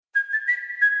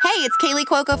Hey, it's Kaylee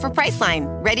Cuoco for Priceline.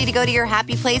 Ready to go to your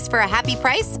happy place for a happy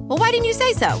price? Well, why didn't you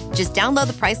say so? Just download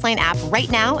the Priceline app right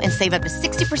now and save up to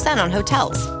 60% on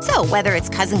hotels. So whether it's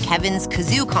Cousin Kevin's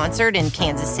Kazoo Concert in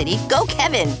Kansas City, go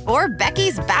Kevin, or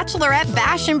Becky's Bachelorette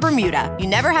Bash in Bermuda, you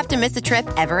never have to miss a trip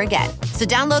ever again. So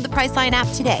download the Priceline app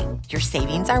today. Your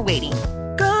savings are waiting.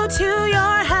 Go to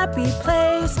your happy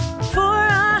place for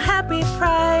a happy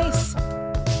price.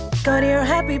 Go to your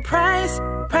happy price,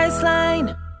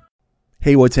 Priceline.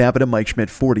 Hey, what's happening? Mike Schmidt,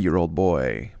 40-Year-Old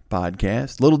Boy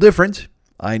podcast. A little different,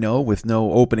 I know, with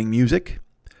no opening music.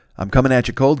 I'm coming at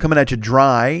you cold, coming at you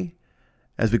dry,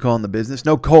 as we call in the business.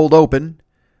 No cold open,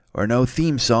 or no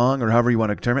theme song, or however you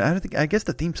want to term it. I guess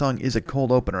the theme song is a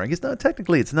cold opener. I guess, no,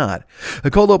 technically it's not.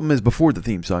 The cold open is before the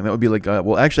theme song. That would be like,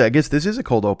 well, actually, I guess this is a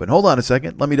cold open. Hold on a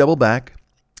second. Let me double back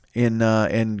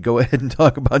and go ahead and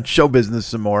talk about show business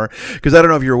some more, because I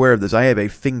don't know if you're aware of this. I have a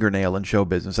fingernail in show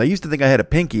business. I used to think I had a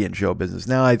pinky in show business.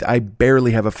 Now I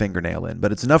barely have a fingernail in,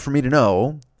 but it's enough for me to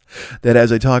know that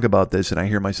as I talk about this and I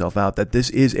hear myself out, that this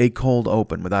is a cold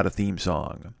open without a theme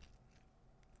song.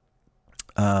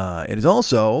 It is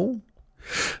also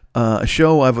a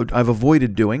show I've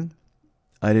avoided doing.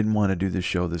 I didn't want to do this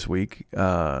show this week.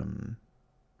 I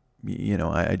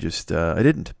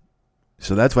didn't.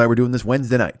 So that's why we're doing this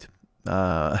Wednesday night.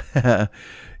 I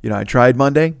tried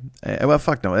Monday. Well,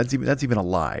 fuck no, that's even a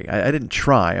lie. I didn't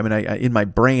try. I mean, in my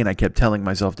brain, I kept telling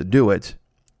myself to do it.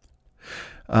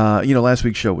 Last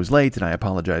week's show was late, and I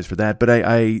apologize for that. But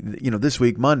this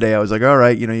week, Monday, I was like, all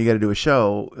right, you got to do a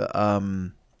show.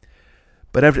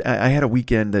 But after I had a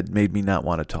weekend that made me not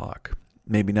want to talk,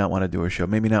 made me not want to do a show,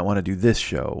 made me not want to do this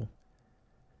show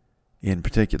in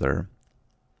particular.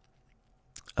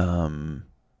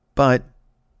 But,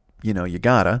 you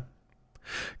gotta,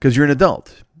 because you're an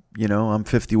adult. I'm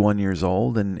 51 years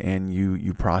old, and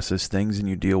you process things and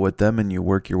you deal with them and you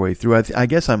work your way through. I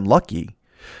guess I'm lucky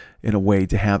in a way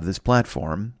to have this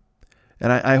platform,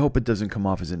 and I hope it doesn't come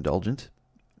off as indulgent.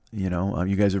 You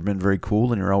guys have been very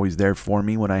cool, and you're always there for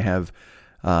me when I have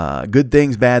good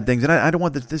things, bad things, and I don't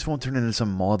want this won't turn into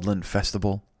some maudlin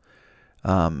festival.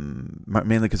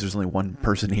 Mainly because there's only one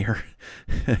person here.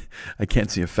 I can't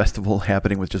see a festival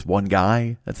happening with just one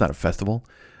guy. That's not a festival.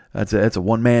 That's a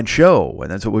one-man show,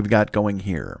 and that's what we've got going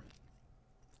here.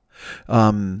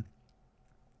 I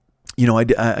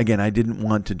didn't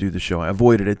want to do the show. I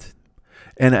avoided it,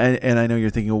 and I know you're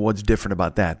thinking, well, what's different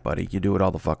about that, buddy? You do it all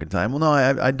the fucking time. Well, no,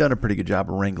 I've done a pretty good job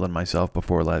of wrangling myself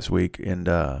before last week, and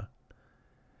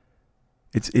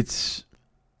it's.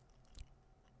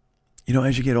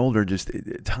 As you get older,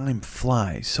 time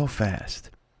flies so fast.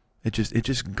 It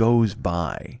just goes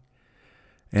by,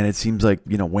 and it seems like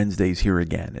Wednesday's here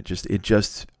again. It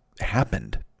just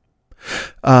happened.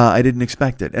 I didn't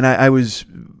expect it, and I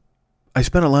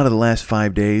spent a lot of the last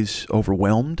 5 days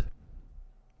overwhelmed.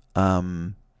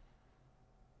 And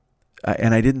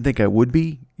I didn't think I would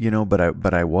be,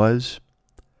 but I was.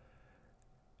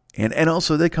 And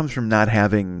also that comes from not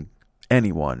having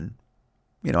anyone.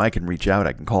 I can reach out.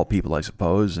 I can call people, I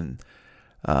suppose. And,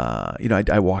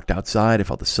 I walked outside. I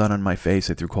felt the sun on my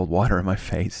face. I threw cold water in my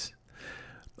face.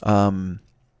 All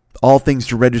things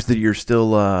to register that you're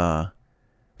still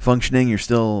functioning.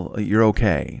 You're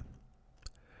okay.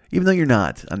 Even though you're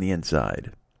not on the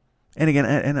inside. And again,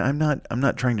 and I'm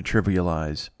not trying to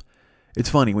trivialize. It's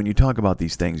funny, when you talk about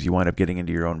these things, you wind up getting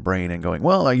into your own brain and going,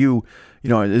 well, are you,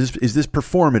 is this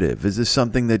performative? Is this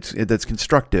something that's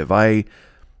constructive? I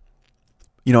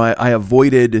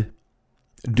avoided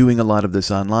doing a lot of this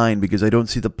online because I don't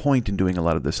see the point in doing a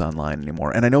lot of this online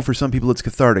anymore. And I know for some people it's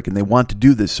cathartic and they want to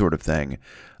do this sort of thing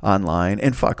online.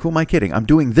 And fuck, who am I kidding? I'm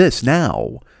doing this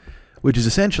now, which is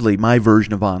essentially my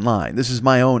version of online. This is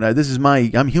my own.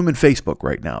 I'm human Facebook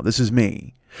right now. This is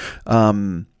me.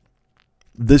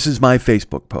 This is my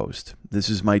Facebook post. This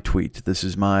is my tweet. This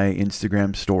is my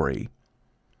Instagram story.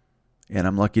 And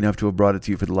I'm lucky enough to have brought it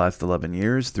to you for the last 11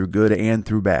 years, through good and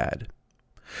through bad.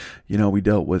 We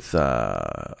dealt with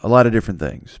a lot of different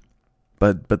things,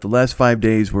 but the last 5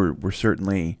 days were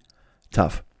certainly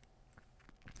tough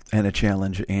and a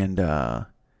challenge, and I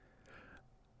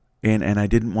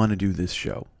didn't want to do this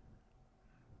show.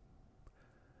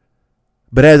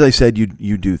 But as I said,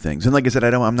 you do things, and like I said,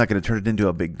 I'm not going to turn it into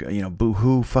a big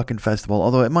boo-hoo fucking festival.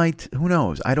 Although it might, who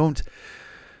knows? I don't.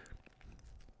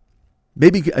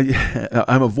 Maybe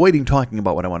I'm avoiding talking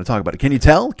about what I want to talk about. Can you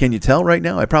tell? Can you tell right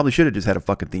now? I probably should have just had a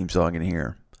fucking theme song in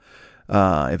here.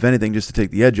 If anything, just to take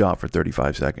the edge off for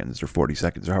 35 seconds or 40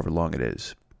 seconds or however long it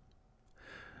is.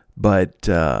 But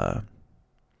I'll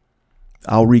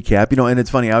recap. And it's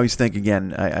funny. I always think,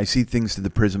 again, I see things through the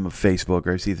prism of Facebook,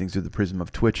 or I see things through the prism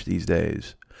of Twitch these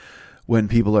days, when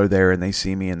people are there and they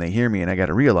see me and they hear me, and I got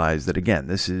to realize that, again,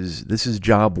 this is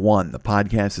job one. The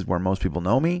podcast is where most people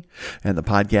know me, and the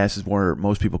podcast is where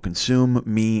most people consume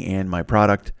me and my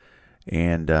product.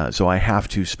 And so I have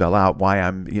to spell out why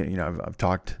I'm, I've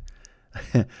talked,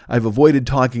 I've avoided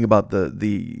talking about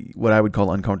the what I would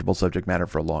call uncomfortable subject matter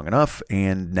for long enough.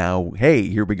 And now, hey,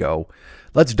 here we go.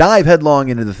 Let's dive headlong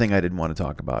into the thing I didn't want to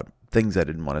talk about, things I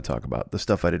didn't want to talk about, the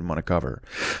stuff I didn't want to cover,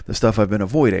 the stuff I've been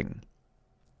avoiding.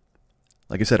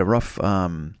 Like I said, a rough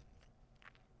 5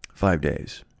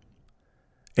 days.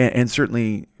 And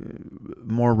certainly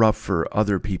more rough for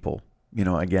other people.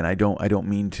 Again, I don't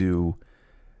mean to,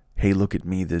 hey, look at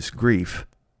me, this grief.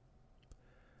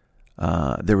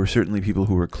 There were certainly people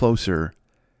who were closer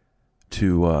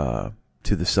to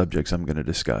the subjects I'm going to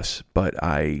discuss. But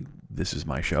this is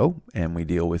my show, and we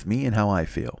deal with me and how I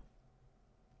feel.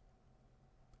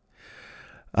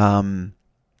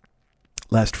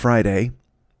 Last Friday,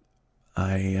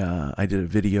 I did a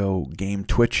video game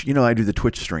Twitch. I do the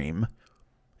Twitch stream.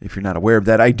 If you're not aware of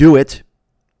that, I do it.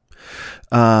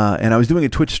 And I was doing a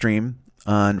Twitch stream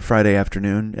on Friday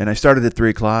afternoon, and I started at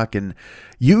 3 o'clock. And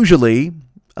usually,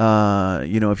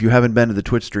 if you haven't been to the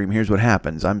Twitch stream, here's what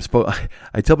happens.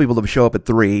 I tell people to show up at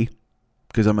 3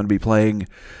 because I'm going to be playing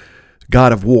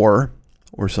God of War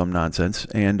or some nonsense,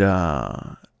 and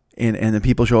then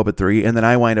people show up at 3, and then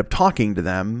I wind up talking to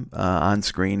them on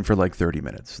screen for like 30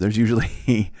 minutes. There's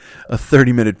usually a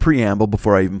 30-minute preamble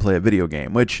before I even play a video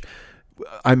game, which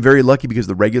I'm very lucky because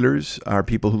the regulars are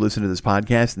people who listen to this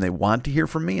podcast and they want to hear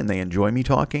from me and they enjoy me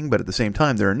talking. But at the same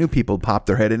time, there are new people who pop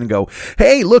their head in and go,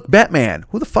 hey, look, Batman,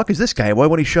 who the fuck is this guy? Why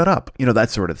won't he shut up?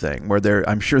 That sort of thing, where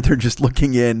I'm sure they're just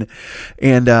looking in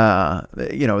and,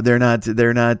 they're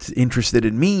not interested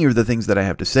in me or the things that I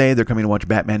have to say. They're coming to watch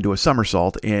Batman do a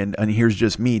somersault and here's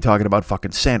just me talking about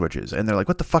fucking sandwiches. And they're like,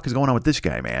 what the fuck is going on with this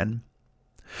guy, man?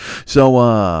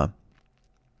 So,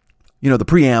 the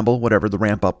preamble, whatever, the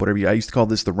ramp up, whatever. I used to call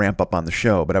this the ramp up on the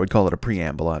show, but I would call it a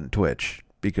preamble on Twitch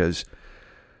because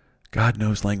God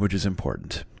knows language is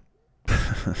important.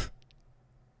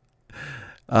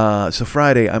 So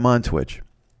Friday, I'm on Twitch.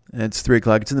 And it's 3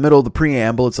 o'clock. It's in the middle of the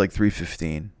preamble. It's like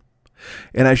 3:15.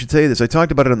 And I should say this. I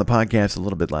talked about it on the podcast a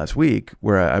little bit last week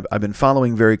where I've been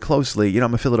following very closely.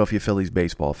 I'm a Philadelphia Phillies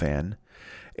baseball fan.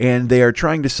 And they are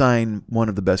trying to sign one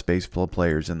of the best baseball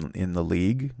players in the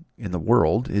league, in the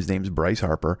world. His name's Bryce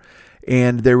Harper.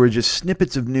 And there were just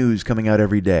snippets of news coming out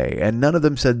every day. And none of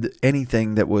them said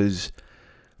anything that was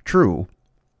true,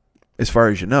 as far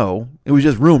as you know. It was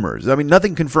just rumors. I mean,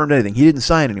 nothing confirmed anything. He didn't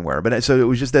sign anywhere. But so it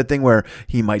was just that thing where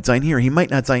he might sign here. He might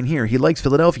not sign here. He likes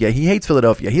Philadelphia. He hates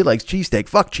Philadelphia. He likes cheesesteak.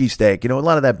 Fuck cheesesteak. A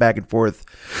lot of that back and forth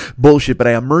bullshit. But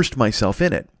I immersed myself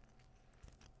in it.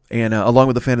 And along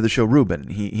with a fan of the show, Ruben,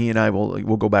 he and I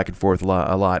will go back and forth a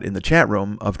lot in the chat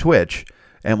room of Twitch,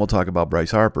 and we'll talk about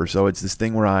Bryce Harper. So it's this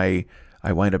thing where I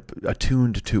wind up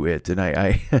attuned to it, and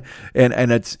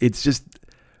and it's just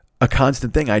a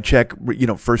constant thing. I check,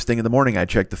 first thing in the morning, I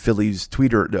check the Phillies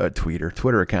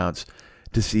Twitter accounts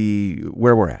to see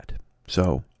where we're at.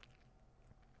 So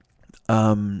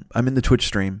I'm in the Twitch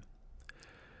stream.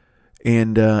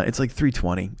 And it's like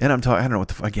 3:20, and I'm talking. I don't know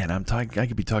what again. I'm talking. I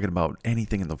could be talking about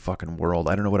anything in the fucking world.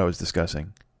 I don't know what I was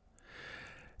discussing.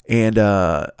 And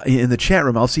in the chat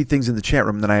room, I'll see things in the chat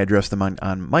room, and then I address them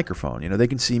on microphone. They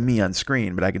can see me on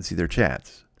screen, but I can see their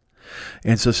chats.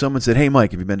 And so someone said, "Hey,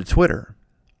 Mike, have you been to Twitter?"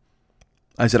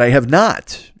 I said, "I have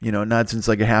not. Not since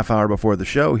like a half hour before the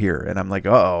show here." And I'm like,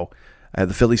 "Uh-oh, I have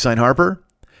the Phillies sign Harper?"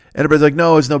 And everybody's like,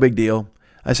 "No, it's no big deal."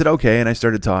 I said, "Okay," and I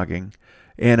started talking.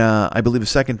 And I believe a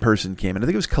second person came in. I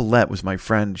think it was Colette was my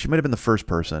friend. She might have been the first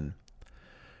person.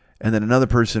 And then another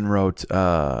person wrote,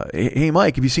 "Hey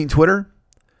Mike, have you seen Twitter?"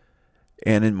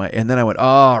 And then I went,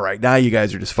 "All right, now you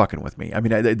guys are just fucking with me." I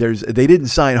mean, they didn't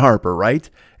sign Harper, right?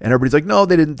 And everybody's like, "No,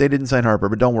 they didn't sign Harper,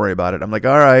 but don't worry about it." I'm like,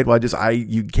 "All right, well,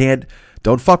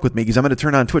 don't fuck with me because I'm going to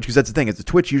turn on Twitch because that's the thing. It's the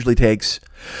Twitch usually takes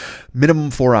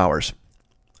minimum 4 hours,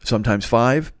 sometimes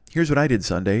 5. Here's what I did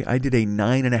Sunday. I did a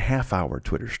 9.5-hour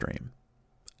Twitter stream.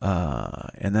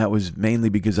 And that was mainly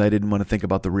because I didn't want to think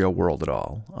about the real world at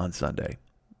all on Sunday.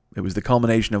 It was the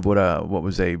culmination of what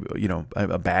was a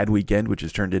bad weekend, which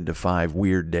has turned into 5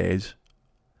 weird days.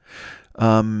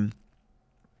 So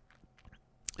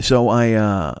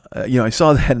I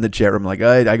saw that in the chat room. Like,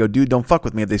 I go, dude, don't fuck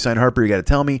with me. If they sign Harper, you got to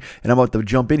tell me. And I'm about to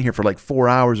jump in here for like 4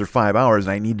 hours or 5 hours,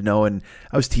 and I need to know. And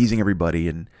I was teasing everybody,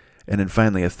 and then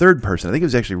finally a third person, I think it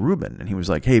was actually Ruben, and he was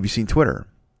like, "Hey, have you seen Twitter?"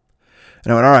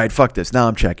 And I went, "All right, fuck this. Now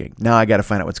I'm checking. Now I got to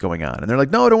find out what's going on." And they're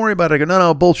like, "No, don't worry about it." I go,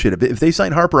 no, bullshit. If they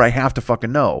sign Harper, I have to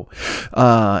fucking know.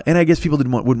 And I guess people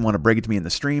wouldn't want to break it to me in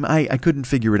the stream. I couldn't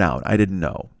figure it out. I didn't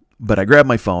know. But I grabbed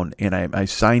my phone and I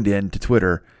signed in to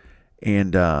Twitter,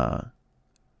 and I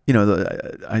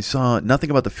saw nothing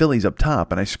about the Phillies up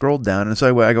top, and I scrolled down, and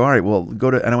so I go, all right, well,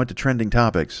 and I went to trending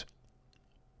topics,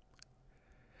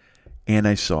 and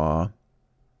I saw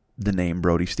the name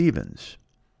Brody Stevens,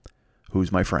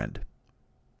 who's my friend,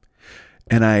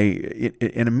 and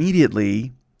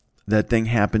immediately that thing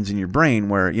happens in your brain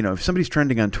where, if somebody's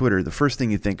trending on Twitter, the first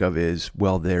thing you think of is,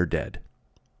 well, they're dead.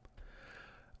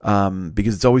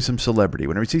 Because it's always some celebrity.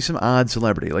 Whenever you see some odd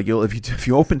celebrity, like if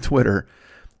you open Twitter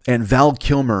and Val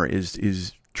Kilmer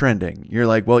is trending, you're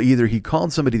like, well, either he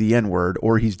called somebody the N-word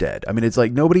or he's dead. I mean, it's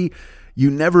like you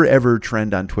never ever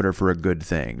trend on Twitter for a good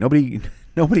thing.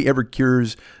 Nobody ever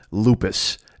cures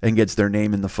lupus and gets their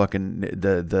name in the fucking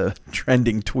the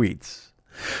trending tweets.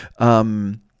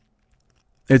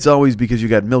 It's always because you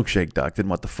got milkshake ducked and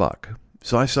what the fuck.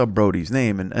 So I saw Brody's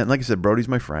name, and like I said, Brody's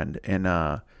my friend,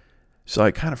 and so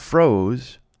I kind of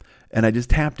froze, and I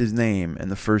just tapped his name, and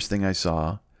the first thing I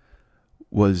saw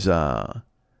was a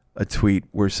tweet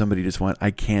where somebody just went,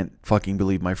 I can't fucking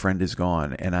believe my friend is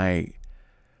gone. And I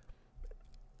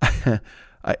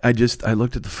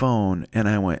looked at the phone, and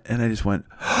I just went,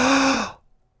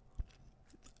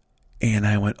 and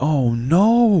I went, oh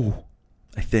no,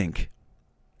 I think.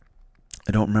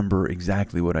 I don't remember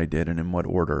exactly what I did and in what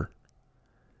order,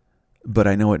 but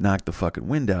I know it knocked the fucking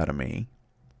wind out of me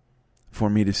for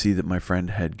me to see that my friend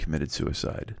had committed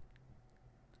suicide.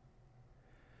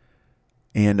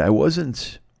 And I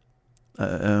wasn't,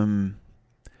 I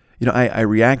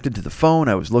reacted to the phone.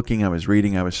 I was looking, I was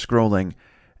reading, I was scrolling.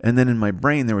 And then in my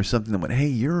brain, there was something that went, hey,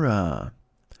 you're on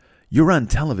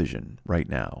television right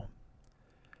now.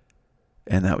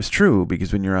 And that was true,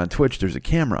 because when you're on Twitch, there's a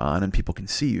camera on and people can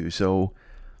see you. So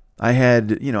I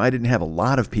had, I didn't have a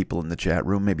lot of people in the chat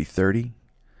room, maybe 30.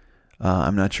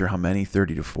 I'm not sure how many,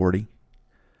 30 to 40.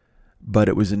 But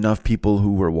it was enough people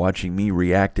who were watching me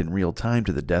react in real time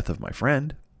to the death of my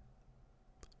friend.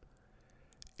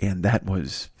 And that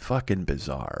was fucking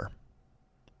bizarre.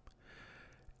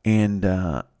 And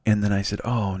then I said,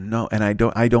 oh no. And I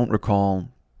don't recall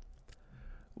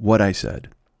what I said.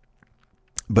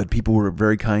 But people were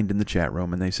very kind in the chat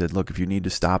room, and they said, look, if you need to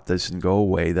stop this and go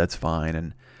away, that's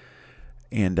fine.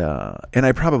 And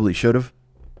I probably should have.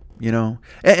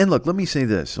 And look, let me say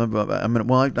this. I'll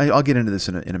get into this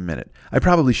in a minute. I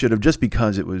probably should have, just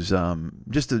because it was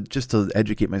just to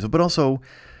educate myself. But also,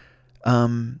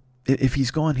 if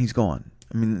he's gone, he's gone.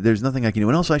 I mean, there's nothing I can do.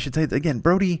 And also, I should say again,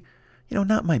 Brody,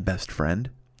 not my best friend.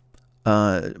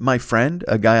 My friend,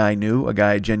 a guy I knew, a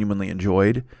guy I genuinely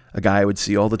enjoyed, a guy I would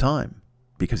see all the time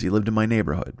because he lived in my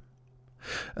neighborhood.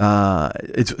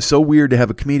 It's so weird to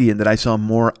have a comedian that I saw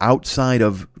more outside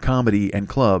of comedy and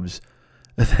clubs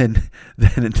than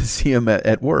to see him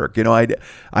at work.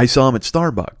 I saw him at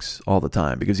Starbucks all the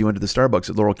time because he went to the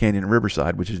Starbucks at Laurel Canyon and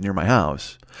Riverside, which is near my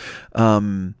house.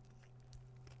 When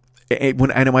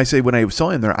I saw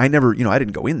him there, I never, I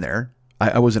didn't go in there.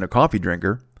 I wasn't a coffee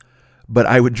drinker, but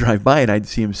I would drive by and I'd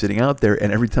see him sitting out there.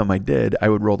 And every time I did, I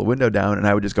would roll the window down and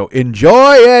I would just go,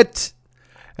 enjoy it.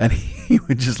 And he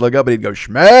would just look up and he'd go,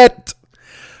 Schmidt.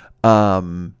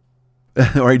 Or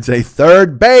he'd say,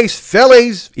 third base,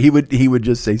 Phillies. He would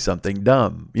just say something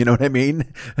dumb. You know what I mean?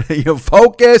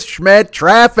 Focus, Schmidt,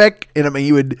 traffic. And I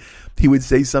mean, he would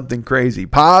say something crazy.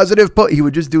 Positive. He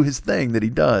would just do his thing that he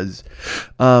does.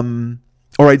 Or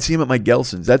I'd see him at my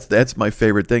Gelson's. That's my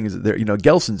favorite thing, is that there,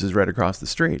 Gelson's is right across the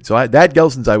street. So that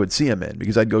Gelson's I would see him in,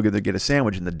 because I'd go get a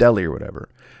sandwich in the deli or whatever.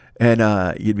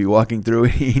 And you'd be walking through,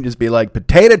 and he'd just be like,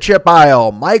 potato chip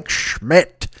aisle, Mike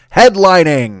Schmidt,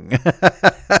 headlining.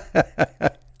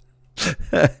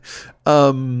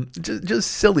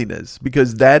 Just silliness,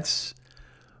 because that's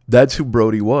who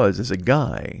Brody was as a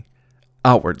guy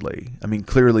outwardly. I mean,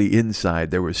 clearly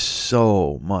inside there was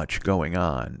so much going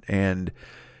on. And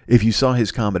if you saw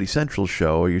his Comedy Central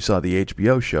show or you saw the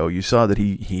HBO show, you saw that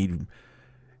he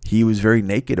was very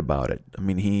naked about it. I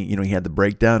mean, he had the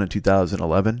breakdown in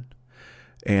 2011.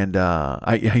 And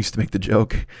I used to make the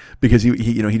joke, because he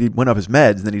went off his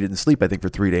meds and then he didn't sleep, I think, for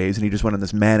 3 days, and he just went on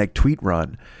this manic tweet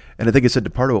run. And I think I said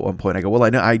to Pardo at one point, I go, well,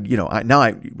 I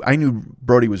knew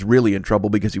Brody was really in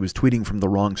trouble because he was tweeting from the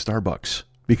wrong Starbucks,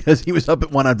 because he was up at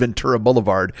one on Ventura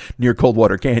Boulevard near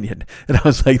Coldwater Canyon. And I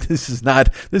was like, this is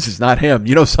not him.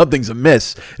 Something's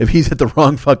amiss if he's at the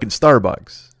wrong fucking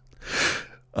Starbucks.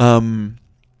 But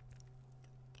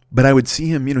I would see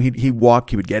him, he'd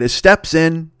walk, he would get his steps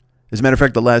in. As a matter of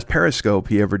fact, the last Periscope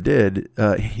he ever did,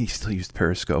 he still used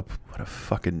Periscope. What a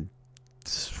fucking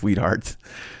sweetheart.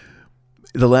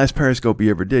 The last Periscope he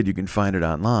ever did, you can find it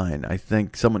online. I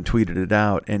think someone tweeted it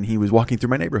out, and he was walking through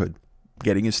my neighborhood,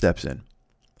 getting his steps in.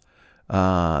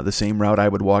 The same route I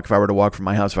would walk if I were to walk from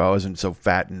my house if I wasn't so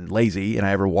fat and lazy and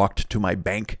I ever walked to my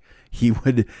bank.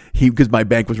 Because my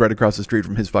bank was right across the street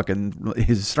from his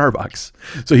Starbucks.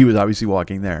 So he was obviously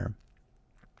walking there.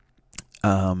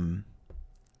 But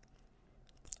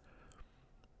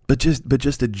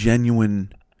just a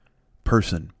genuine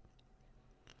person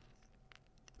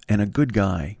and a good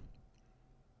guy.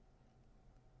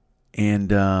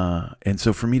 And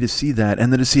so for me to see that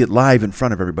and then to see it live in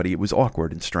front of everybody, it was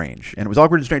awkward and strange. And it was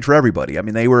awkward and strange for everybody. I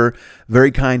mean, they were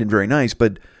very kind and very nice,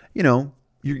 but you know,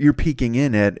 you're peeking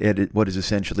in at what is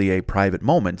essentially a private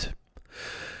moment.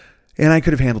 And I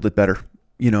could have handled it better.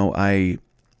 You know, I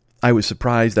was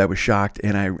surprised, I was shocked,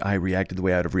 and I reacted the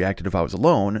way I would have reacted if I was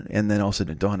alone. And then all of a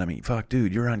sudden it dawned on me, fuck,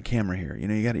 dude, you're on camera here. You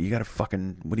know, you gotta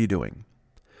fucking, what are you doing?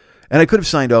 And I could have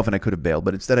signed off and I could have bailed,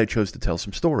 but instead I chose to tell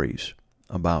some stories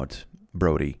about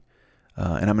Brody.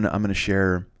 And I'm gonna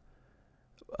share,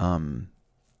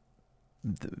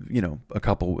 a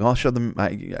couple. I'll show them.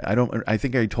 I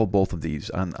think I told both of these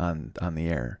on the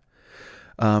air.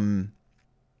 But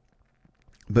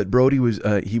Brody was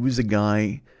he was a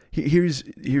guy. Here's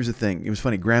the thing. It was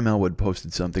funny. Graham Elwood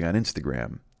posted something on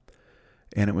Instagram,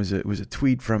 and it was a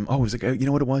tweet from it was like, you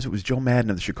know what it was? It was Joe Madden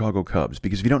of the Chicago Cubs.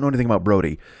 Because if you don't know anything about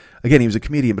Brody, again, he was a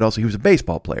comedian, but also he was a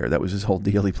baseball player. That was his whole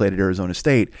deal. He played at Arizona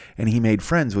State, and he made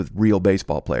friends with real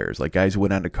baseball players, like guys who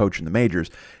went on to coach in the majors.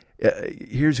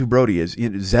 Here's who Brody is.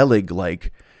 Zelig,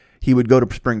 like, he would go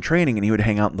to spring training and he would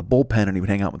hang out in the bullpen and he would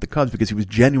hang out with the Cubs because he was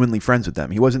genuinely friends with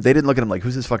them. They didn't look at him like,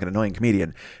 who's this fucking annoying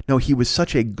comedian? No, he was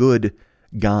such a good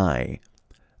guy,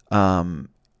 an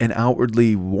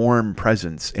outwardly warm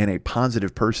presence and a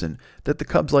positive person that the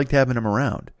Cubs liked having him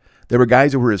around. There were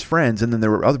guys who were his friends, and then there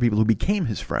were other people who became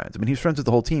his friends. I mean, he was friends with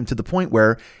the whole team to the point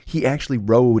where he actually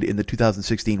rode in the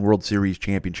 2016 World Series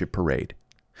championship parade.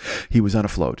 He was on a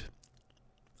float.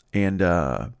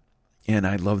 And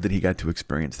I love that he got to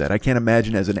experience that. I can't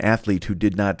imagine as an athlete who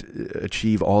did not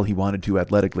achieve all he wanted to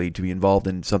athletically to be involved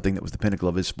in something that was the pinnacle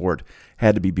of his sport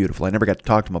had to be beautiful. I never got to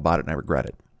talk to him about it, and I regret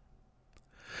it.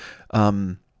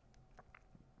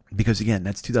 Because again,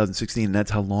 that's 2016, and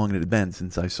that's how long it had been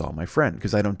since I saw my friend.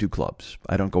 Because I don't do clubs,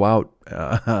 I don't go out.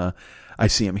 I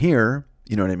see him here.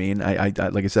 You know what I mean? I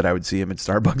like I said, I would see him at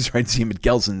Starbucks or I'd see him at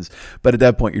Gelson's. But at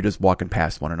that point, you're just walking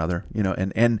past one another, you know.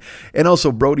 And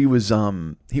also, Brody was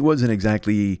he wasn't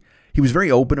exactly. He was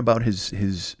very open about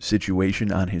his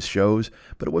situation on his shows,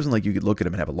 but it wasn't like you could look at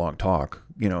him and have a long talk,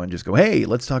 you know, and just go, hey,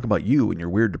 let's talk about you and your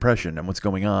weird depression and what's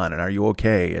going on and are you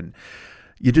okay? And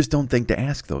you just don't think to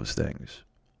ask those things.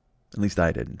 At least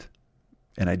I didn't,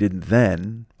 and I didn't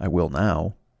then. I will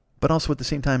now. But also at the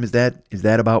same time, is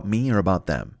that about me or about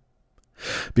them?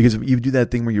 Because you do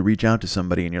that thing where you reach out to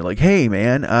somebody and you're like, hey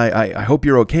man, I hope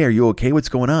you're okay. Are you okay? What's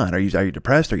going on? Are you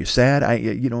depressed? Are you sad?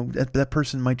 That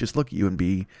person might just look at you and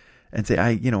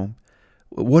say,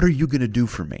 what are you going to do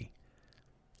for me?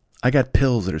 I got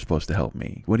pills that are supposed to help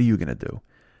me. What are you going to do?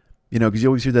 You know, because you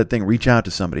always hear that thing, reach out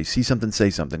to somebody, see something,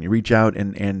 say something. You reach out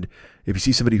and if you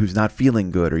see somebody who's not feeling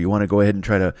good or you want to go ahead and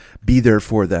try to be there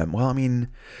for them. Well, I mean,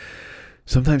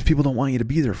 sometimes people don't want you to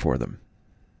be there for them.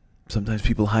 Sometimes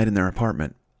people hide in their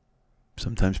apartment.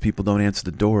 Sometimes people don't answer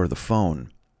the door or the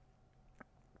phone.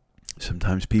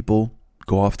 Sometimes people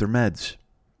go off their meds.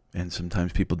 And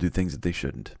sometimes people do things that they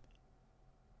shouldn't.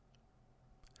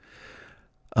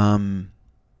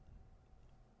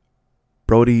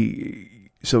 Brody,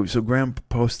 so Graham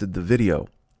posted the video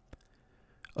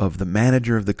of the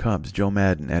manager of the Cubs, Joe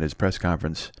Madden, at his press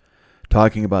conference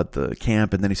talking about the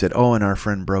camp. And then he said, and our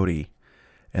friend Brody.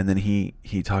 And then he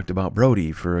talked about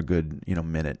Brody for a good,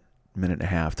 minute and a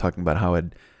half, talking about how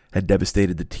it had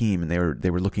devastated the team, and they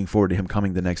were looking forward to him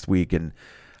coming the next week, and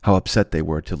how upset they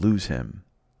were to lose him.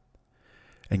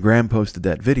 And Graham posted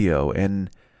that video, and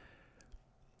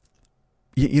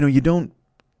you don't.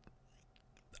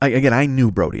 I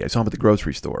knew Brody. I saw him at the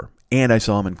grocery store, and I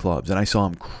saw him in clubs, and I saw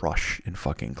him crush in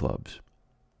fucking clubs.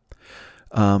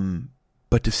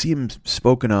 But to see him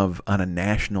spoken of on a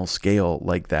national scale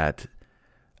like that,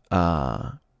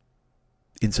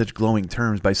 in such glowing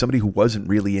terms by somebody who wasn't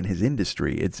really in his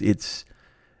industry, it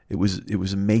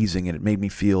was amazing, and it made me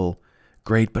feel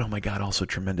great, but oh my God, also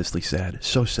tremendously sad.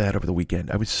 So sad over the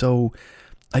weekend. I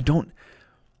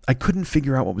couldn't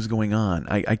figure out what was going on.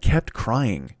 I kept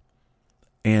crying.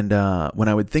 And when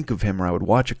I would think of him, or I would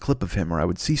watch a clip of him, or I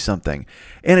would see something,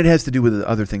 and it has to do with the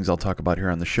other things I'll talk about here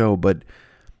on the show, but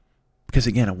because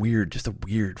again, a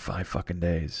weird 5 fucking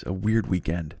days, a weird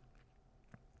weekend.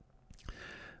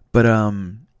 But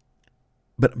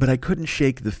I couldn't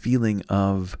shake the feeling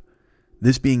of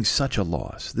this being such a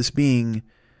loss. This being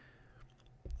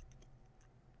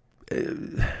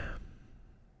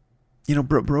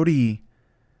Brody,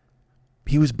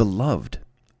 he was beloved.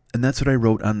 And that's what I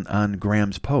wrote on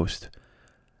Graham's post.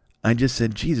 I just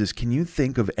said, Jesus, can you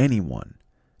think of anyone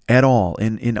at all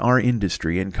in our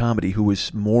industry, in comedy, who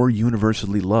was more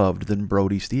universally loved than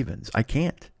Brody Stevens? I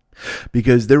can't.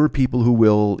 Because there are people who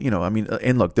will,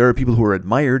 and look, there are people who are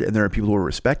admired and there are people who are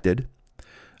respected.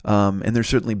 And there's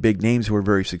certainly big names who are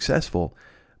very successful.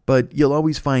 But you'll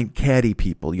always find catty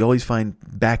people. You always find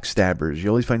backstabbers. You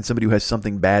always find somebody who has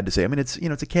something bad to say. I mean, it's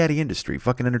a catty industry.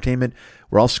 Fucking entertainment.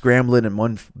 We're all scrambling in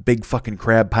one big fucking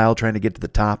crab pile trying to get to the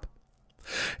top.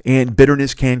 And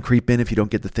bitterness can creep in if you don't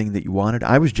get the thing that you wanted.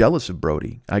 I was jealous of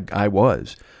Brody. I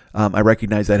was. I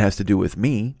recognize that has to do with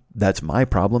me. That's my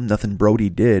problem. Nothing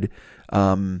Brody did.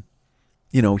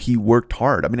 He worked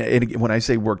hard. I mean, and when I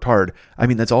say worked hard, I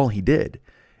mean, that's all he did.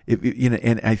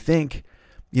 And I think...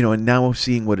 and now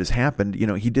seeing what has happened,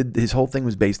 his whole thing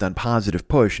was based on positive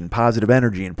push and positive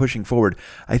energy and pushing forward.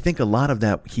 I think a lot of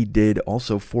that he did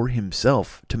also for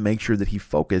himself to make sure that he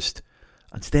focused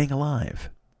on staying alive.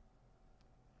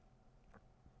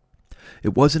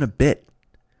 It wasn't a bit.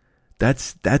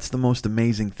 That's the most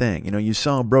amazing thing. You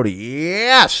saw Brody,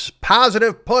 yes,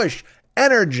 positive push,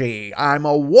 energy. I'm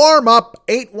a warm-up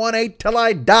 818 till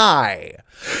I die.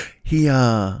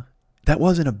 That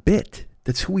wasn't a bit.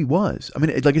 That's who he was. I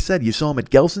mean, like I said, you saw him at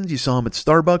Gelson's, you saw him at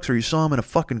Starbucks, or you saw him in a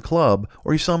fucking club,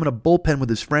 or you saw him in a bullpen with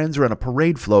his friends or on a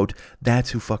parade float. That's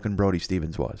who fucking Brody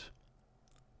Stevens was.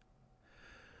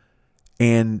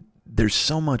 And there's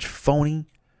so much phony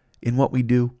in what we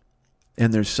do,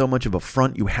 and there's so much of a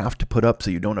front you have to put up so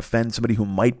you don't offend somebody who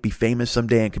might be famous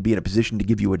someday and could be in a position to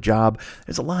give you a job.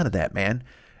 There's a lot of that, man.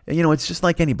 And, it's just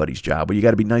like anybody's job where you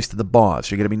got to be nice to the boss.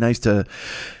 You got to be nice to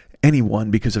anyone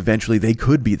because eventually they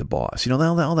could be the boss.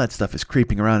 All that stuff is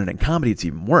creeping around, and in comedy it's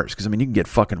even worse because, you can get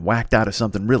fucking whacked out of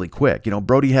something really quick.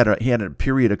 Brody had a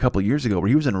period a couple of years ago where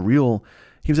he was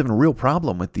having a real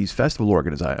problem with these festival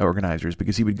organizers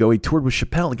because he toured with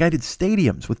Chappelle. The guy did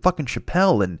stadiums with fucking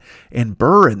Chappelle and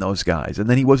Burr and those guys, and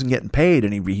then he wasn't getting paid,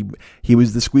 and he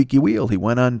was the squeaky wheel. He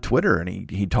went on Twitter and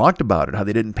he talked about it, how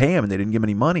they didn't pay him and they didn't give him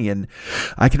any money. And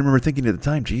I can remember thinking at the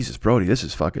time, Jesus, Brody, this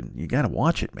is fucking, you gotta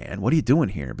watch it, man. What are you doing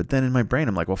here? But then in my brain,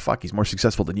 I'm like, well, fuck, he's more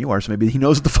successful than you are, so maybe he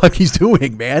knows what the fuck he's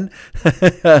doing, man.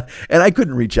 And I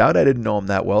couldn't reach out. I didn't know him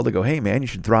that well to go, hey, man, you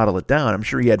should throttle it down. I'm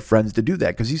sure he had friends to do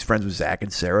that because he's friends with Zach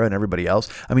and Sarah and everybody else.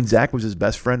 I mean, Zach was his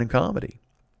best friend in comedy.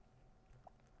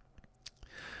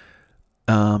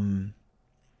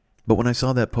 But when I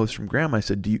saw that post from Graham, I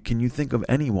said, can you think of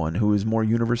anyone who is more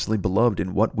universally beloved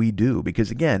in what we do?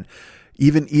 Because again,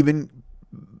 even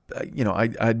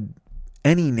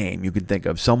any name you can think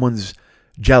of, someone's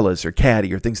jealous or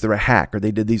catty or thinks they're a hack or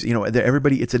they did these,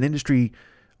 everybody, it's an industry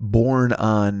born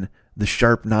on the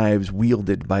sharp knives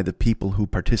wielded by the people who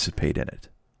participate in it.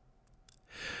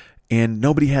 And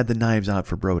nobody had the knives out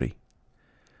for Brody.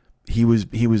 He was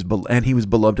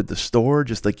beloved at the store,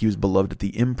 just like he was beloved at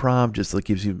the Improv, just like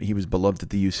he was beloved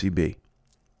at the UCB.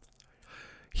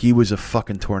 He was a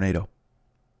fucking tornado.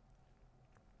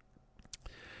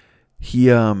 He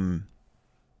did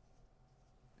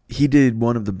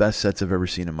one of the best sets I've ever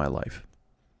seen in my life.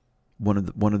 One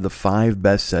of the 5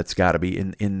 best sets, got to be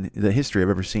in the history I've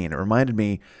ever seen. It reminded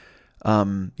me,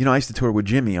 I used to tour with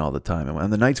Jimmy all the time, and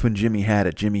on the nights when Jimmy had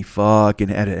it, Jimmy fucking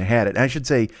had it. And I should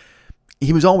say,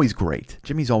 he was always great.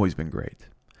 Jimmy's always been great.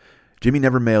 Jimmy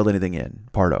never mailed anything in,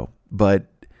 Pardo, but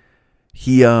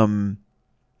he had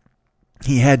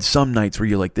some nights where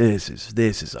you're like, this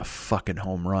is a fucking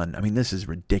home run. I mean, this is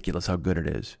ridiculous how good it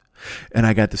is. And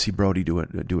I got to see Brody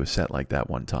do a set like that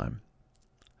one time.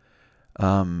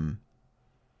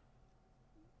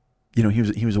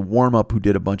 He was a warm-up who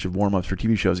did a bunch of warm-ups for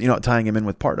TV shows. Tying him in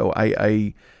with Pardo,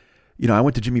 I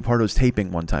went to Jimmy Pardo's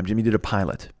taping one time. Jimmy did a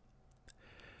pilot.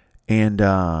 And,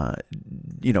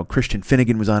 Christian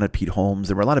Finnegan was on it, Pete Holmes.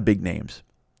 There were a lot of big names.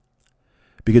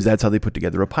 Because that's how they put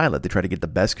together a pilot. They try to get the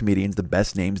best comedians, the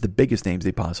best names, the biggest names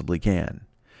they possibly can.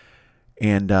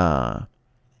 And I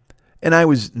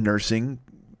was nursing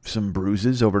some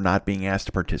bruises over not being asked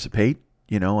to participate.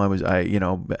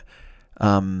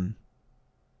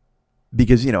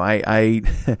 Because, I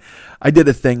did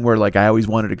a thing where, like, I always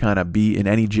wanted to kind of be in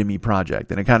any Jimmy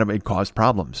project, and it caused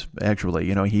problems, actually.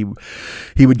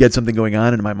 He would get something going on,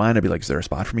 and in my mind, I'd be like, is there a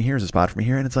spot for me here? Is there a spot for me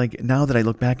here? And it's like, now that I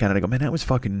look back at it, I go, man, that was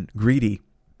fucking greedy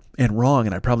and wrong,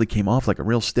 and I probably came off like a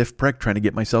real stiff prick trying to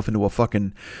get myself into a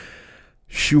fucking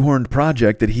shoehorned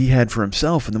project that he had for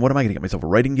himself, and then what am I going to get myself, a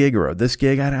writing gig or this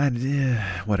gig?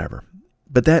 Whatever.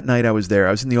 But that night I was there.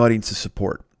 I was in the audience to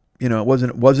support. It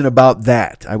wasn't about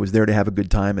that. I was there to have a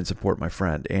good time and support my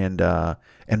friend. And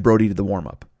Brody did the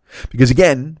warm-up. Because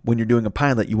again, when you're doing a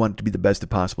pilot, you want it to be the best it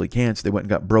possibly can. So they went and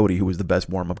got Brody, who was the best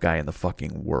warm-up guy in the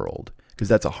fucking world. Because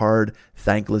that's a hard,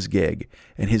 thankless gig.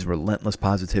 And his relentless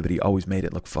positivity always made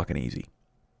it look fucking easy.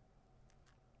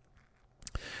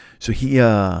 So he's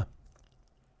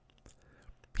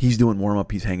doing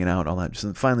warm-up, he's hanging out, all that.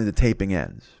 So finally the taping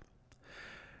ends.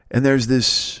 And there's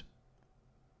this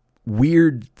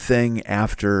weird thing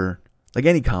after, like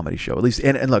any comedy show, at least.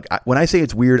 And look, when I say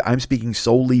it's weird, I'm speaking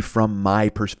solely from my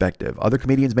perspective. Other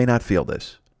comedians may not feel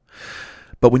this.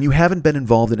 But when you haven't been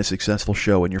involved in a successful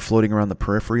show and you're floating around the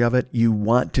periphery of it, you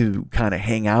want to kind of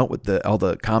hang out with all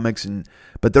the comics,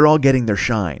 but they're all getting their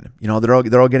shine. You know, they're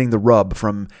all getting the rub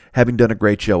from having done a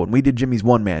great show. When we did Jimmy's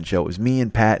one-man show, it was me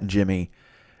and Pat and Jimmy.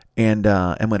 And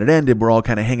when it ended, we're all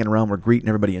kind of hanging around, we're greeting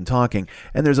everybody and talking.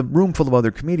 And there's a room full of other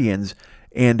comedians.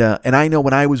 And I know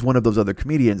when I was one of those other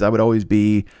comedians, I would always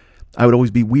be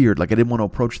weird. Like I didn't want to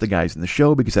approach the guys in the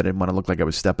show because I didn't want to look like I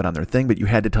was stepping on their thing. But you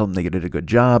had to tell them they did a good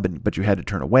job, but you had to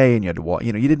turn away and you had to walk.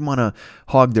 You know, you didn't want to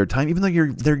hog their time, even though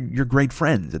you're great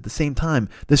friends. At the same time,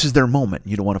 this is their moment.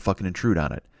 You don't want to fucking intrude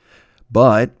on it.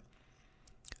 But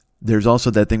there's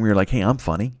also that thing where you're like, hey, I'm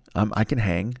funny. I can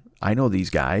hang. I know these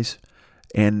guys,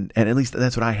 and at least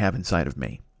that's what I have inside of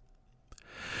me.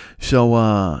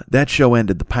 So that show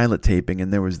ended, the pilot taping,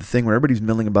 and there was the thing where everybody's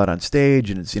milling about on stage,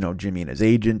 and it's, you know, Jimmy and his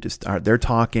agent they're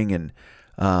talking, and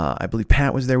I believe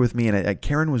Pat was there with me, and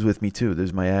Karen was with me too.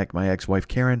 There's my ex-wife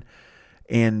Karen,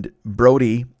 and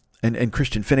Brody, and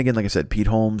Christian Finnegan, like I said, Pete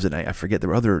Holmes, and I forget there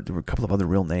were a couple of other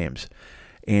real names,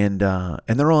 and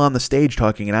they're all on the stage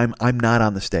talking, and I'm not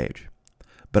on the stage,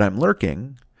 but I'm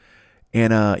lurking.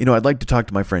 And, you know, I'd like to talk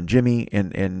to my friend Jimmy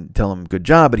and tell him good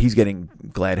job, but he's getting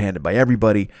glad-handed by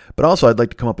everybody. But also I'd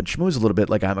like to come up and schmooze a little bit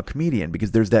like I'm a comedian,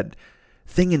 because there's that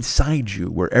thing inside you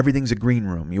where everything's a green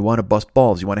room. You want to bust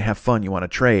balls. You want to have fun. You want to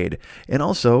trade. And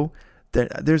also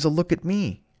there's a look at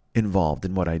me involved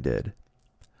in what I did.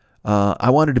 I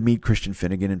wanted to meet Christian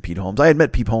Finnegan and Pete Holmes. I had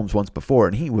met Pete Holmes once before,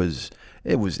 and it's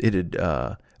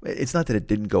not that it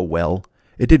didn't go well.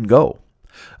 It didn't go.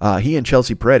 He and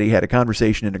Chelsea Peretti had a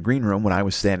conversation in a green room when I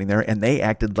was standing there, and they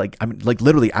acted like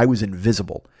literally I was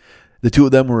invisible. The two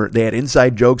of them they had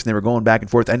inside jokes, and they were going back and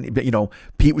forth. And, you know,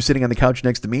 Pete was sitting on the couch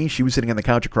next to me. She was sitting on the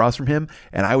couch across from him,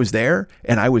 and I was there,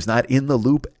 and I was not in the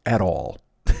loop at all.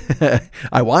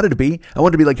 I wanted to be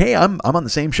like, hey, I'm on the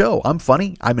same show. I'm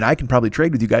funny. I mean, I can probably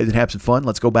trade with you guys and have some fun.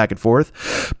 Let's go back and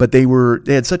forth. But they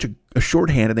had such a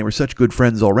shorthand, and they were such good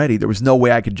friends already. There was no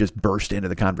way I could just burst into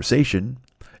the conversation.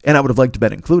 And I would have liked to have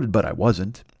been included, but I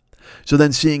wasn't. So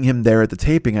then seeing him there at the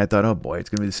taping, I thought, oh boy, it's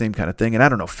going to be the same kind of thing. And I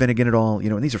don't know Finnegan at all,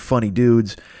 you know, and these are funny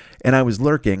dudes. And I was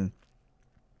lurking,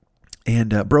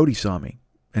 and Brody saw me,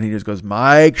 and he just goes,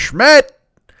 Mike Schmidt.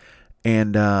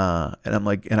 And I'm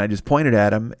like, and I just pointed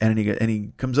at him, and he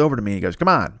comes over to me, and he goes, come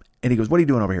on. And he goes, what are you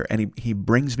doing over here? And he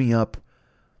brings me up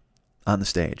on the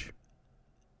stage.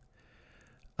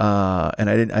 And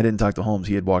I didn't talk to Holmes.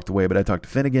 He had walked away, but I talked to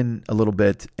Finnegan a little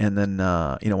bit, and then,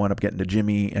 wound up getting to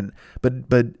Jimmy,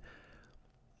 but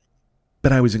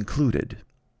I was included.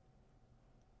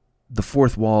 The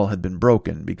fourth wall had been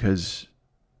broken because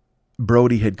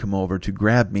Brody had come over to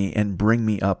grab me and bring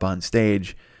me up on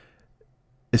stage,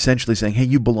 essentially saying, hey,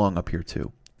 you belong up here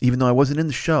too. Even though I wasn't in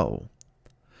the show,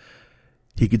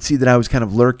 he could see that I was kind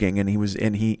of lurking, and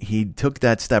he took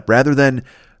that step rather than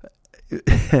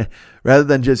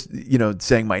just, you know,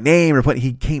 saying my name or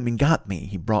he came and got me.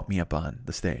 He brought me up on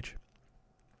the stage.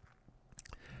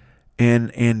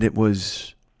 And it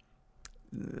was,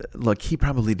 look, he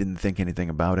probably didn't think anything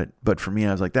about it, but for me,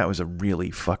 I was like, that was a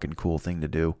really fucking cool thing to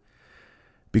do.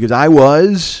 Because I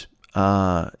was,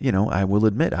 I will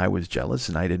admit, I was jealous,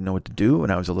 and I didn't know what to do,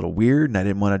 and I was a little weird, and I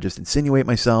didn't want to just insinuate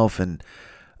myself, and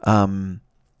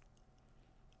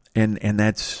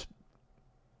that's,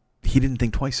 he didn't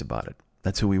think twice about it.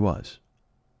 That's who he was.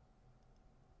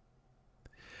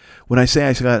 When I say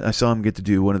I saw him get to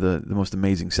do one of the most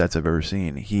amazing sets I've ever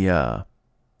seen, there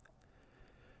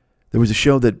was a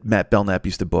show that Matt Belknap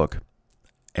used to book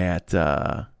at,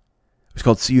 it was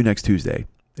called See You Next Tuesday.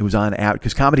 It was on out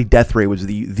because Comedy Death Ray was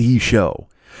the show.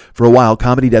 For a while,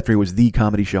 Comedy Death Ray was the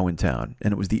comedy show in town,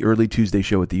 and it was the early Tuesday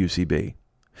show at the UCB.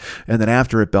 And then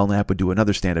after it, Belknap would do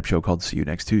another stand-up show called See You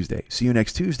Next Tuesday. See You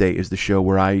Next Tuesday is the show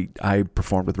where I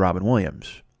performed with Robin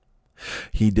Williams.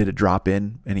 He did a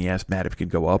drop-in, and he asked Matt if he could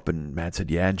go up, and Matt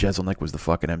said yeah, and Jeselnik was the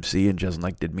fucking MC, and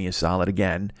Jeselnik did me a solid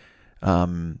again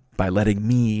by letting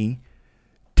me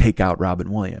take out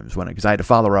Robin Williams because I had to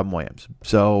follow Robin Williams.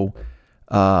 So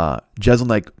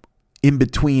Jeselnik, in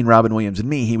between Robin Williams and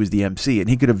me, he was the MC, and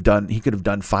he could have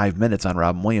done 5 minutes on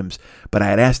Robin Williams, but I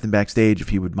had asked him backstage if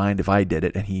he would mind if I did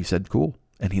it, and he said cool,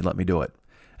 and he let me do it.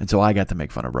 And so I got to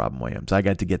make fun of Robin Williams. I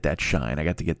got to get that shine. I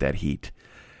got to get that heat.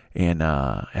 And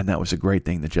that was a great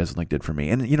thing that Jeselnik did for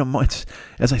me. And,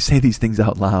 as I say these things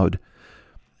out loud,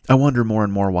 I wonder more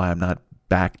and more why I'm not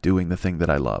back doing the thing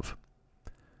that I love.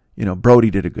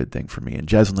 Brody did a good thing for me, and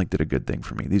Jeselnik did a good thing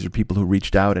for me. These are people who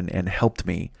reached out and helped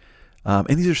me. And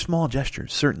these are small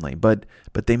gestures, certainly, but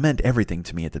they meant everything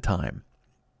to me at the time.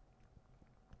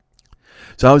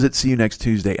 So I was at See You Next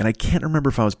Tuesday, and I can't remember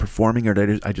if I was performing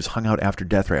or I just hung out after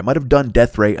Death Ray. I might have done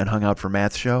Death Ray and hung out for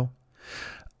Matt's show.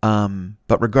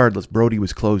 But regardless, Brody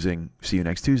was closing See You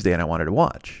Next Tuesday, and I wanted to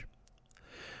watch.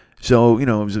 So, it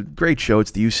was a great show.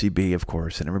 It's the UCB, of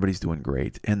course, and everybody's doing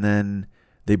great. And then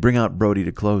they bring out Brody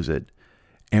to close it,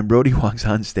 and Brody walks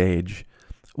on stage.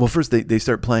 Well, first they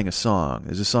start playing a song.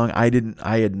 There's a song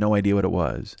I had no idea what it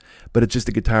was, but it's just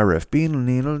a guitar riff. This chimey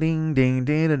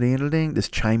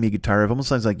guitar riff almost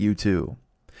sounds like U2.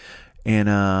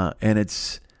 And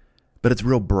it's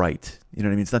real bright. You know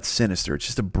what I mean? It's not sinister. It's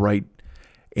just a bright.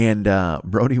 And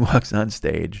Brody walks on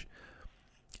stage,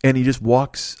 and he just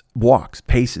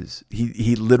paces.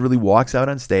 He literally walks out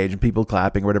on stage, and people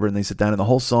clapping or whatever, and they sit down, and the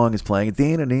whole song is playing.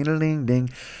 Ding-a-ding-a-ding-ding.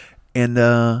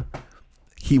 And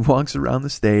he walks around the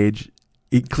stage.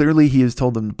 Clearly, he has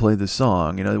told them to play this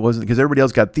song. It wasn't because everybody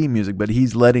else got theme music, but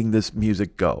he's letting this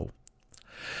music go.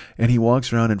 And he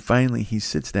walks around, and finally he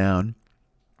sits down.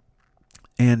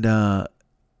 And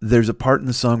there's a part in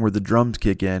the song where the drums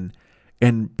kick in,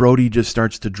 and Brody just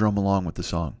starts to drum along with the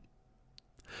song.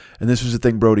 And this was the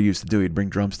thing Brody used to do. He'd bring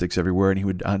drumsticks everywhere, and he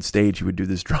would do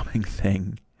this drumming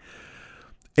thing.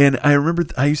 And I remember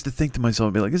I used to think to myself,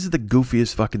 I'd be like, this is the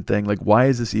goofiest fucking thing. Like, why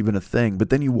is this even a thing? But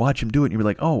then you watch him do it, and you're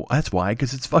like, oh, that's why,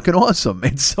 because it's fucking awesome.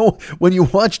 And so when you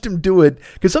watched him do it,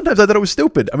 because sometimes I thought it was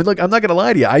stupid. I mean, look, I'm not going to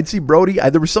lie to you. I'd see Brody.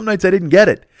 There were some nights I didn't get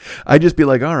it. I'd just be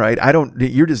like, all right,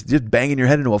 you're just banging your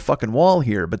head into a fucking wall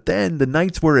here. But then the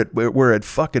nights where it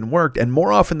fucking worked, and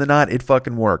more often than not, it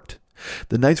fucking worked.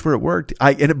 The nights where it worked,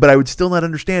 but I would still not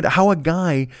understand how a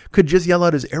guy could just yell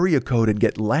out his area code and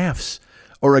get laughs.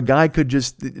 Or a guy could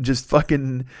just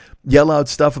fucking yell out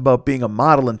stuff about being a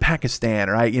model in Pakistan.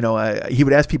 Or he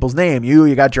would ask people's name.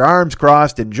 You got your arms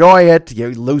crossed. Enjoy it. You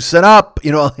loosen up.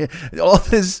 All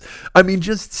this. I mean,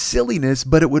 just silliness.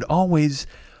 But it would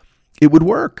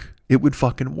work. It would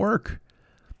fucking work.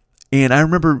 And I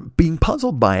remember being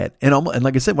puzzled by it. And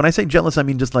like I said, when I say jealous, I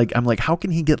mean just like I'm like, how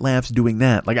can he get laughs doing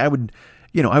that? Like I would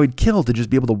kill to just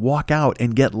be able to walk out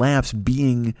and get laughs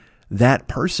being that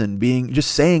person,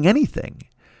 just saying anything.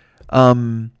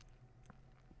 And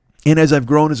as I've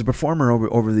grown as a performer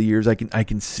over the years, I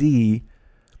can see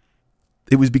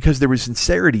it was because there was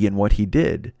sincerity in what he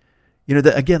did.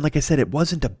 Again, like I said, it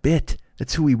wasn't a bit.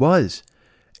 That's who he was.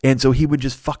 And so he would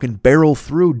just fucking barrel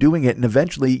through doing it, and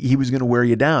eventually he was going to wear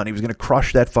you down. He was going to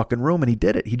crush that fucking room, and he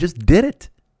did it. He just did it.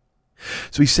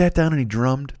 So he sat down and he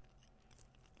drummed.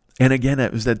 And again,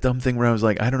 it was that dumb thing where I was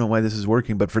like, I don't know why this is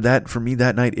working, but for me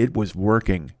that night, it was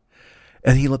working.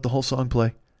 And he let the whole song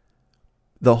play.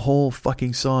 The whole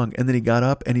fucking song. And then he got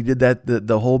up and he did that,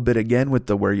 the whole bit again with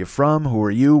the where you from, who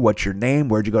are you, what's your name,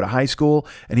 where'd you go to high school?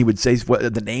 And he would say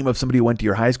the name of somebody who went to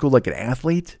your high school, like an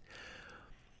athlete.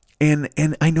 And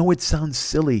I know it sounds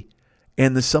silly.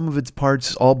 And the sum of its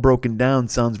parts all broken down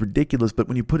sounds ridiculous. But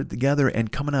when you put it together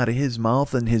and coming out of his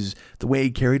mouth and the way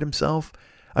he carried himself,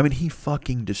 I mean, he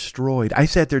fucking destroyed. I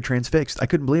sat there transfixed. I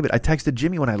couldn't believe it. I texted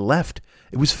Jimmy when I left.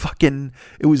 It was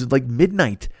like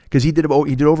midnight because he did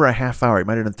over a half hour. He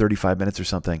might have done 35 minutes or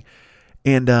something.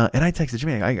 And I texted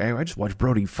Jimmy. I just watched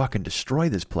Brody fucking destroy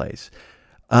this place.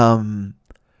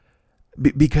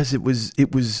 Because it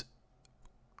was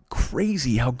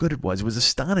crazy how good it was. It was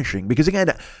astonishing because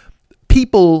again,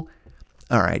 people,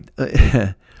 all right,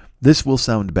 this will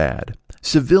sound bad.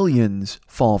 Civilians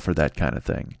fall for that kind of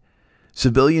thing.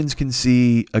 Civilians can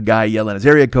see a guy yelling his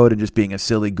area code and just being a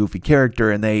silly, goofy character,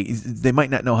 and they might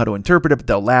not know how to interpret it, but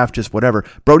they'll laugh, just whatever.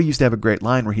 Brody used to have a great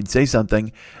line where he'd say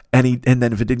something, and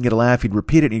then if it didn't get a laugh, he'd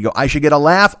repeat it, and he'd go, I should get a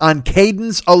laugh on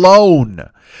cadence alone.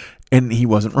 And he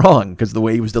wasn't wrong, because the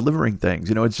way he was delivering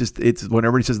things. It's when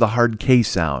everybody says the hard K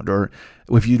sound, or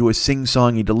if you do a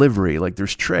sing-songy delivery, like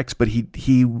there's tricks, but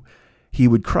he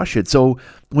would crush it. So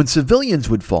when civilians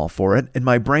would fall for it, in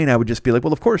my brain I would just be like,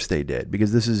 well, of course they did,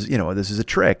 because this is a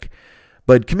trick.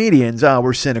 But comedians,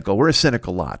 we're cynical. We're a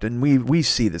cynical lot, and we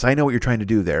see this. I know what you're trying to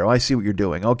do there. Oh, I see what you're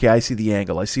doing. Okay, I see the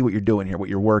angle. I see what you're doing here, what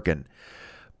you're working.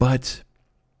 But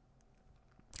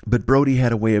Brody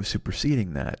had a way of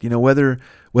superseding that.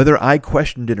 Whether I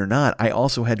questioned it or not, I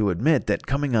also had to admit that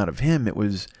coming out of him,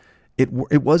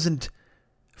 it wasn't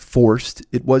forced.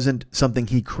 It wasn't something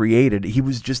he created. He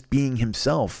was just being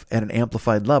himself at an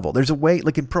amplified level. There's a way,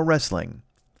 like in pro wrestling,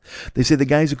 They say the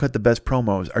guys who cut the best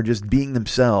promos are just being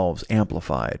themselves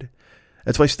amplified.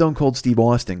 That's why Stone Cold Steve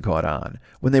Austin caught on.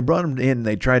 When they brought him in,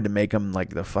 they tried to make him like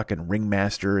the fucking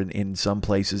ringmaster in some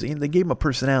places. And they gave him a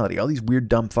personality, all these weird,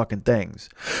 dumb fucking things.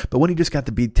 But when he just got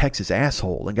to be Texas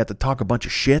asshole and got to talk a bunch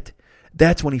of shit,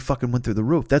 that's when he fucking went through the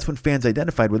roof. That's when fans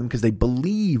identified with him because they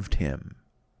believed him.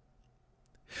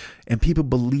 And people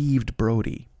believed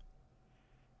Brody.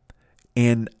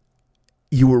 And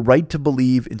you were right to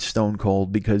believe in Stone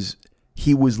Cold because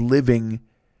he was living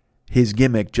his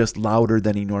gimmick just louder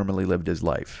than he normally lived his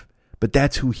life. But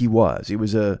that's who he was. He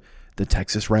was the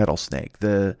Texas rattlesnake,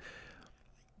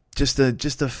 just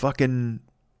a fucking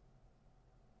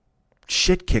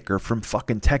shit kicker from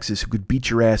fucking Texas who could beat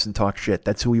your ass and talk shit.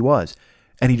 That's who he was.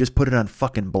 And he just put it on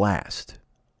fucking blast.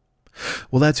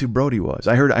 Well, that's who Brody was.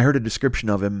 I heard a description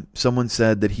of him. Someone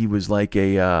said that he was like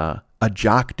a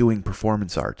jock doing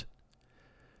performance art.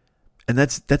 And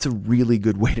that's a really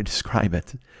good way to describe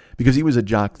it, because he was a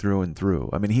jock through and through.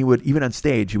 I mean, he would, even on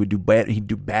stage, he'd do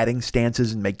batting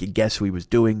stances and make you guess who he was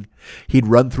doing. He'd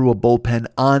run through a bullpen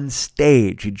on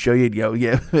stage. He'd show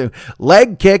you,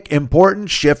 leg kick, important,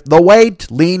 shift the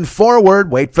weight, lean forward,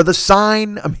 wait for the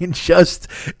sign. I mean,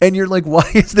 and you're like,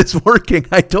 why is this working?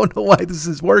 I don't know why this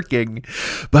is working,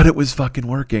 but it was fucking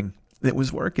working. It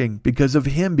was working because of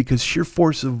him, because sheer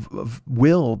force of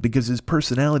will, because his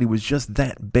personality was just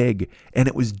that big and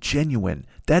it was genuine.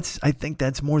 I think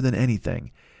that's more than anything.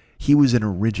 He was an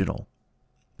original.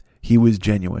 He was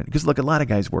genuine. Because look, a lot of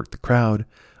guys work the crowd.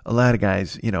 A lot of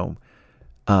guys,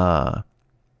 have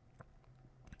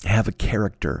a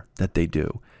character that they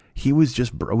do. He was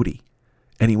just Brody.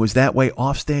 And he was that way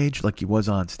off stage like he was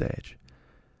on stage.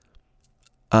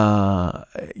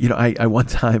 I one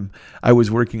time I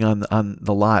was working on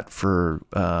the lot for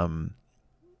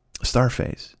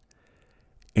Starface,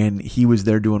 and he was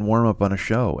there doing warm up on a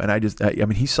show,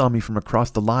 and he saw me from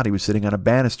across the lot. He was sitting on a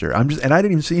banister. And I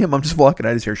didn't even see him. I'm just walking.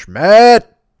 I just hear Schmidt,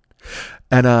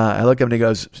 and I look at him and he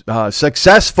goes,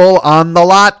 "Successful on the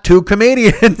lot, 2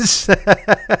 comedians."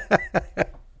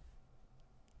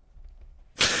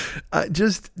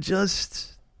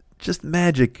 Just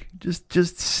magic,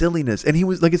 just silliness. And he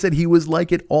was, like I said, he was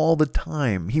like it all the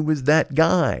time. He was that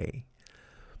guy.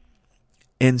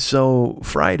 And so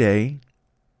Friday,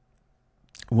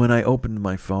 when I opened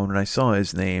my phone and I saw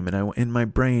his name, and in my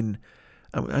brain,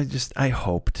 I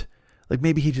hoped, like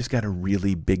maybe he just got a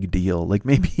really big deal. Like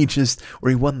maybe he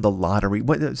won the lottery.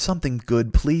 Something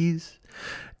good, please.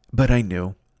 But I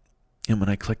knew. And when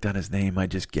I clicked on his name, I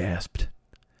just gasped.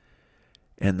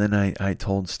 And then I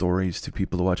told stories to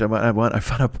people to watch. I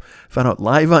found out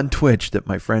live on Twitch that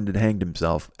my friend had hanged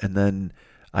himself, and then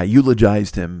I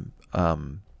eulogized him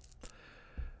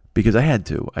because I had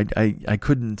to. I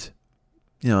couldn't,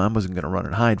 I wasn't going to run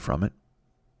and hide from it.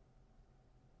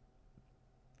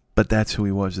 But that's who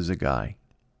he was as a guy.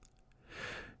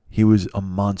 He was a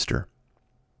monster.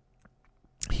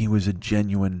 He was a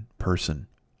genuine person.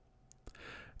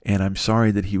 And I'm sorry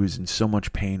that he was in so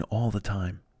much pain all the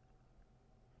time.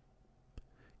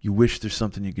 You wish there's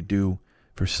something you could do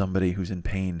for somebody who's in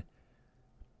pain,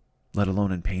 let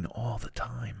alone in pain all the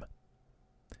time.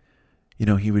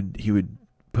 He would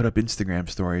put up Instagram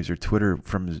stories or Twitter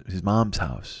from his mom's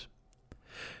house,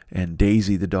 and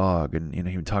Daisy the dog, and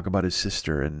he would talk about his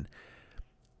sister, and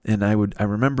I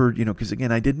remember, because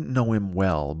again, I didn't know him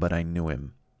well, but I knew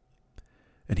him,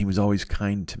 and he was always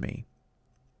kind to me,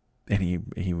 and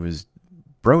he was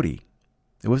Brody.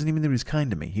 It wasn't even that he was kind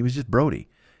to me; he was just Brody.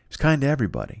 He was kind to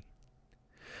everybody.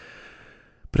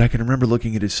 But I can remember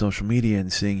looking at his social media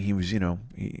and seeing he was,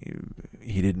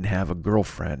 he didn't have a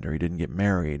girlfriend, or he didn't get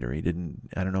married, or I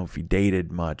don't know if he dated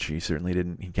much. He certainly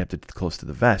didn't. He kept it close to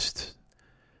the vest.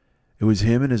 It was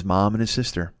him and his mom and his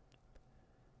sister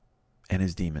and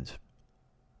his demons.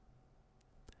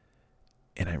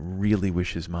 And I really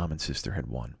wish his mom and sister had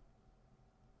won.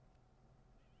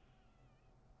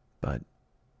 But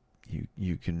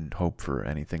you can hope for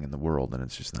anything in the world, and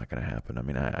it's just not going to happen. I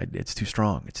mean, it's too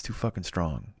strong. It's too fucking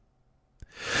strong.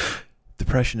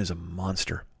 Depression is a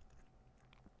monster.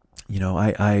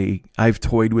 I've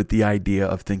toyed with the idea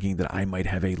of thinking that I might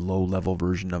have a low-level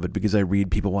version of it, because I read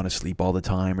people want to sleep all the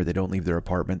time, or they don't leave their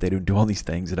apartment. They don't do all these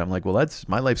things. And I'm like, well,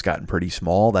 my life's gotten pretty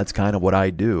small. That's kind of what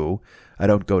I do. I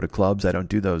don't go to clubs. I don't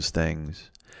do those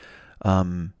things.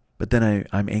 But then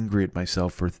I'm angry at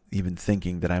myself for even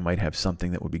thinking that I might have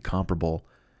something that would be comparable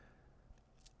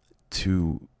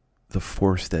to the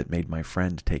force that made my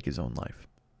friend take his own life.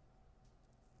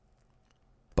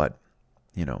 But,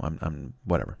 I'm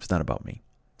whatever. It's not about me.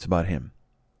 It's about him.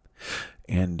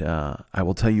 And I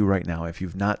will tell you right now, if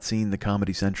you've not seen the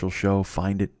Comedy Central show,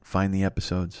 find the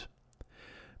episodes.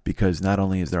 because not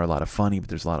only is there a lot of funny, but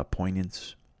there's a lot of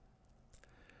poignance.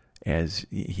 As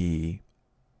he,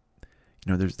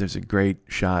 there's a great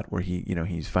shot where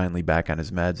he's finally back on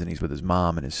his meds and he's with his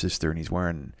mom and his sister and he's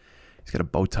got a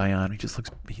bow tie on.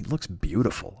 He looks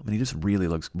beautiful. I mean, he just really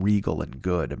looks regal and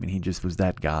good. I mean, he just was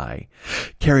that guy.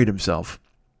 Carried himself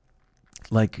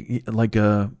like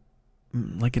an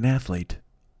athlete.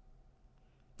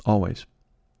 Always.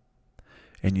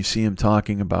 And you see him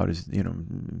talking about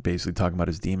basically talking about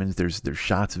his demons. There's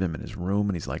shots of him in his room,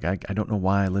 and he's like, I don't know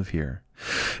why I live here.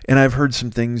 And I've heard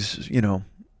some things,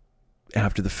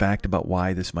 after the fact about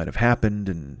why this might have happened,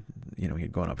 and, he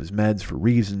had gone off his meds for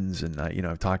reasons, and,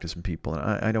 I've talked to some people, and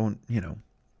I don't,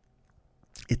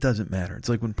 it doesn't matter. It's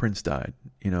like when Prince died,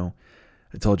 I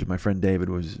told you my friend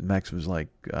Max was like,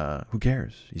 who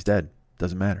cares? He's dead.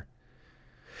 Doesn't matter.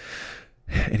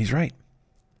 And he's right.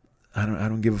 I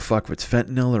don't give a fuck if it's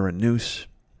fentanyl or a noose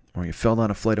or you fell down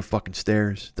a flight of fucking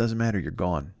stairs. Doesn't matter. You're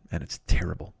gone. And it's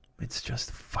terrible. It's just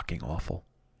fucking awful.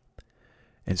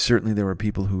 And certainly there were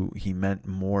people who he meant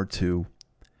more to,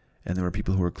 and there were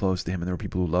people who were close to him, and there were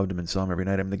people who loved him and saw him every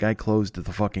night. I mean, the guy closed at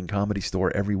the fucking Comedy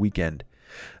Store every weekend.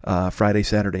 Friday,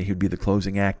 Saturday, he would be the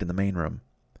closing act in the main room.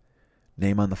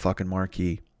 Name on the fucking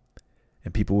marquee.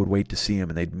 And people would wait to see him,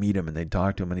 and they'd meet him, and they'd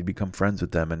talk to him, and he'd become friends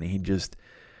with them. And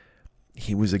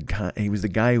he was the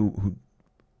guy who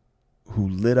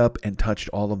lit up and touched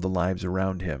all of the lives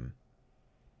around him.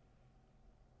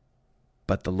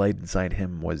 But the light inside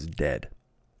him was dead.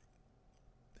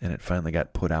 And it finally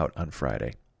got put out on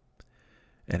Friday.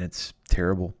 And it's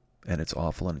terrible, and it's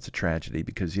awful, and it's a tragedy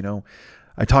because,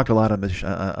 I talked a lot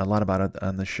about it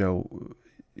on the show,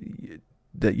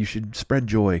 that you should spread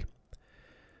joy.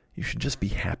 You should just be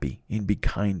happy and be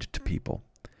kind to people.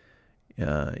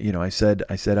 I said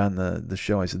on the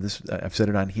show, I said this, I've said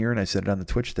it on here and I said it on the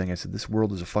Twitch thing. I said, this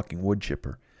world is a fucking wood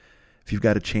chipper. If you've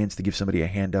got a chance to give somebody a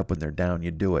hand up when they're down,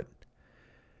 you do it.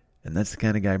 And that's the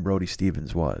kind of guy Brody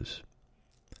Stevens was.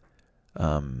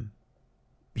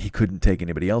 He couldn't take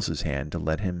anybody else's hand to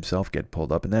let himself get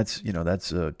pulled up. And that's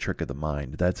a trick of the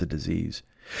mind. That's a disease.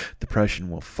 Depression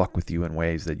will fuck with you in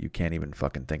ways that you can't even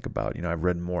fucking think about. I've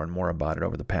read more and more about it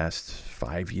over the past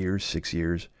 5 years, 6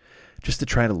 years, just to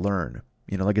try to learn.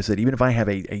 Like I said, even if I have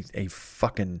a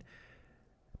fucking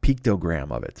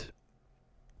pictogram of it,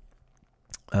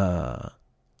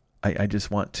 I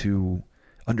just want to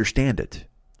understand it.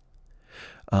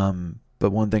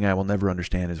 But one thing I will never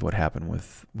understand is what happened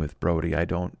with Brody. I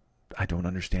don't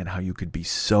understand how you could be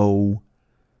so.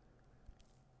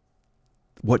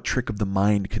 What trick of the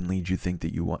mind can lead you to think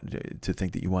that you want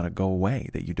to go away,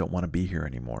 that you don't want to be here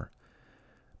anymore?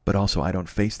 But also, I don't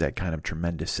face that kind of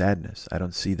tremendous sadness. I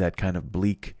don't see that kind of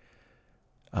bleak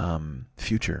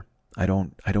future. I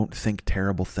don't think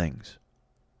terrible things.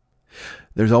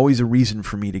 There's always a reason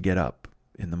for me to get up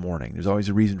in the morning. There's always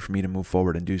a reason for me to move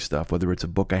forward and do stuff, whether it's a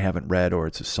book I haven't read or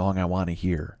it's a song I want to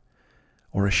hear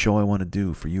or a show I want to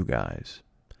do for you guys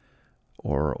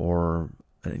or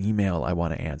an email I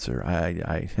want to answer.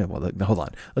 Well, hold on.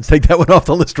 Let's take that one off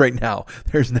the list right now.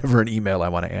 There's never an email I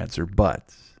want to answer,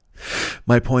 but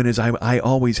my point is I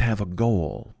always have a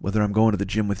goal, whether I'm going to the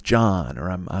gym with John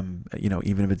or I'm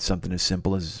even if it's something as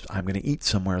simple as I'm going to eat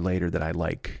somewhere later that I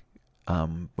like,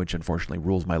 which unfortunately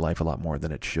rules my life a lot more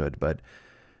than it should. But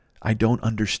I don't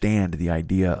understand the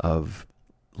idea of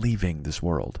leaving this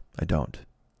world. I don't.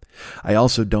 I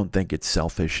also don't think it's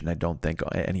selfish, and I don't think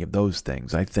any of those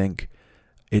things. I think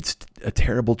it's a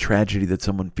terrible tragedy that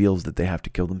someone feels that they have to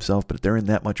kill themselves, but if they're in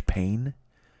that much pain,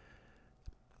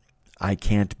 I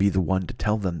can't be the one to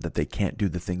tell them that they can't do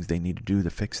the things they need to do to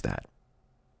fix that.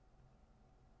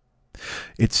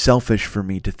 It's selfish for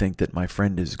me to think that my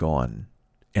friend is gone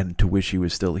and to wish he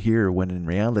was still here, when in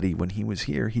reality, when he was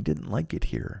here, he didn't like it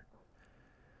here.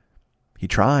 He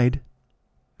tried.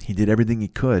 He did everything he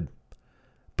could,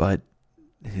 but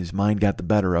his mind got the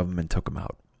better of him and took him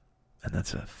out. And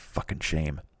that's a fucking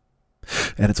shame.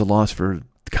 And it's a loss for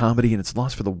comedy, and it's a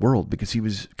loss for the world, because he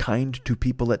was kind to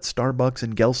people at Starbucks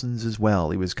and Gelson's as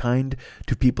well. He was kind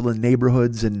to people in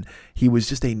neighborhoods, and he was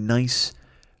just a nice,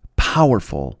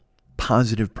 powerful,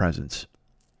 positive presence.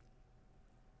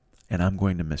 And I'm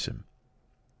going to miss him.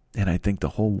 And I think the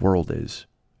whole world is,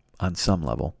 on some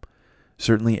level.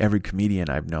 Certainly every comedian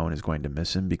I've known is going to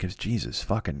miss him, because Jesus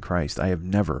fucking Christ, I have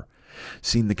never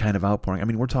seen the kind of outpouring. I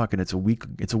mean, we're talking, it's a week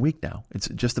now. It's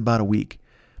just about a week.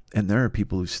 And there are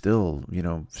people who still,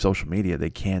 social media, they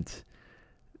can't,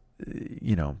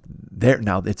 now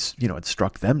it's, it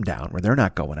struck them down where they're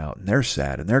not going out and they're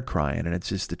sad and they're crying. And it's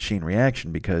just a chain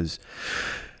reaction, because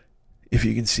if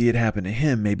you can see it happen to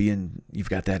him, maybe you've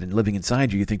got that and living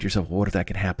inside you, you think to yourself, well, what if that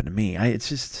can happen to me?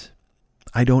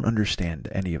 I don't understand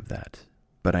any of that,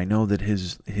 but I know that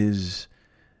his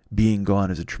being gone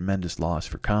is a tremendous loss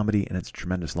for comedy, and it's a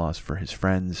tremendous loss for his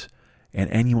friends and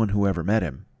anyone who ever met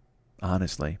him,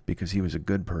 honestly, because he was a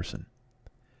good person.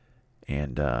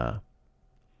 And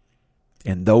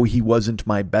though he wasn't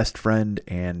my best friend,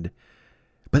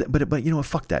 but you know what,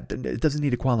 fuck that. It doesn't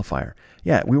need a qualifier.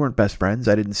 Yeah, we weren't best friends.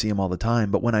 I didn't see him all the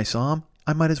time, but when I saw him,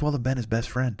 I might as well have been his best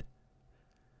friend.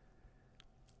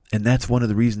 And that's one of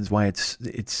the reasons why it's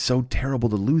so terrible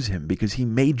to lose him, because he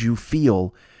made you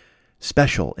feel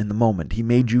special in the moment. He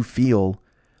made you feel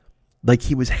like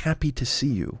he was happy to see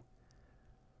you.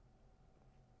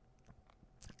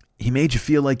 He made you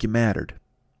feel like you mattered.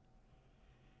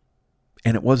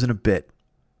 And it wasn't a bit.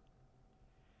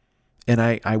 And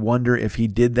I wonder if he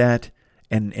did that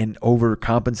and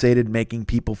overcompensated, making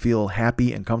people feel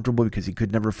happy and comfortable because he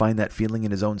could never find that feeling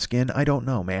in his own skin. I don't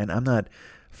know, man. I'm not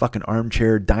fucking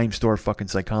armchair dime store fucking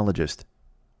psychologist.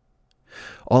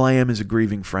 All I am is a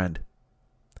grieving friend.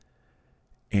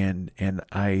 And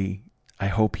I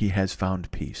hope he has found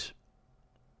peace.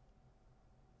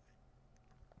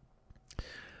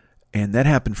 And that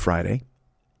happened Friday.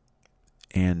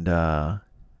 And I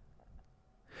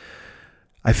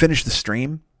finished the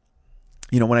stream.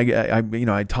 You know, when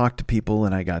I talked to people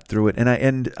and I got through it, and I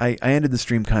ended the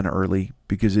stream kind of early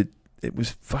because it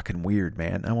was fucking weird,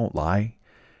 man. I won't lie.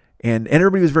 And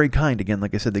everybody was very kind. Again,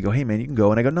 like I said, they go, "Hey, man, you can go."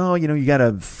 And I go, "No, you got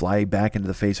to fly back into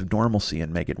the face of normalcy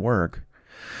and make it work."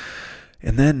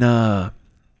 And then I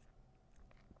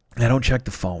don't check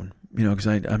the phone, because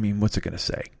I mean, what's it going to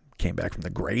say? Came back from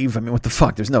the grave? I mean, what the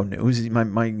fuck? There's no news.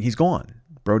 He's gone.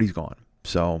 Brody's gone.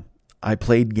 So I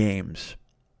played games,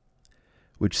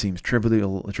 which seems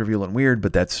trivial and weird,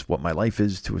 but that's what my life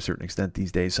is to a certain extent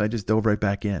these days. So I just dove right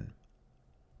back in.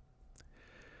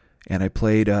 And I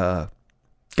played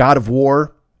God of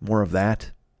War, more of that.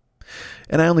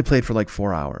 And I only played for like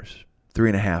 4 hours,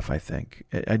 3.5, I think.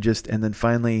 And then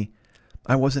finally,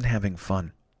 I wasn't having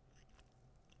fun.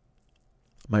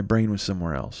 My brain was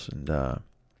somewhere else. And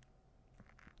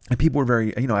people were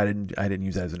very, I didn't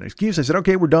use that as an excuse. I said,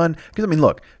 okay, we're done. Because, I mean,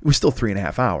 look, it was still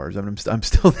 3.5 hours. I mean, I'm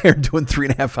still there doing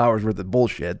 3.5 hours worth of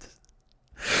bullshit.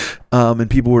 And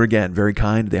people were, again, very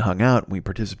kind. They hung out. We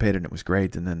participated, and it was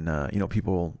great. And then,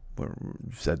 people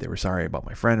said they were sorry about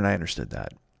my friend, and I understood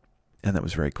that. And that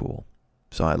was very cool.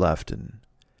 So I left, and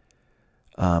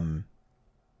I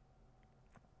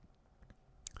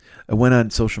went on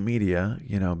social media,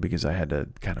 because I had to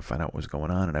kind of find out what was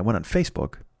going on. And I went on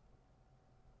Facebook.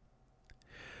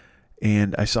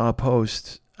 And I saw a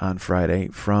post on Friday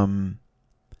from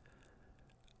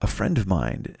a friend of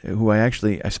mine who I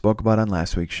spoke about on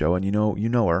last week's show. And you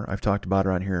know her. I've talked about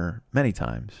her on here many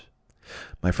times.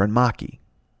 My friend Maki.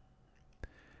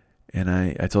 And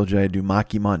I told you I'd do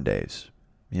Maki Mondays,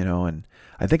 and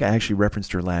I think I actually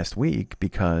referenced her last week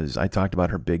because I talked about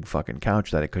her big fucking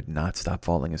couch that I could not stop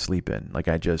falling asleep in. Like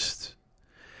I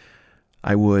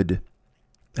would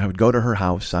go to her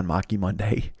house on Maki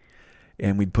Monday,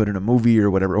 and we'd put in a movie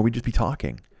or whatever, or we'd just be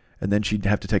talking. And then she'd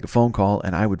have to take a phone call,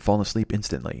 and I would fall asleep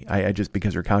instantly. I just,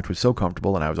 because her couch was so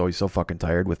comfortable, and I was always so fucking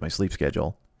tired with my sleep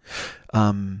schedule.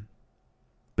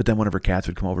 But then one of her cats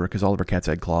would come over, because all of her cats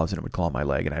had claws, and it would claw my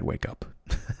leg, and I'd wake up.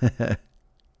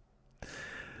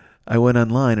 I went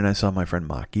online, and I saw my friend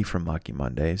Maki from Maki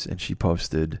Mondays, and she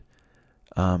posted,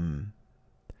 I'm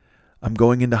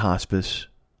going into hospice.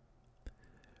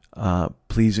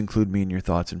 Please include me in your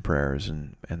thoughts and prayers,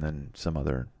 and then some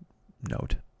other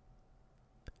note.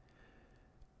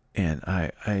 And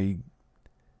I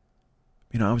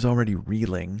was already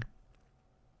reeling.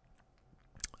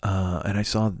 And I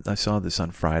saw this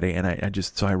on Friday, and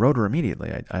I wrote her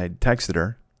immediately. I texted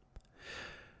her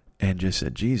and just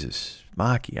said, Jesus,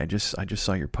 Maki, I just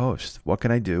saw your post. What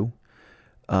can I do?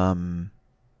 Because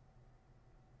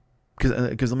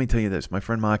let me tell you this, my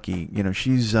friend Maki,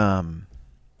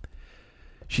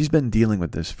 she's been dealing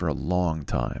with this for a long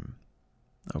time.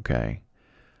 Okay.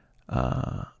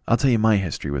 I'll tell you my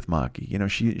history with Maki.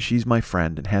 She's my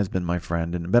friend and has been my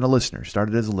friend and been a listener.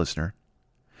 Started as a listener.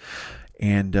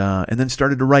 And then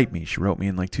started to write me. She wrote me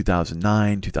in like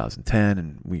 2009, 2010,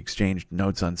 and we exchanged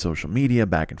notes on social media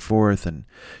back and forth. And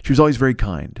she was always very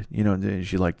kind.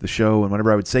 She liked the show. And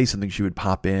whenever I would say something, she would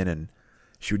pop in and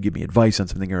she would give me advice on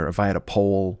something. Or if I had a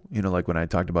poll, like when I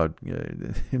talked about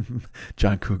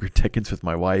John Cougar tickets with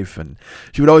my wife, and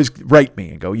she would always write me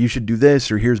and go, "You should do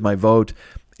this," or "Here's my vote."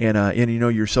 And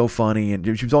you're so funny.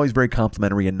 And she was always very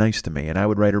complimentary and nice to me. And I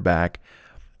would write her back.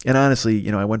 And honestly,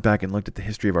 I went back and looked at the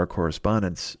history of our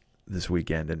correspondence this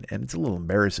weekend, and it's a little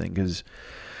embarrassing because,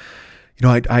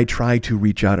 I try to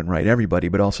reach out and write everybody,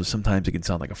 but also sometimes it can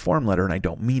sound like a form letter, and I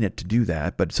don't mean it to do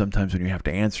that. But sometimes when you have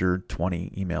to answer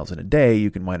 20 emails in a day, you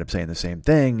can wind up saying the same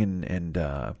thing, and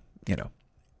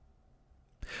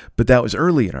But that was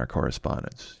early in our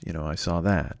correspondence. I saw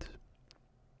that.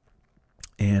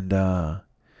 And,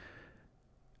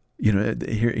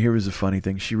 here was a funny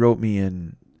thing. She wrote me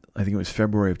in, I think it was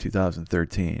February of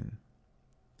 2013.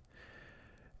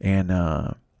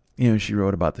 And, she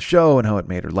wrote about the show and how it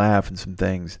made her laugh and some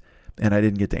things. And I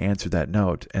didn't get to answer that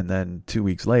note. And then 2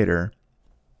 weeks later,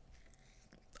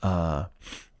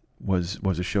 was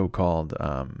a show called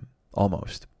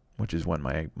Almost, which is when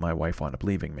my wife wound up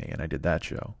leaving me, and I did that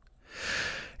show.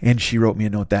 And she wrote me a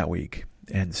note that week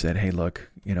and said, "Hey, look,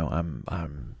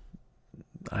 I'm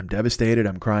devastated.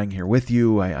 I'm crying here with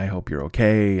you. I hope you're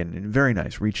okay." And very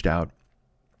nice. Reached out.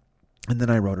 And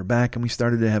then I wrote her back, and we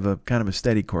started to have a kind of a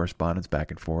steady correspondence back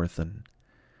and forth. And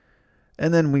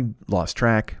then we lost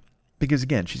track because,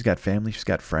 again, she's got family, she's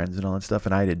got friends and all that stuff,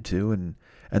 and I did too. And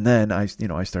then I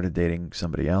started dating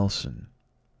somebody else. And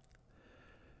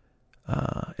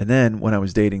then when I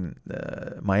was dating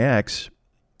my ex,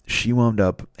 she wound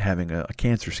up having a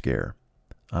cancer scare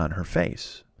on her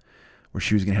face, where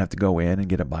she was going to have to go in and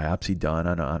get a biopsy done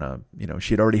on a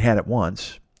she had already had it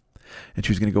once, and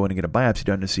she was going to go in and get a biopsy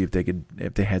done to see if they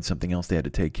had something else they had to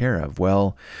take care of.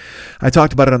 Well, I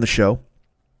talked about it on the show,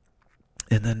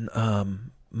 and then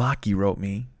Maki wrote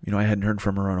me. I hadn't heard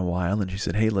from her in a while, and she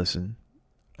said, "Hey, listen,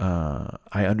 I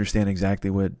understand exactly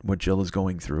what Jill is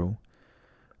going through.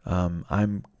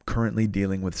 I'm currently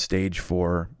dealing with stage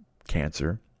 4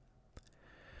 cancer.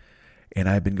 And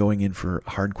I've been going in for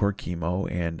hardcore chemo,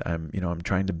 and I'm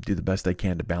trying to do the best I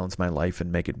can to balance my life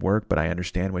and make it work. But I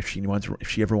understand if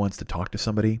she ever wants to talk to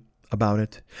somebody about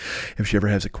it, if she ever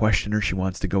has a question or she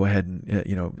wants to go ahead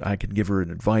and, I can give her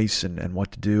an advice and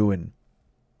what to do." And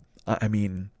I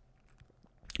mean,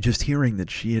 just hearing that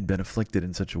she had been afflicted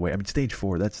in such a way, stage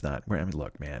 4, that's not,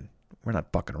 look, man, we're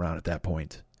not fucking around at that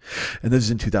point. And this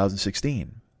is in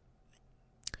 2016.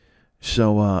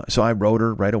 So I wrote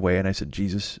her right away, and I said,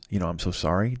 "Jesus, I'm so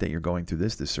sorry that you're going through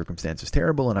this. This circumstance is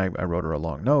terrible." And I wrote her a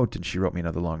long note, and she wrote me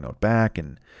another long note back.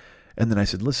 And then I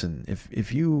said, "Listen,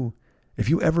 if you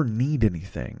ever need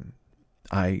anything,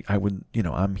 I would,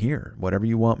 I'm here, whatever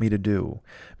you want me to do."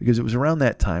 Because it was around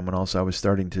that time when also I was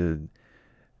starting to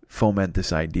foment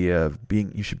this idea of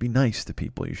you should be nice to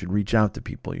people. You should reach out to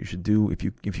people. You should do, if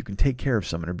you can take care of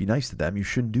someone or be nice to them, you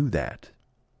should do that.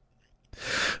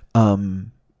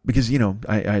 Because,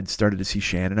 I had started to see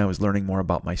Shannon. I was learning more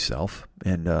about myself,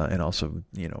 and also,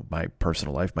 my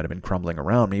personal life might have been crumbling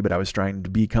around me, but I was trying to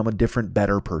become a different,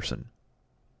 better person.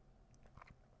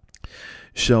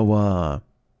 So,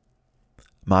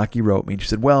 Maki wrote me, and she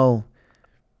said, "Well,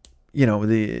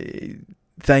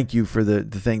 thank you for the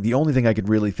thing. The only thing I could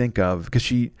really think of," because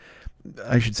she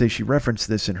referenced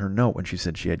this in her note when she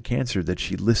said she had cancer, that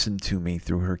she listened to me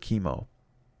through her chemo.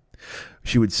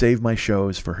 She would save my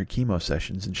shows for her chemo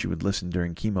sessions, and she would listen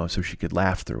during chemo so she could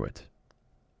laugh through it.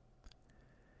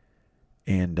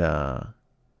 And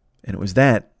it was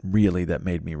that really that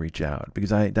made me reach out,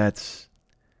 because that's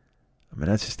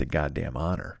just a goddamn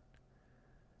honor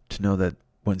to know that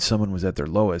when someone was at their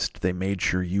lowest, they made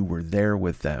sure you were there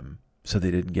with them so they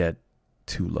didn't get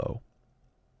too low.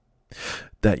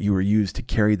 That you were used to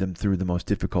carry them through the most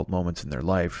difficult moments in their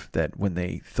life, that when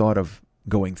they thought of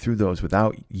going through those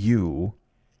without you,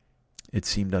 it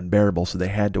seemed unbearable, so they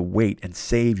had to wait and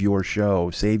save your show,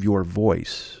 save your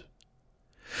voice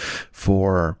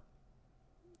for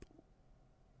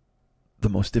the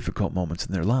most difficult moments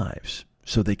in their lives,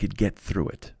 so they could get through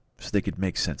it, so they could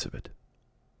make sense of it.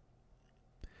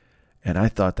 And I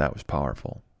thought that was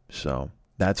powerful. So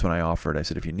that's when I offered. I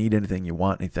said, "If you need anything, you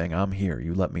want anything, I'm here.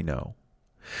 You let me know."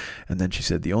 And then she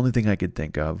said, "The only thing I could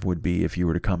think of would be if you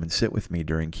were to come and sit with me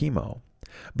during chemo.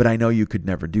 But I know you could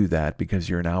never do that because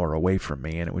you're an hour away from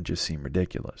me, and it would just seem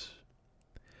ridiculous.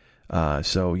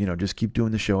 So, just keep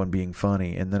doing the show and being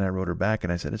funny." And then I wrote her back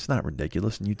and I said, "It's not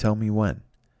ridiculous, and you tell me when.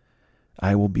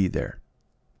 I will be there."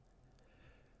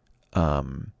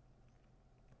 And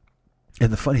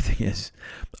the funny thing is,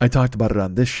 I talked about it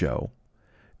on this show,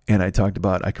 and I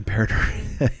compared her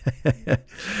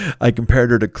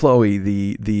to Chloe,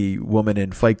 the woman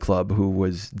in Fight Club who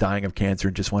was dying of cancer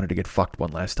and just wanted to get fucked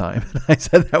one last time. And I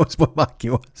said that was what Maki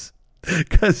was.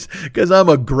 Because I'm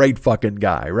a great fucking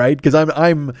guy, right? Because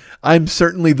I'm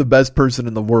certainly the best person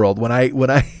in the world. When I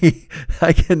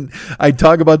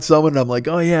talk about someone and I'm like,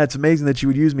 "Oh yeah, it's amazing that she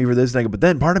would use me for this," and I go, but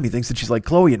then part of me thinks that she's like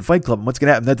Chloe in Fight Club, and what's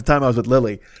gonna happen? At the time I was with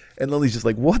Lily, and Lily's just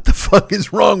like, "What the fuck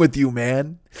is wrong with you,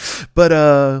 man?" But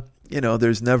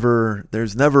there's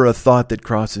never a thought that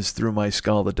crosses through my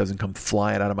skull that doesn't come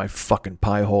flying out of my fucking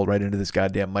pie hole right into this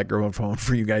goddamn microphone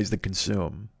for you guys to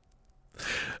consume.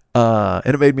 And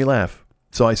it made me laugh.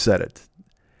 So I said it.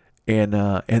 And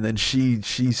then she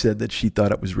said that she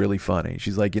thought it was really funny.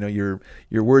 She's like, your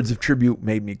words of tribute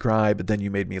made me cry, but then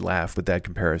you made me laugh with that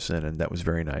comparison, and that was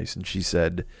very nice. And she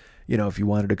said, if you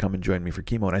wanted to come and join me for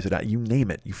chemo. And I said, you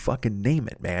name it. You fucking name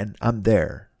it, man. I'm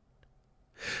there.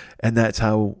 And that's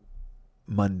how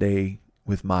Monday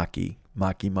with Maki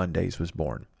Mondays was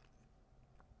born.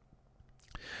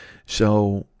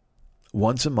 So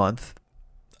once a month,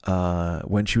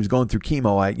 when she was going through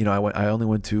chemo, I only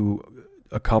went to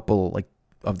a couple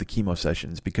of the chemo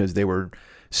sessions because they were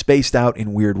spaced out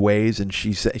in weird ways. And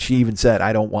she even said,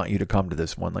 I don't want you to come to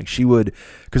this one. Like she would,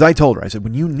 because I told her, I said,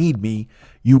 when you need me,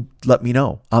 you let me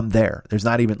know. I'm there. There's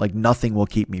not even nothing will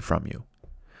keep me from you.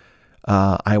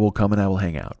 I will come and I will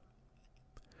hang out.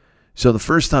 So the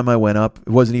first time I went up, it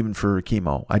wasn't even for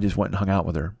chemo. I just went and hung out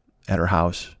with her at her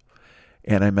house.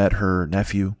 And I met her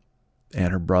nephew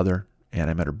and her brother. And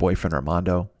I met her boyfriend,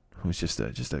 Armando, who's just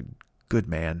a good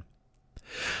man.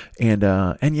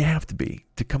 And you have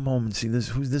to come home and see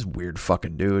who's this weird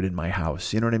fucking dude in my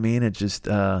house. You know what I mean? It's just,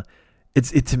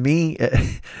 it to me,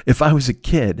 if I was a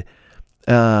kid,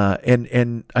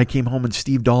 and I came home and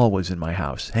Steve Dahl was in my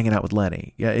house hanging out with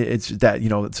Lenny. Yeah, it's that,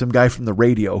 some guy from the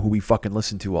radio who we fucking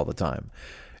listen to all the time.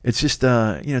 It's just,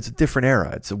 it's a different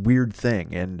era. It's a weird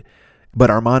thing. But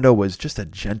Armando was just a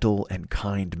gentle and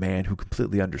kind man who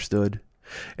completely understood.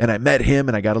 And I met him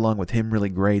and I got along with him really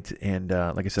great. And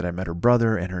like I said, I met her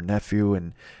brother and her nephew,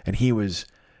 and he was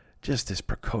just this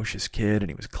precocious kid, and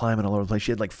he was climbing all over the place.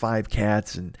 She had 5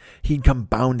 cats, and he'd come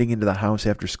bounding into the house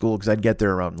after school because I'd get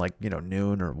there around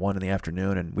noon or 1 in the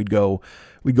afternoon, and we'd go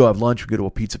have lunch. We'd go to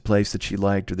a pizza place that she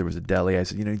liked, or there was a deli. I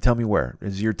said, you tell me where.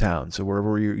 It's your town, so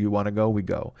wherever you want to go, we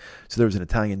go. So there was an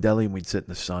Italian deli, and we'd sit in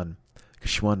the sun because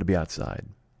she wanted to be outside.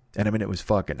 And I mean, it was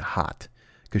fucking hot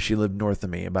because she lived north of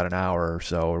me about an hour or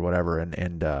so or whatever,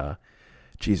 and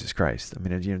Jesus Christ. I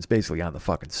mean, it's basically on the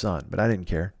fucking sun, but I didn't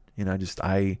care.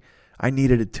 I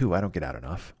needed it too. I don't get out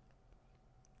enough.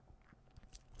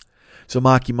 So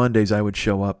Maki Mondays, I would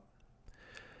show up,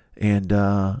 and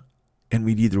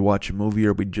we'd either watch a movie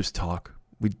or we'd just talk.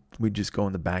 We'd just go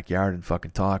in the backyard and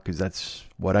fucking talk because that's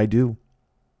what I do.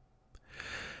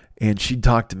 And she'd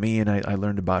talk to me, and I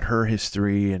learned about her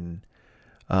history, and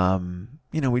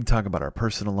we'd talk about our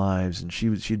personal lives. And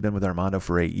she'd been with Armando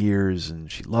for 8 years,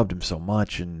 and she loved him so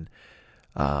much, and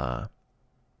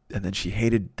then she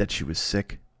hated that she was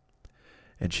sick,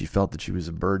 and she felt that she was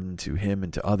a burden to him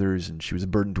and to others, and she was a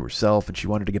burden to herself, and she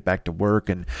wanted to get back to work,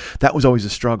 and that was always a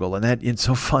struggle. And it's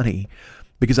so funny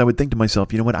because I would think to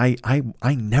myself, you know what,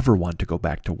 I never want to go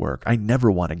back to work. I never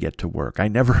want to get to work.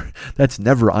 That's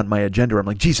never on my agenda. I'm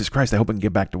like, Jesus Christ, I hope I can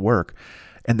get back to work.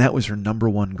 And that was her number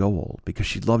one goal because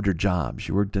she loved her job.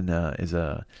 She worked I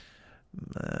don't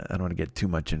want to get too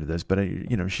much into this, but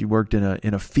she worked in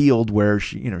a field where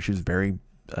she was very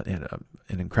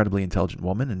an incredibly intelligent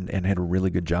woman and had a really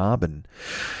good job, and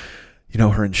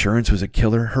her insurance was a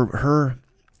killer. Her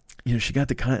she got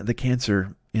the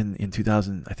cancer in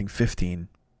 2015,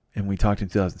 and we talked in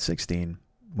 2016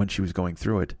 when she was going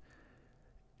through it.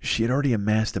 She had already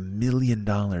amassed $1 million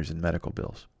in medical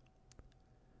bills.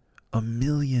 $1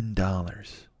 million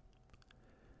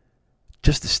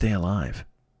just to stay alive.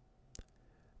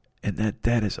 And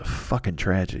that is a fucking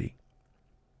tragedy.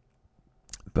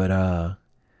 But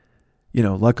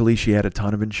luckily she had a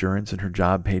ton of insurance and her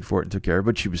job paid for it and took care of it.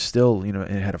 But she was still, it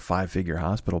had a 5-figure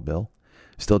hospital bill.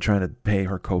 Still trying to pay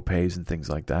her co-pays and things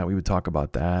like that. We would talk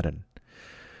about that.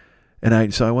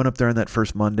 So I went up there on that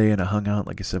first Monday and I hung out.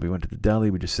 Like I said, we went to the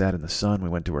deli. We just sat in the sun. We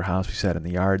went to her house. We sat in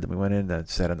the yard. Then we went in and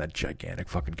sat on that gigantic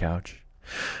fucking couch.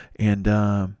 And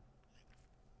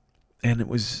it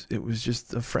was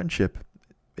just a friendship.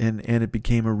 And it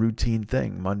became a routine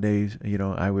thing. Mondays,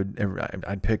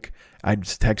 I'd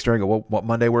just text her. I go, what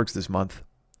Monday works this month?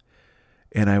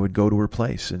 And I would go to her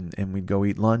place and we'd go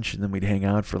eat lunch, and then we'd hang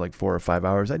out for 4 or 5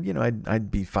 hours. I'd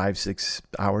be 5-6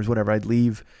 hours, whatever. I'd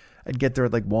leave. I'd get there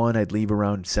at 1. I'd leave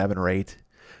around 7 or 8.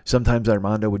 Sometimes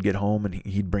Armando would get home and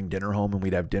he'd bring dinner home, and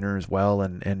we'd have dinner as well.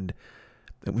 And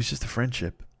it was just a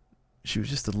friendship. She was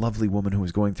just a lovely woman who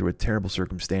was going through a terrible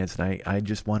circumstance, and I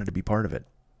just wanted to be part of it.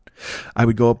 I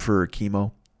would go up for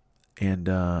chemo, and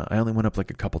I only went up a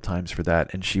couple times for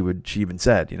that. And she even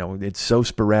said, it's so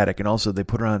sporadic, and also they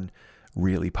put her on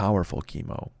really powerful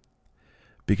chemo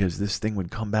because this thing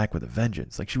would come back with a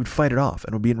vengeance. She would fight it off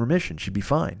and would be in remission. She'd be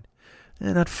fine.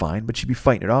 not fine, but she'd be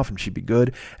fighting it off and she'd be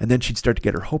good. And then she'd start to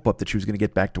get her hope up that she was going to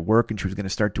get back to work and she was going to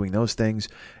start doing those things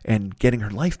and getting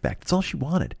her life back. That's all she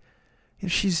wanted.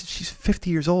 She's 50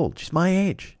 years old. She's my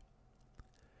age.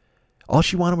 All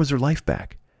she wanted was her life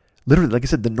back. Literally, like I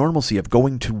said, the normalcy of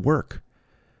going to work.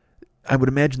 I would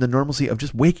imagine the normalcy of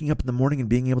just waking up in the morning and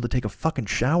being able to take a fucking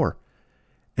shower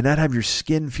and not have your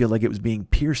skin feel like it was being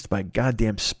pierced by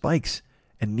goddamn spikes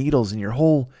and needles and your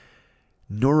whole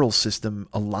neural system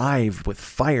alive with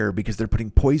fire because they're putting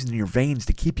poison in your veins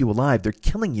to keep you alive. They're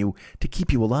killing you to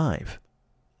keep you alive.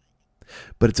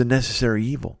 But it's a necessary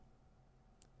evil.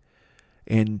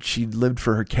 And she lived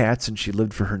for her cats and she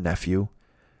lived for her nephew.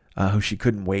 Who she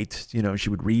couldn't wait. She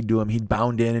would read to him. He'd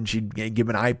bound in and she'd give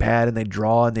him an iPad and they'd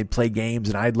draw and they'd play games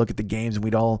and I'd look at the games and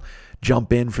we'd all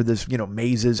jump in for this,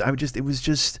 mazes.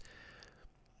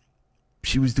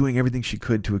 She was doing everything she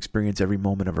could to experience every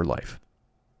moment of her life.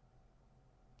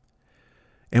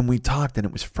 And we talked and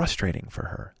it was frustrating for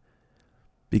her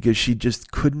because she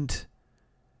just couldn't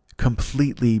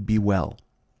completely be well.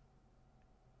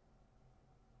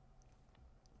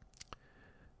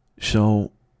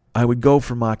 So I would go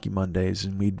for Maki Mondays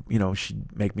and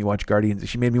she'd make me watch Guardians.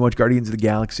 She made me watch Guardians of the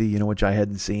Galaxy, which I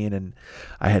hadn't seen and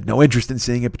I had no interest in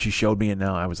seeing it, but she showed me and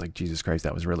now I was like, Jesus Christ,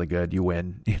 that was really good. You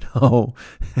win,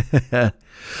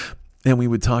 And we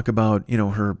would talk about,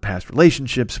 her past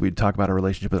relationships. We'd talk about her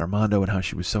relationship with Armando and how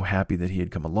she was so happy that he had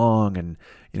come along. And,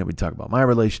 we'd talk about my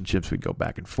relationships. We'd go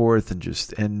back and forth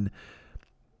and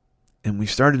we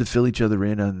started to fill each other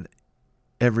in on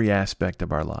every aspect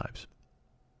of our lives.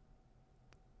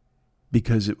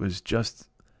 Because it was just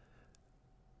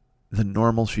the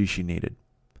normalcy she needed.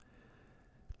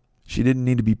 She didn't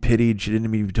need to be pitied. She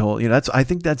didn't need to be told. I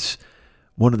think that's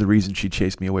one of the reasons she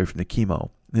chased me away from the chemo.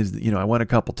 Is I went a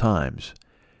couple times,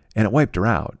 and it wiped her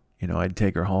out. I'd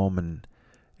take her home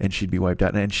and she'd be wiped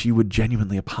out, and she would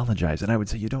genuinely apologize, and I would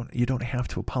say, you don't have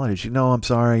to apologize. She'd, no, I'm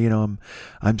sorry.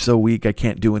 I'm so weak. I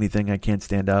can't do anything. I can't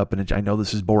stand up, and I know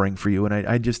this is boring for you, and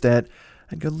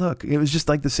I'd go, look, it was just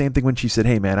like the same thing when she said,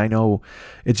 hey, man, I know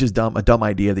it's just a dumb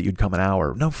idea that you'd come an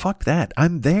hour. No, fuck that.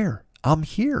 I'm there. I'm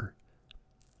here.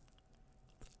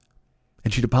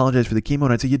 And she'd apologize for the chemo,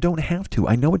 and I'd say, you don't have to.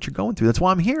 I know what you're going through. That's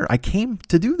why I'm here. I came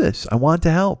to do this. I want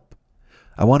to help.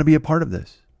 I want to be a part of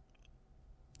this.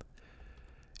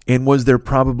 And was there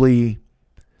probably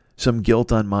some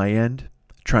guilt on my end,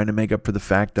 trying to make up for the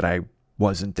fact that I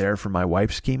wasn't there for my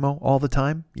wife's chemo all the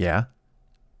time? Yeah.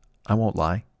 I won't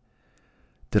lie.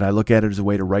 Did I look at it as a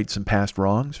way to right some past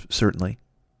wrongs? Certainly.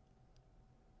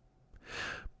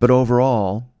 But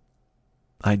overall,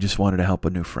 I just wanted to help a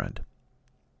new friend.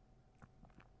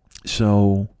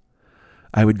 So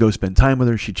I would go spend time with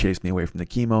her. She'd chase me away from the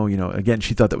chemo. Again,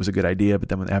 she thought that was a good idea. But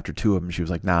then after two of them, she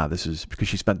was like, nah, this is because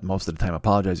she spent most of the time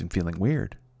apologizing, feeling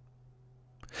weird.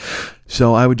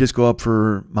 So I would just go up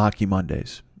for Maki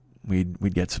Mondays.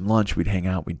 We'd get some lunch, we'd hang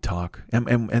out, we'd talk.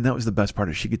 And that was the best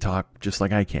part. She could talk just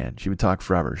like I can. She would talk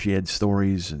forever. She had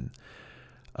stories and,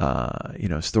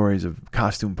 stories of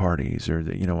costume parties or,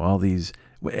 all these,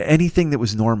 anything that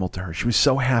was normal to her. She was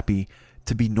so happy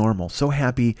to be normal, so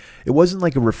happy. It wasn't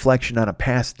like a reflection on a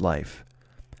past life.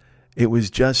 It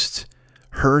was just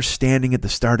her standing at the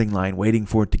starting line, waiting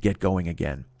for it to get going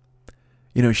again.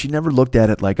 She never looked at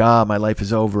it like, my life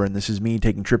is over and this is me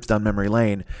taking trips down memory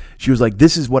lane. She was like,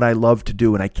 this is what I love to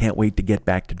do and I can't wait to get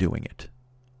back to doing it.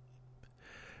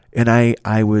 And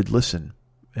I would listen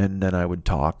and then I would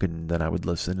talk and then I would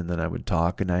listen and then I would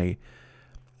talk and I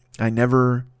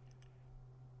never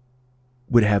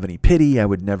would have any pity. I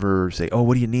would never say, oh,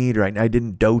 what do you need? Or I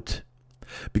didn't dote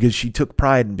because she took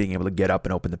pride in being able to get up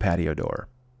and open the patio door.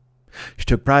 She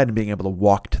took pride in being able to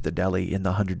walk to the deli in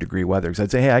the 100-degree weather. Because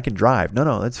I'd say, hey, I can drive.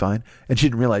 No, that's fine. And she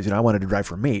didn't realize, I wanted to drive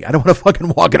for me. I don't want to fucking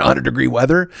walk in 100-degree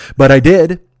weather. But I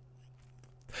did.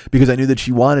 Because I knew that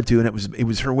she wanted to. And it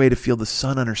was her way to feel the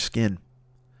sun on her skin.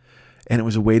 And it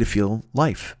was a way to feel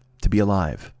life, to be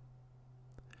alive.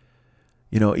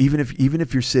 Even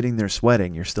if you're sitting there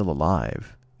sweating, you're still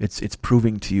alive. It's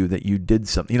proving to you that you did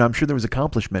something. I'm sure there was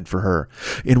accomplishment for her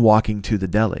in walking to the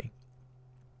deli.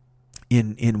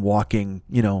 In walking,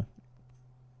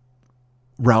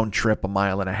 round trip 1.5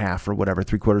 miles or whatever,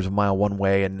 3/4 of a mile one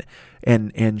way.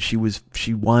 And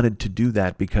she wanted to do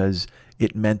that because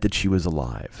it meant that she was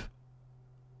alive.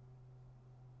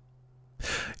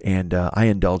 And I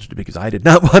indulged it because I did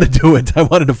not want to do it. I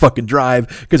wanted to fucking drive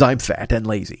because I'm fat and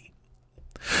lazy.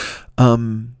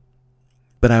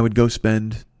 But I would go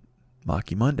spend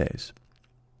Maki Mondays.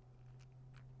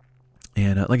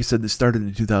 And like I said, this started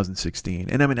in 2016.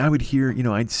 And I would hear,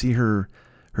 I'd see her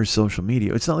her social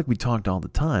media. It's not like we talked all the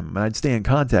time. I mean, I'd stay in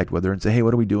contact with her and say, hey,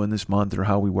 what are we doing this month, or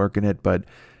how are we working it? But,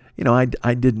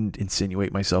 I didn't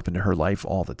insinuate myself into her life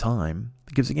all the time.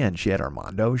 Because, again, she had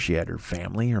Armando. She had her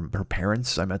family, her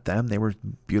parents. I met them. They were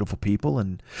beautiful people.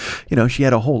 And, she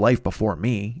had a whole life before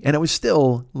me. And it was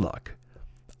still, look,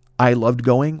 I loved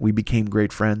going. We became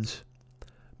great friends.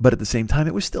 But at the same time,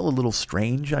 it was still a little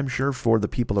strange, I'm sure, for the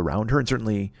people around her. And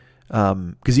certainly,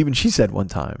 because even she said at one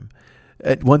time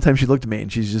she looked at me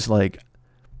and she's just like,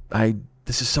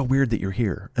 this is so weird that you're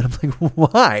here. And I'm like,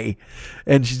 why?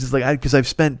 And she's just like, because I've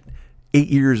spent 8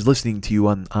 years listening to you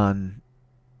in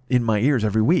my ears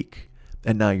every week.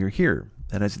 And now you're here.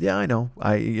 And I said, yeah, I know.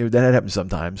 That happens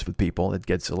sometimes with people. It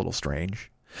gets a little strange.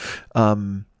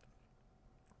 But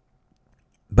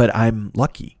I'm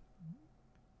lucky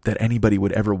that anybody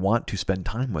would ever want to spend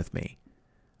time with me.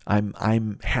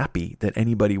 I'm happy that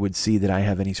anybody would see that I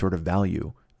have any sort of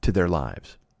value to their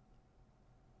lives.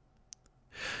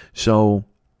 So,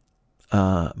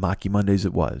 Maki Mondays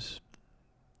it was.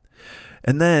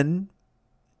 And then,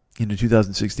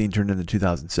 2016 turned into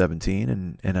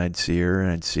 2017, and I'd see her,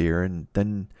 and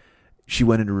then she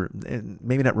went into,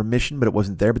 maybe not remission, but it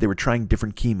wasn't there, but they were trying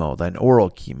different chemo, then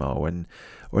oral chemo,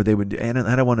 or they would, and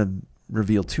I don't want to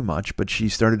reveal too much, but she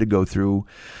started to go through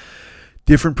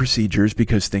different procedures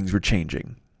because things were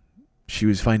changing. She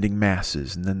was finding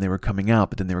masses, and then they were coming out,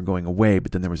 but then they were going away,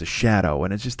 but then there was a shadow.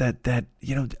 And it's just that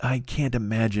I can't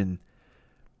imagine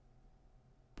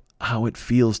how it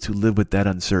feels to live with that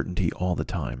uncertainty all the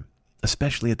time,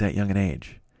 especially at that young an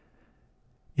age.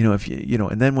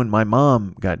 And then when my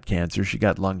mom got cancer, she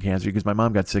got lung cancer because my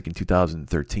mom got sick in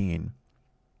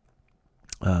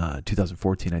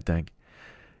 2014, I think.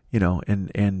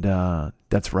 And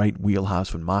that's right,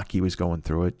 wheelhouse when Maki was going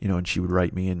through it, and she would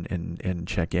write me and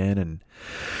check in. And,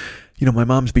 my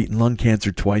mom's beaten lung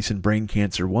cancer twice and brain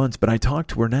cancer once, but I talk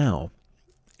to her now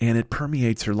and it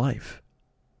permeates her life.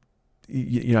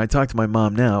 I talk to my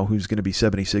mom now, who's going to be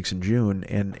 76 in June.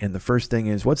 And the first thing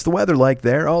is, what's the weather like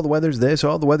there? Oh, the weather's this.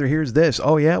 Oh, the weather here's this.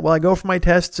 Oh yeah. Well, I go for my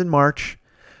tests in March.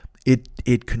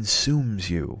 It consumes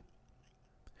you.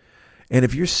 And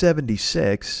if you're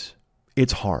 76,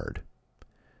 it's hard.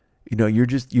 You're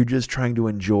just trying to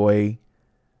enjoy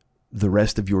the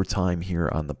rest of your time here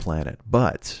on the planet.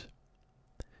 But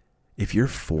if you're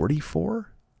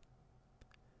 44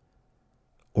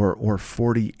 or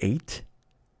 48,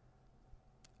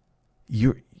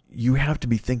 you have to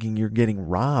be thinking you're getting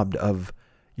robbed of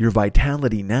your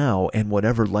vitality now and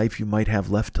whatever life you might have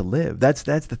left to live. That's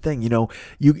the thing.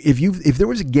 If there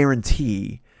was a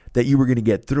guarantee that you were going to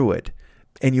get through it,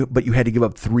 but you had to give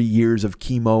up 3 years of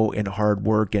chemo and hard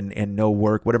work and no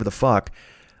work, whatever the fuck,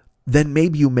 then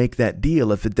maybe you make that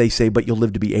deal if they say, but you'll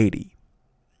live to be 80.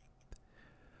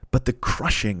 But the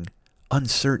crushing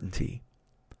uncertainty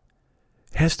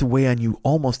has to weigh on you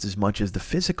almost as much as the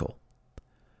physical.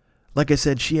 Like I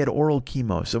said, she had oral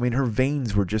chemo, so her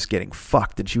veins were just getting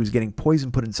fucked, and she was getting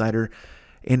poison put inside her,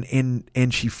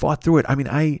 and she fought through it.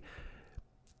 I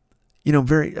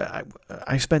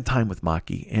spent time with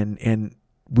Maki, and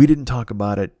we didn't talk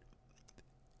about it,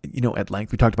 at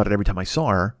length. We talked about it every time I saw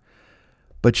her,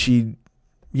 but she,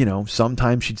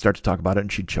 sometimes she'd start to talk about it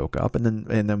and she'd choke up, and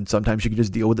then sometimes she could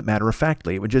just deal with it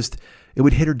matter-of-factly. It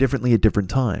would hit her differently at different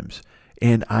times,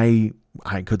 and I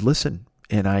could listen,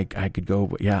 and I could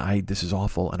go, yeah, this is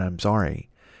awful, and I'm sorry,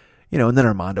 and then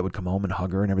Armando would come home and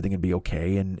hug her, and everything would be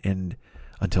okay, and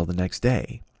until the next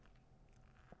day,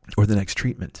 or the next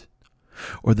treatment,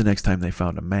 or the next time they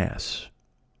found a mass.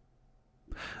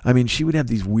 She would have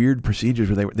these weird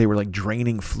procedures where they were like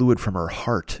draining fluid from her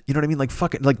heart. You know what I mean? Like,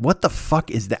 what the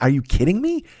fuck is that? Are you kidding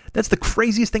me? That's the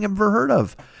craziest thing I've ever heard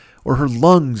of. Or her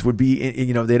lungs would be,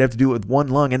 they'd have to do it with one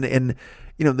lung, and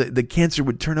the cancer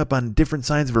would turn up on different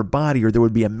sides of her body, or there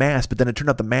would be a mass, but then it turned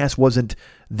out the mass wasn't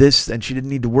this, and she didn't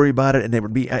need to worry about it, and it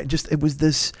would be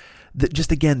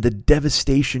again, the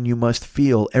devastation you must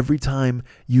feel every time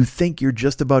you think you're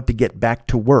just about to get back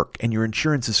to work and your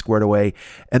insurance is squared away,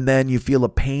 and then you feel a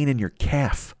pain in your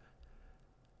calf.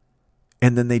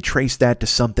 And then they trace that to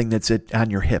something that's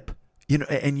on your hip.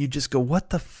 And you just go, what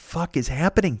the fuck is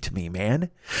happening to me, man?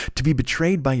 To be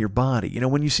betrayed by your body.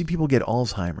 When you see people get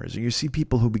Alzheimer's, or you see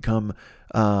people who become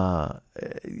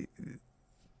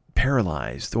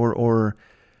paralyzed, or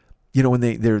when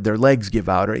their legs give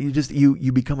out, or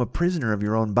you become a prisoner of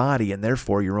your own body and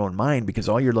therefore your own mind, because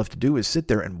all you're left to do is sit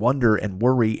there and wonder and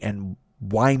worry and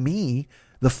why me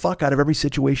the fuck out of every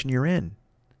situation you're in.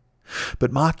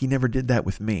 But Maki never did that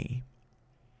with me.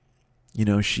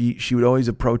 She would always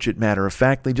approach it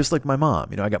matter-of-factly, just like my mom.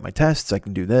 I got my tests, I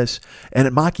can do this. And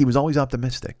Maki was always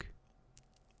optimistic.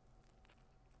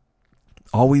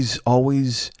 Always,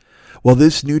 well,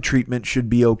 this new treatment should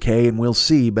be okay and we'll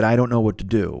see, but I don't know what to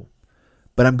do.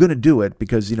 But I'm going to do it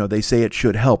because, they say it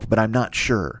should help, but I'm not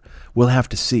sure. We'll have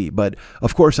to see. But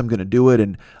of course I'm going to do it,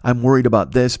 and I'm worried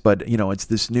about this, but, it's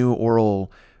this new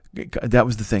oral. That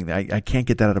was the thing. I can't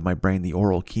get that out of my brain, the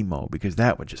oral chemo, because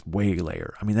that would just way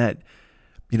layer. I mean,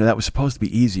 that was supposed to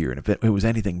be easier, and if it was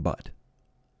anything but.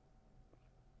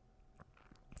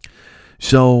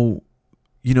 So,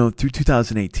 through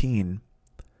 2018,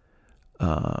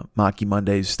 Maki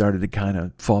Mondays started to kind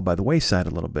of fall by the wayside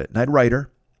a little bit. And I'd write her,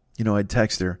 I'd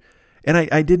text her, and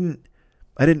I didn't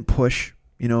push,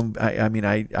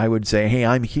 I would say, hey,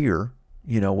 I'm here,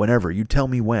 whenever, you tell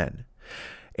me when.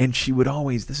 And she would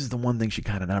always, this is the one thing she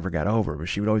kind of never got over, but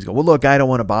she would always go, well, look, I don't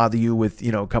want to bother you with,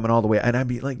 coming all the way. And I'd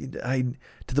be like, to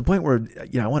the point where,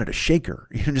 I wanted to shake her,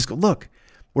 just go, look,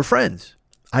 we're friends.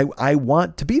 I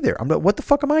want to be there. What the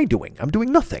fuck am I doing? I'm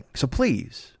doing nothing. So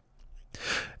please.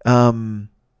 And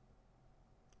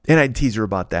I'd tease her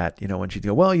about that, when she'd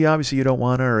go, well, obviously you don't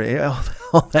want her, or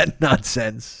all that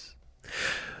nonsense.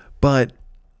 But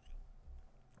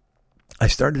I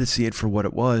started to see it for what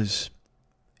it was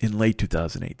in late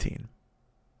 2018.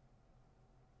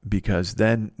 Because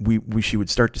then she would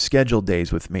start to schedule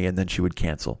days with me, and then she would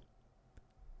cancel.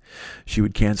 She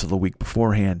would cancel a week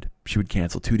beforehand. She would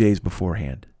cancel 2 days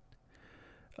beforehand.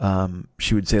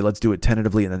 She would say, let's do it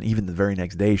tentatively. And then even the very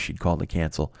next day, she'd call to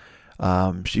cancel.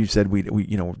 She said,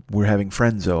 we're having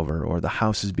friends over, or the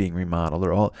house is being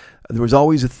remodeled, there was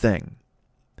always a thing.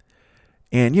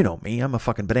 And me, I'm a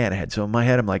fucking banana head. So in my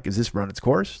head, I'm like, is this run its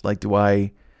course? Like,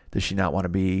 does she not want to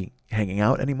be hanging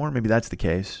out anymore? Maybe that's the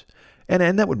case.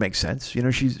 And that would make sense.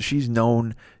 She's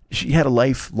known, she had a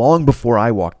life long before I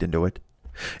walked into it.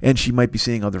 And she might be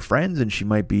seeing other friends, and she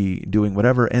might be doing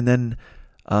whatever. And then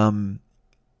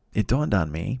it dawned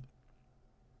on me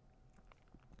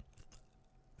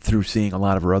through seeing a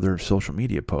lot of her other social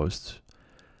media posts,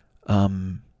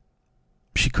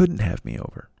 she couldn't have me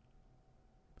over.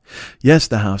 Yes,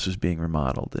 the house was being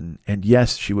remodeled, and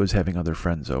yes, she was having other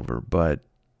friends over, but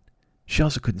she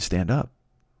also couldn't stand up.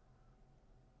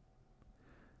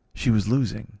 She was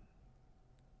losing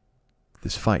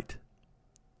this fight.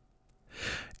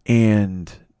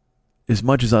 And as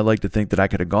much as I like to think that I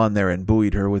could have gone there and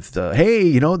buoyed her with,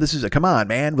 hey, this is come on,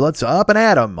 man, let's up and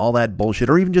at 'em, all that bullshit,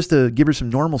 or even just to give her some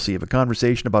normalcy of a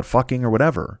conversation about fucking or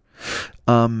whatever.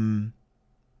 I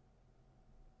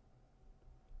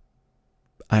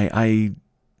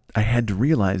had to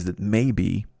realize that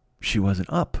maybe she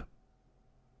wasn't up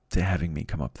to having me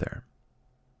come up there.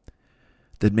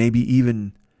 That maybe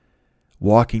even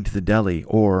walking to the deli,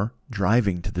 or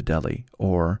driving to the deli,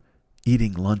 or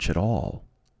eating lunch at all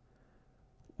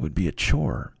would be a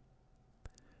chore.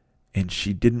 And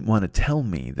she didn't want to tell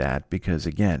me that because,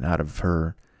 again, out of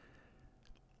her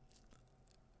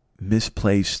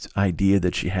misplaced idea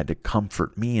that she had to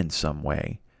comfort me in some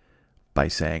way by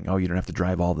saying, oh, you don't have to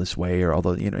drive all this way, or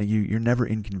although, you're never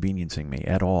inconveniencing me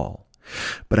at all.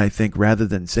 But I think rather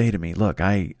than say to me, look,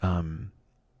 I'm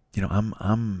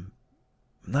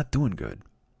not doing good.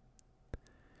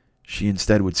 She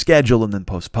instead would schedule and then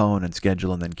postpone, and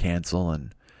schedule and then cancel.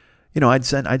 And,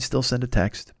 I'd still send a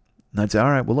text, and I'd say, all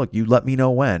right, well, look, you let me know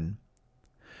when.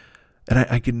 And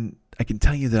I can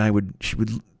tell you that she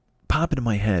would pop into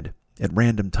my head at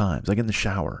random times, like in the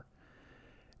shower.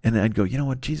 And I'd go, you know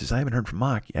what, Jesus, I haven't heard from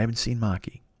Maki. I haven't seen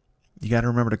Maki. You got to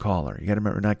remember to call her. You got to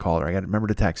remember, not call her. I got to remember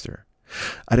to text her.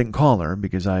 I didn't call her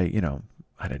because I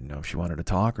didn't know if she wanted to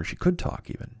talk or she could talk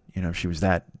even. She was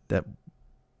that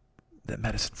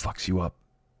medicine fucks you up.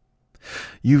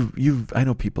 I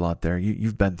know people out there,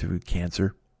 you've been through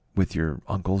cancer with your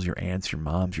uncles, your aunts, your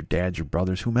moms, your dads, your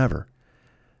brothers, whomever.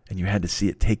 And you had to see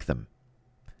it take them.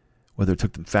 Whether it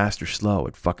took them fast or slow,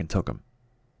 it fucking took them.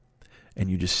 And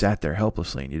you just sat there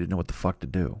helplessly and you didn't know what the fuck to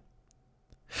do.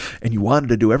 And you wanted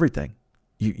to do everything.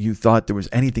 You thought there was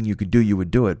anything you could do, you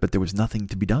would do it, but there was nothing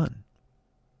to be done.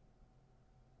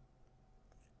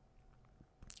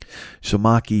 So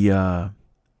Maki,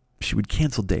 she would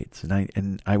cancel dates,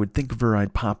 and I would think of her,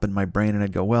 I'd pop in my brain and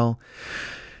I'd go, well,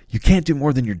 you can't do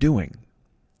more than you're doing.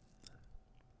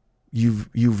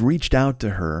 You've reached out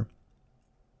to her.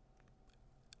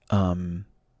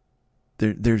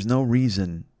 There's no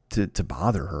reason to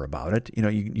bother her about it.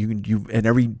 You and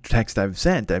every text I've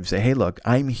sent, I've say, hey, look,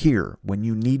 I'm here. When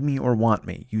you need me or want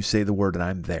me, you say the word and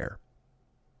I'm there.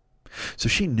 So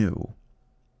she knew.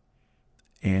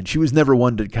 And she was never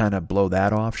one to kind of blow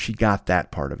that off. She got that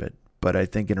part of it. But I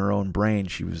think in her own brain,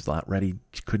 she was not ready.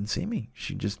 She couldn't see me.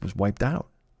 She just was wiped out.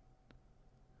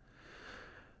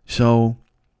 So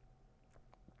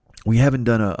we haven't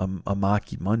done a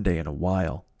Maki Monday in a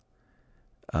while.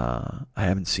 I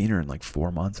haven't seen her in like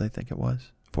 4 months, I think it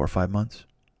was. 4 or 5 months.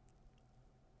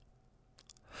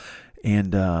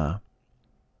 And about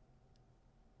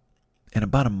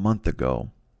a month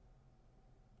ago,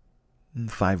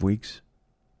 5 weeks.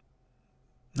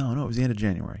 No, it was the end of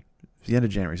January.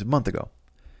 It was a month ago.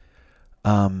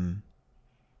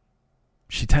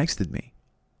 She texted me.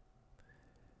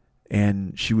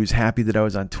 And she was happy that I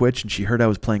was on Twitch, and she heard I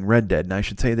was playing Red Dead. And I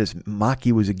should say this,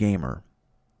 Maki was a gamer.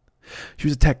 She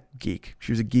was a tech geek.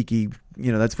 She was a geeky,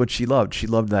 that's what she loved. She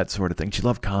loved that sort of thing. She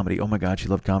loved comedy. Oh my God, she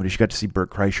loved comedy. She got to see Bert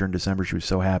Kreischer in December. She was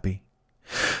so happy.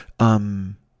 I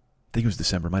think it was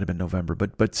December, might have been November,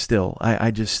 but still,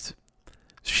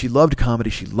 she loved comedy.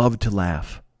 She loved to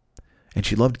laugh, and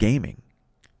she loved gaming.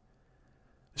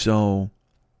 So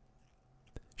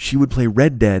she would play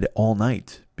Red Dead all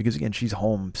night because, again, she's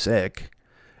homesick,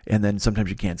 and then sometimes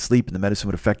she can't sleep, and the medicine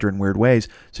would affect her in weird ways.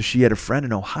 So she had a friend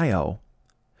in Ohio,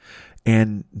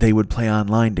 and they would play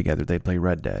online together. They'd play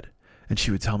Red Dead, and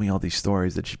she would tell me all these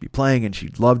stories that she'd be playing, and she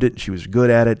loved it, and she was good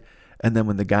at it. And then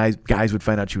when the guys would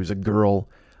find out she was a girl,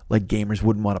 like gamers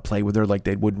wouldn't want to play with her, like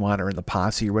they wouldn't want her in the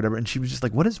posse or whatever. And she was just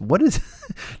like, what is?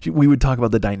 We would talk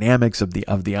about the dynamics of the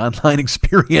online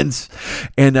experience.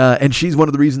 And she's one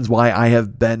of the reasons why I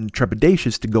have been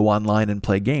trepidatious to go online and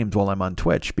play games while I'm on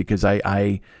Twitch, because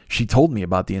she told me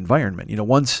about the environment.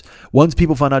 Once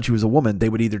people found out she was a woman, they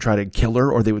would either try to kill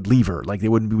her or they would leave her. Like they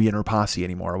wouldn't be in her posse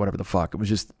anymore or whatever the fuck. It was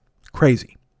just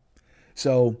crazy.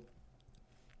 So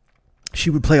she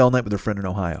would play all night with her friend in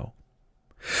Ohio.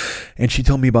 And she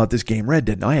told me about this game, Red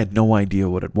Dead. And I had no idea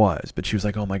what it was, but she was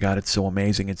like, oh my God, it's so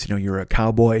amazing. It's, you're a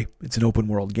cowboy. It's an open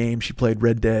world game. She played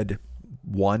Red Dead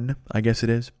 1, I guess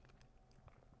it is.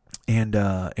 And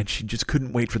she just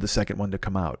couldn't wait for the second one to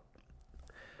come out.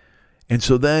 And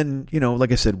so then,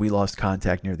 like I said, we lost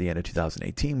contact near the end of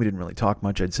 2018. We didn't really talk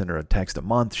much. I'd send her a text a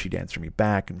month. She'd answer me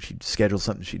back, and she'd schedule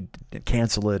something. She'd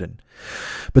cancel it.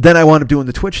 But then I wound up doing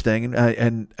the Twitch thing,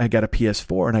 and I got a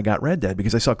PS4, and I got Red Dead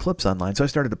because I saw clips online. So I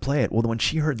started to play it. Well, when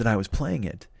she heard that I was playing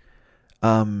it,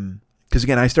 because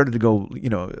again, I started to go,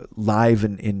 live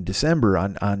in December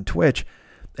on Twitch,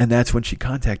 and that's when she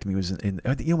contacted me. It was it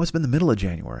must have been the middle of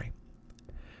January.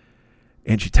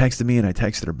 And she texted me, and I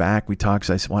texted her back. We talked,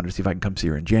 so I wanted to see if I can come see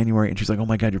her in January. And she's like, oh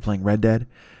my God, you're playing Red Dead?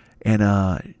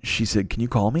 And she said, can you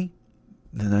call me?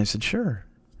 And I said, sure.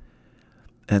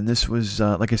 And this was,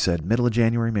 like I said, middle of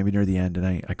January, maybe near the end.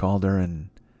 And I called her, and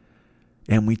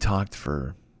we talked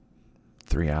for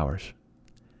 3 hours.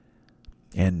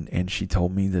 And she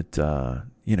told me that,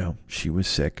 she was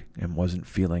sick and wasn't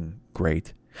feeling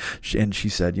great. And she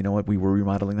said, you know what, we were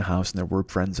remodeling the house and there were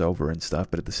friends over and stuff,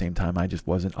 but at the same time, I just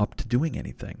wasn't up to doing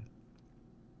anything.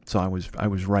 So I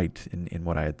was right in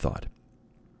what I had thought.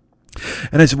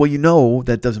 And I said, well,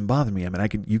 that doesn't bother me. I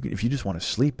mean, if you just want to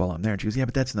sleep while I'm there. And she goes, yeah,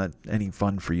 but that's not any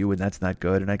fun for you, and that's not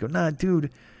good. And I go, nah, dude,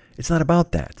 it's not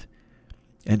about that.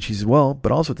 And she said, well,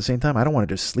 but also at the same time, I don't want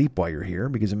to just sleep while you're here,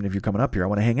 because if you're coming up here, I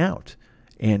want to hang out.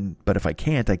 But if I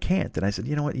can't, I can't. And I said,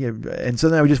 you know what? Yeah. And so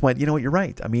then I just went, you know what? You're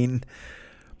right. I mean,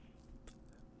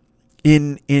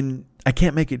 I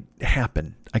can't make it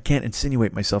happen. I can't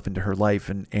insinuate myself into her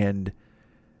life and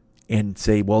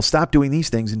say, well, stop doing these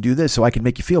things and do this so I can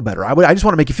make you feel better. I just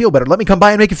want to make you feel better. Let me come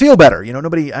by and make you feel better.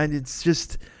 It's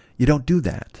just, you don't do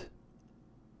that.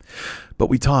 But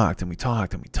we talked and we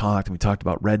talked and we talked and we talked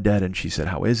about Red Dead, and she said,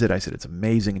 how is it? I said, it's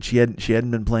amazing. And she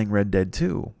hadn't been playing Red Dead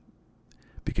 2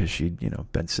 because she'd,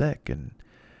 been sick.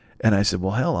 And I said,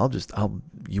 well, hell,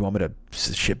 you want me to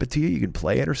ship it to you? You can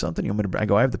play it or something? I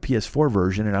go, I have the PS4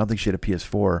 version, and I don't think she had a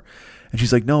PS4. And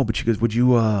she's like, no, but she goes, would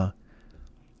you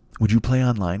play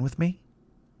online with me?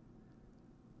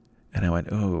 And I went,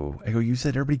 oh, I go, you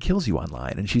said everybody kills you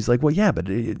online. And she's like, well, yeah, but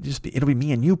it'll be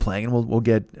me and you playing, and we'll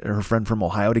get her friend from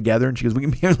Ohio together. And she goes, we can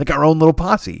be like our own little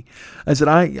posse. I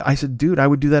said, dude, I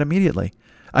would do that immediately.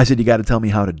 I said, you got to tell me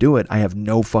how to do it. I have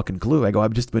no fucking clue. I go,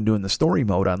 I've just been doing the story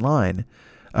mode online.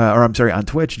 On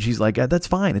Twitch. And she's like, that's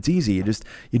fine. It's easy.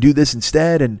 You do this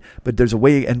instead. But there's a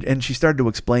way. And she started to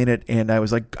explain it. And I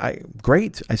was like,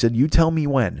 great. I said, you tell me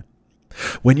when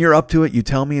you're up to it, you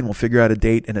tell me, and we'll figure out a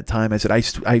date and a time. I said,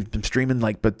 I'm streaming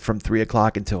but from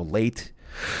 3:00 until late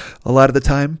a lot of the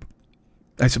time.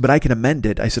 I said, but I can amend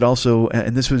it. I said also,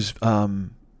 and this was,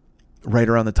 right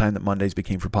around the time that Mondays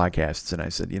became for podcasts. And I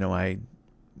said,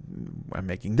 I'm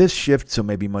making this shift, so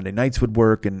maybe Monday nights would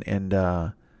work. And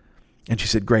she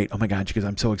said, great. Oh my God. She goes,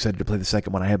 I'm so excited to play the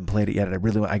second one. I haven't played it yet.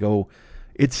 And I go,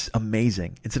 it's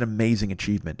amazing. It's an amazing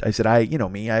achievement. I said, I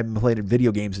haven't played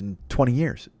video games in 20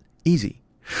 years. Easy.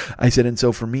 I said, and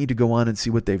so for me to go on and see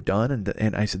what they've done.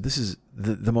 And I said, this is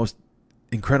the most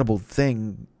incredible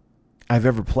thing I've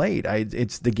ever played.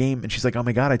 It's the game. And she's like, oh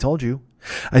my God, I told you.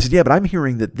 I said, yeah, but I'm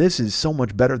hearing that this is so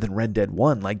much better than Red Dead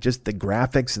 1. Like just the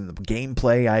graphics and the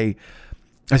gameplay. I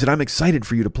said, I'm excited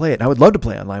for you to play it. And I would love to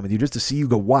play online with you just to see you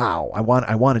go, wow, I want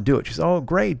to do it. She said, oh,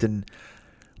 great. And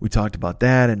we talked about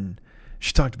that. And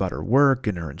she talked about her work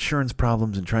and her insurance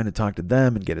problems and trying to talk to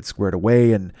them and get it squared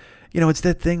away. And, it's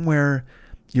that thing where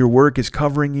your work is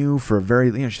covering you for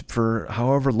for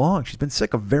however long. She's been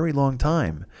sick a very long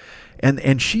time.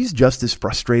 And she's just as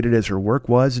frustrated as her work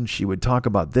was. And she would talk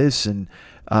about this and,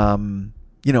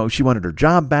 she wanted her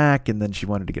job back and then she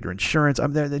wanted to get her insurance.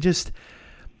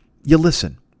 You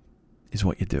listen is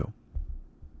what you do.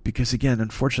 Because again,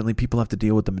 unfortunately, people have to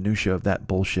deal with the minutia of that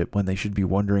bullshit when they should be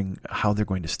wondering how they're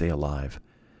going to stay alive.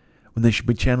 When they should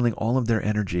be channeling all of their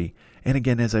energy. And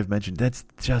again, as I've mentioned, that's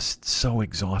just so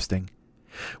exhausting.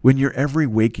 When your every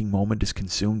waking moment is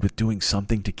consumed with doing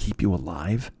something to keep you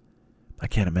alive, I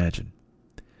can't imagine.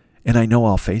 And I know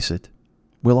I'll face it.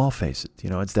 We'll all face it.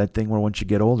 It's that thing where once you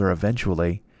get older,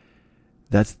 eventually,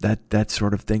 that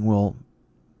sort of thing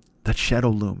that shadow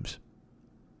looms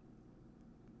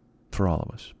for all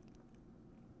of us.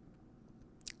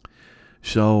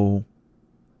 So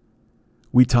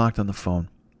we talked on the phone,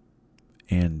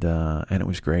 and it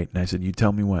was great. And I said, you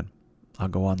tell me when. I'll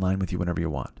go online with you whenever you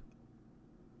want.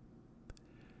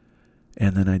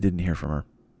 And then I didn't hear from her.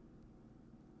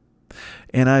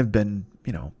 And I've been,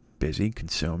 busy,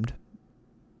 consumed,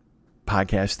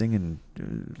 podcasting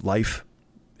and life,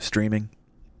 streaming.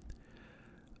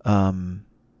 And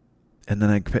then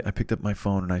I picked up my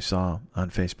phone and I saw on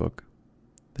Facebook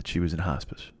that she was in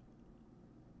hospice.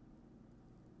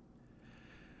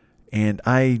 And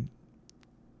I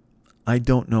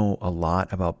don't know a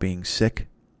lot about being sick.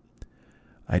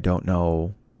 I don't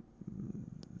know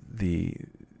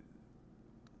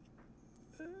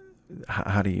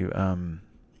how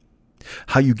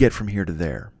you get from here to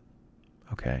there.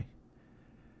 Okay.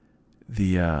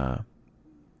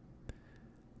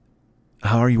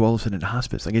 How are you all of a sudden in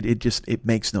hospice? Like it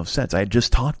makes no sense. I had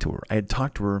just talked to her. I had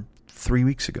talked to her 3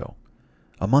 weeks ago,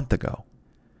 a month ago,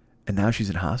 and now she's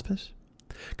in hospice?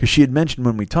 Because she had mentioned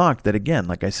when we talked that, again,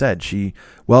 like I said,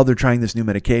 they're trying this new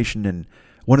medication, and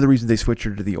one of the reasons they switched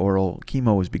her to the oral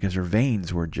chemo was because her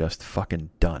veins were just fucking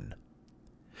done.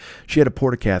 She had a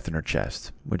portacath in her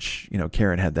chest, which,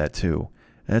 Karen had that too.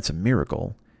 And that's a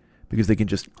miracle because they can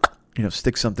just,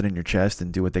 stick something in your chest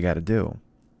and do what they got to do.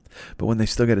 But when they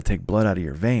still got to take blood out of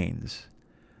your veins,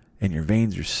 and your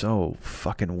veins are so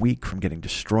fucking weak from getting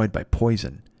destroyed by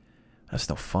poison, that's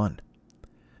no fun.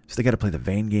 So they got to play the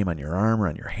vein game on your arm or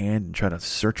on your hand and try to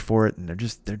search for it, and they're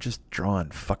just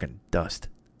drawing fucking dust.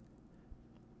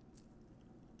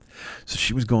 So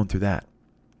she was going through that.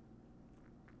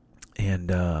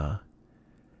 And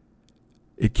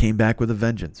it came back with a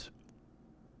vengeance.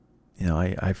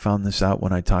 I found this out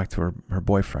when I talked to her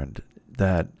boyfriend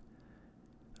that,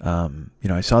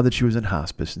 I saw that she was in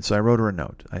hospice. And so I wrote her a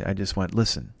note. I just went,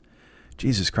 listen,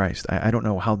 Jesus Christ, I don't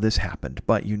know how this happened,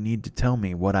 but you need to tell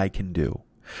me what I can do.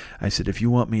 I said, if you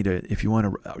want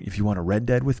to Red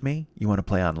Dead with me, you want to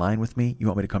play online with me, you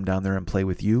want me to come down there and play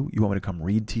with you, you want me to come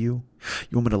read to you,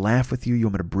 you want me to laugh with you, you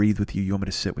want me to breathe with you, you want me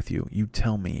to sit with you, you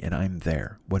tell me and I'm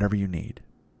there, whatever you need.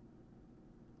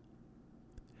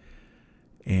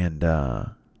 And I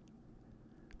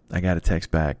got a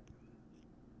text back,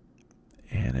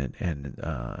 and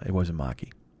it wasn't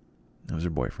Maki. It was her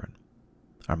boyfriend,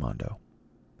 Armando.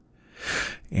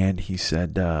 And he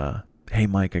said, hey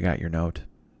Mike, I got your note.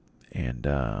 And,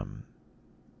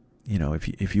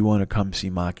 if you want to come see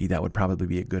Maki, that would probably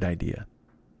be a good idea.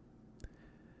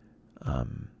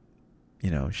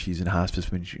 She's in hospice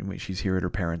when she's here at her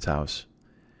parents' house.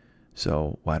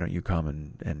 So why don't you come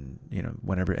and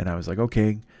whenever. And I was like,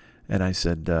 okay. And I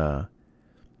said,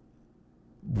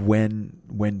 when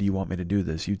do you want me to do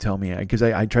this? You tell me. Because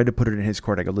I tried to put it in his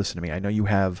court. I go, listen to me. I know you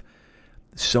have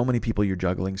so many people you're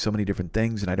juggling, so many different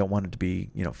things, and I don't want it to be,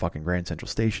 fucking Grand Central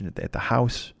Station at the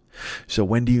house. So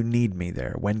when do you need me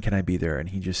there? When can I be there? And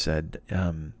he just said,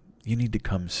 you need to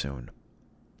come soon.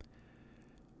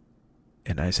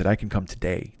 And I said, I can come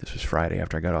today. This was Friday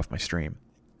after I got off my stream.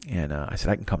 And I said,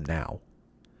 I can come now.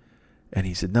 And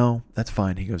he said, no, that's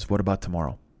fine. He goes, what about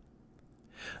tomorrow?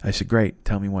 I said, great.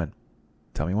 Tell me when.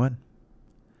 Tell me when.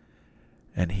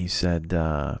 And he said,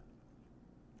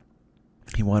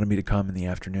 he wanted me to come in the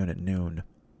afternoon at noon.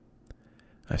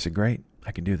 I said, great,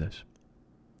 I can do this.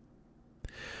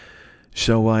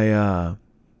 So I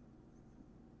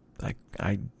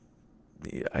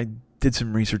did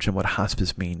some research on what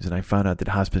hospice means, and I found out that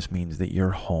hospice means that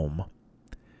you're home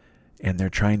and they're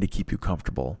trying to keep you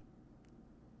comfortable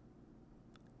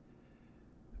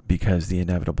because the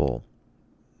inevitable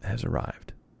has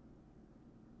arrived.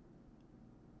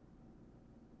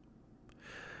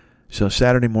 So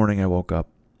Saturday morning I woke up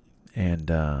and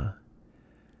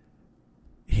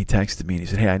he texted me and he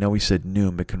said, hey, I know we said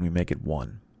noon, but can we make it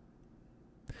 1?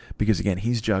 Because again,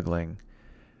 he's juggling.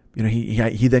 You know,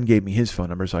 he then gave me his phone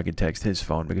number so I could text his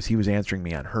phone because he was answering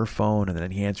me on her phone, and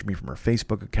then he answered me from her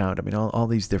Facebook account. I mean, all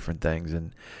these different things.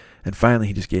 And finally,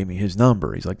 he just gave me his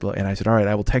number. He's like, and I said, all right,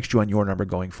 I will text you on your number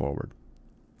going forward.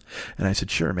 And I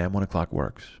said, sure, man, 1 o'clock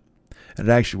works. And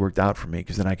it actually worked out for me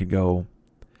because then I could go,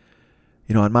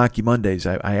 you know, on Maki Mondays,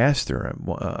 I asked her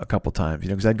a couple times, you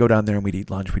know, because I'd go down there and we'd eat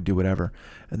lunch, we'd do whatever.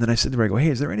 And then I said to her, I go,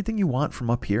 hey, is there anything you want from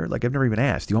up here? Like, I've never even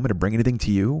asked. Do you want me to bring anything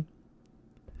to you?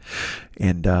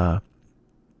 And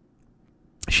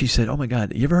she said, oh my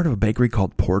God, you ever heard of a bakery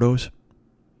called Porto's?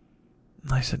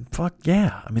 And I said, fuck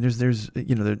yeah. I mean, there's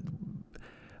you know,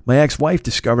 my ex-wife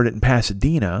discovered it in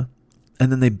Pasadena,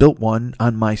 and then they built one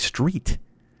on my street.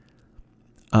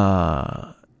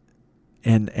 And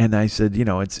I said, you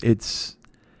know, it's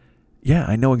yeah,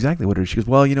 I know exactly what it is. She goes,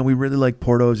 well, you know, we really like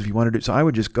Porto's if you want to do. So I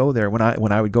would just go there when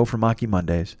I would go for Maki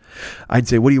Mondays. I'd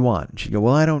say, what do you want? And she'd go,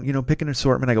 well, I don't, you know, pick an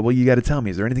assortment. I go, well, you got to tell me,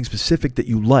 is there anything specific that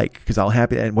you like? Because I'll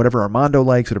happy, and whatever Armando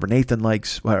likes, whatever Nathan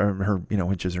likes, or her, you know,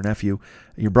 which is her nephew,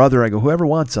 your brother, I go, whoever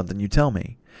wants something, you tell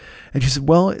me. And she said,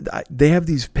 well, they have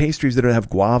these pastries that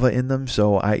have guava in them.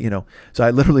 So I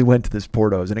literally went to this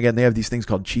Porto's. And again, they have these things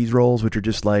called cheese rolls, which are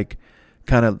just like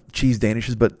kind of cheese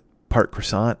danishes, but part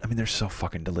croissant. I mean, they're so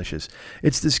fucking delicious.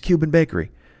 It's this Cuban bakery,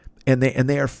 and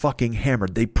they are fucking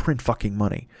hammered. They print fucking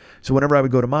money. So whenever I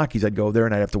would go to Maki's, I'd go there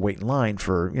and I'd have to wait in line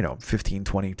for, you know, 15,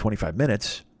 20, 25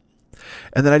 minutes.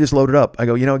 And then I just loaded up. I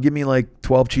go, you know, give me like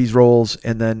 12 cheese rolls.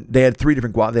 And then they had 3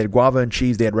 different guava. They had guava and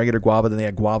cheese. They had regular guava. Then they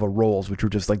had guava rolls, which were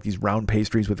just like these round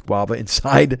pastries with guava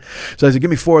inside. So I said,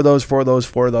 give me 4 of those, 4 of those,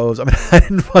 4 of those. I mean, I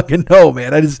didn't fucking know,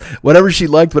 man. I just, whatever she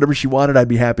liked, whatever she wanted, I'd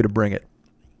be happy to bring it.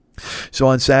 So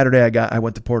on Saturday, I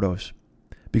went to Porto's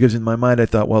because in my mind, I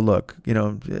thought, well, look, you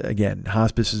know, again,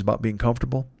 hospice is about being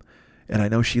comfortable. And I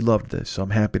know she loved this, so I'm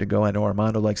happy to go. I know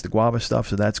Armando likes the guava stuff,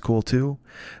 so that's cool too.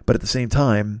 But at the same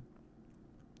time,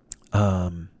 I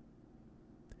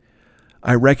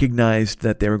recognized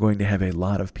that they were going to have a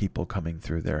lot of people coming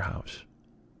through their house.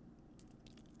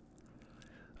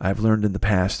 I've learned in the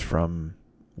past from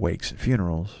wakes and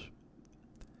funerals,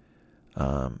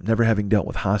 never having dealt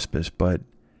with hospice, but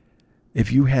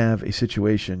if you have a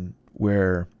situation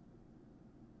where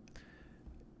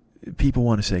people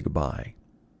want to say goodbye,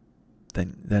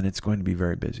 then it's going to be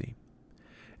very busy.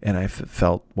 And I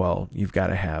felt, well, you've got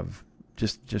to have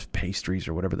just pastries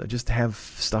or whatever, just have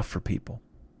stuff for people.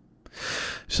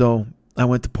 So I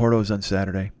went to Porto's on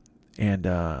Saturday, and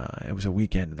it was a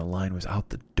weekend, and the line was out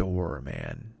the door,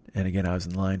 man. And again, I was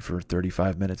in line for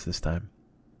 35 minutes this time.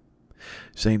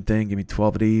 Same thing, give me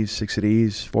 12 of these, 6 of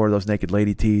these, 4 of those naked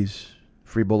lady teas,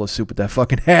 free bowl of soup with that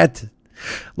fucking hat,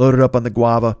 loaded up on the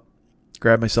guava,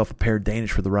 grabbed myself a pear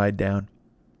Danish for the ride down,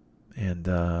 and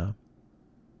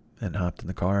hopped in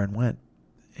the car and went.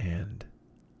 And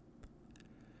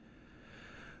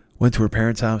went to her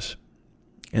parents' house.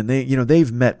 And they, you know,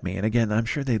 they've met me. And again, I'm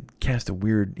sure they cast a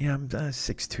weird, I'm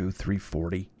 6'2",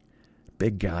 340,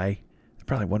 big guy. They're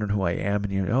probably wondering who I am.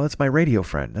 And, you know, oh, that's my radio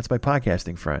friend. That's my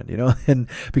podcasting friend, you know. And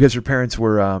because her parents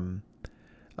were,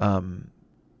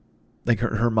 like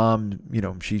her mom, you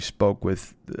know, she spoke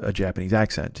with a Japanese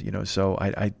accent, you know. So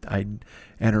I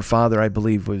and her father, I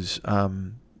believe, was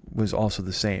also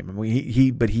the same. I mean,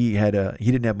 he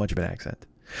didn't have much of an accent.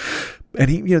 And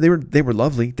he, you know, they were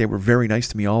lovely. They were very nice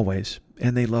to me always,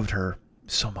 and they loved her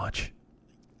so much.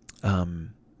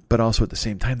 But also at the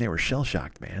same time, they were shell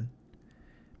shocked, man,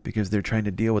 because they're trying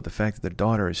to deal with the fact that their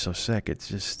daughter is so sick. It's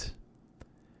just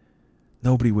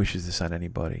nobody wishes this on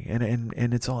anybody, and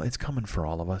it's coming for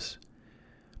all of us.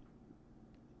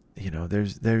 You know,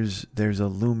 there's a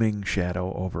looming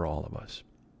shadow over all of us.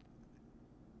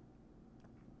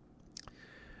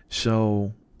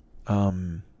 So,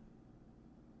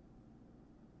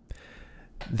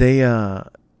 they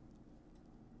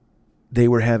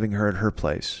were having her at her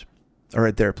place, or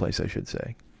at their place, I should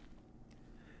say.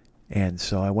 And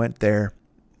so I went there.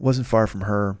 Wasn't far from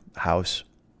her house.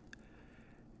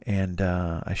 And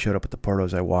I showed up at the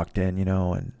Porto's. I walked in, you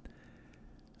know, and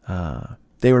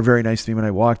they were very nice to me when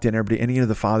I walked in. Everybody, and you know,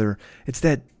 the father. It's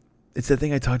that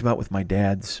thing I talked about with my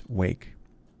dad's wake.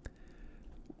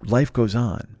 Life goes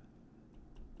on,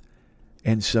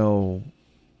 and so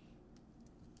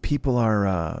people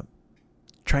are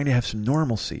trying to have some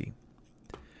normalcy.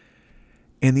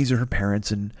 And these are her parents,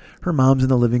 and her mom's in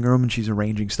the living room, and she's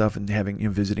arranging stuff and having, you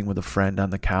know, visiting with a friend on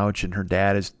the couch, and her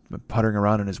dad is puttering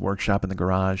around in his workshop in the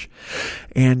garage.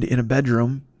 And in a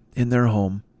bedroom, in their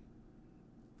home,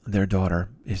 their daughter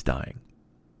is dying.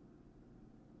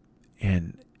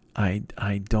 And I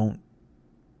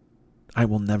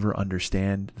will never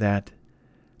understand that.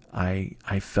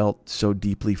 I felt so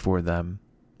deeply for them.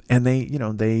 And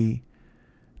they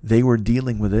were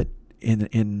dealing with it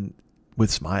with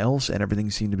smiles, and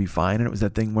everything seemed to be fine. And it was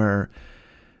that thing where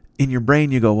in your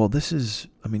brain you go, well,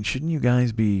 shouldn't you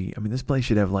guys be, this place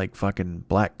should have like fucking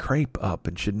black crepe up,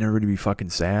 and shouldn't everybody be fucking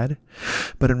sad?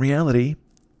 But in reality,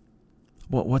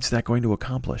 what's that going to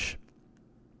accomplish?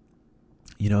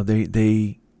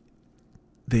 They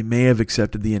may have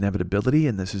accepted the inevitability,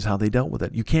 and this is how they dealt with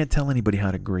it. You can't tell anybody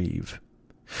how to grieve.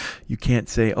 You can't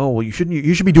say, oh, well, you should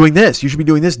be doing this. You should be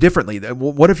doing this differently.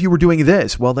 What if you were doing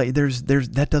this? Well,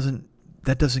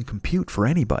 that doesn't compute for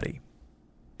anybody.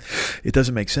 It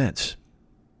doesn't make sense.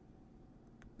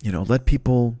 Let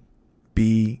people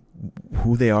be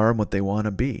who they are and what they want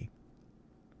to be.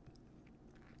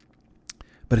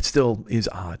 But it still is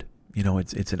odd.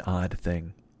 It's an odd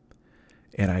thing.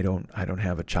 And I don't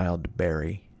have a child to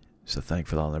bury, so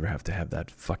thankfully I'll never have to have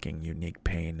that fucking unique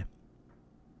pain.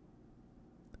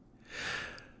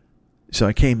 So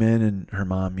I came in, and her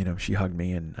mom, she hugged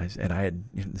me, and I had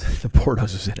the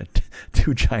Portos was in it,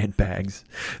 2 giant bags.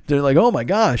 They're like, oh my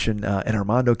gosh, and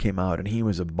Armando came out, and he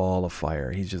was a ball of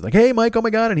fire. He's just like, hey Mike, oh my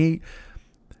god, and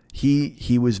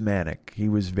he was manic. He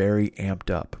was very amped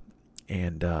up,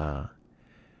 and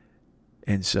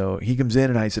so he comes in,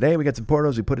 and I said, hey, we got some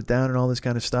Portos. We put it down and all this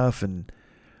kind of stuff. And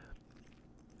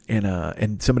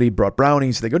somebody brought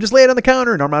brownies. They go, just lay it on the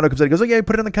counter. And Armando comes in and goes, oh, yeah,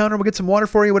 put it on the counter. We'll get some water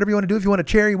for you, whatever you want to do. If you want a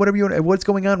cherry, whatever you want. What's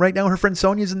going on right now? Her friend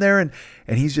Sonia's in there. And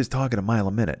he's just talking a mile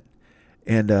a minute.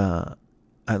 And I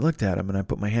looked at him, and I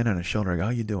put my hand on his shoulder. I go,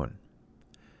 how you doing?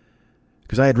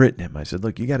 Because I had written him. I said,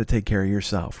 look, you got to take care of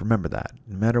yourself. Remember that.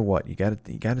 No matter what, you got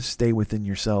to stay within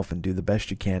yourself and do the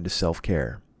best you can to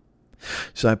self-care.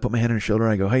 So I put my hand on his shoulder,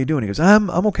 and I go, how you doing? He goes, I'm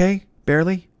okay,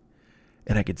 barely.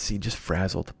 And I could see just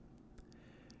frazzled.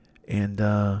 And,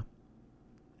 the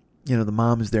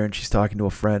mom is there, and she's talking to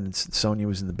a friend, and Sonia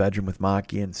was in the bedroom with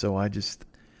Maki, and so I just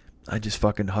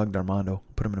fucking hugged Armando,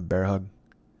 put him in a bear hug.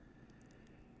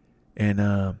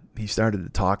 And he started to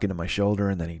talk into my shoulder,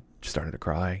 and then he started to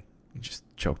cry. He just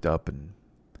choked up, and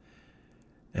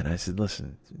I said,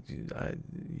 listen,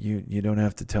 you don't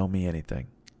have to tell me anything.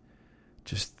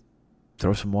 Just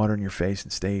throw some water in your face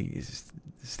and stay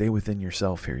within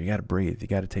yourself here. You got to breathe. You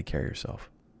got to take care of yourself.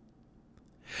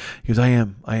 He goes, I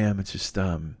am. It's just,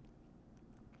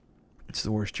 it's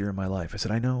the worst year of my life. I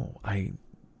said, I know. I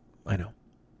know.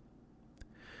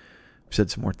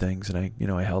 Said some more things, and I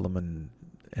held him and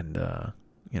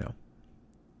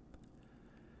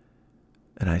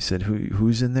I said,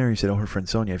 who's in there? He said, oh, her friend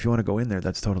Sonia. If you want to go in there,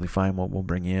 that's totally fine. We'll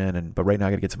bring you in. But right now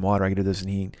I got to get some water. I got to do this.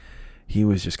 And he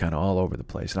was just kind of all over the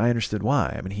place. And I understood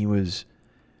why.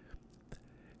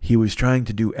 He was trying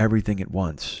to do everything at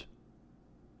once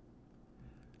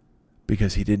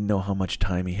because he didn't know how much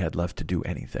time he had left to do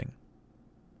anything.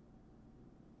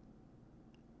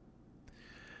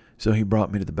 So he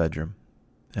brought me to the bedroom,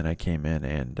 and I came in,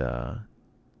 and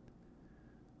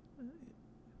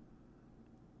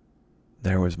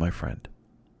there was my friend.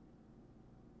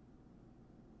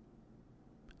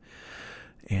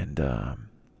 And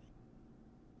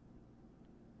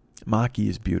Maki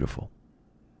is beautiful.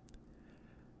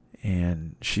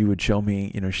 And she would show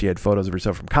me, she had photos of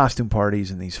herself from costume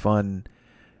parties and these fun.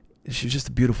 She was just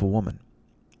a beautiful woman.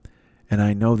 And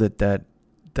I know that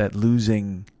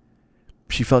losing,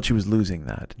 she felt she was losing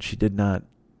that. She did not,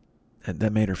 and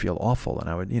that made her feel awful. And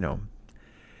I would,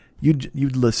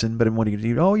 you'd listen, but what do you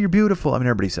do? Oh, you're beautiful.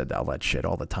 Everybody said all that shit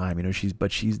all the time.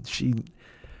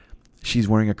 She's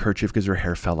wearing a kerchief because her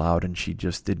hair fell out, and she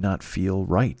just did not feel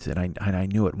right. And I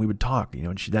knew it. And we would talk,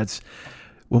 and that's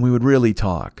when we would really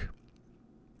talk.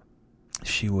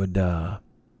 She would,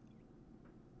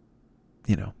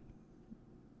 you'd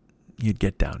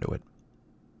get down to it.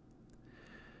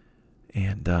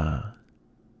 And,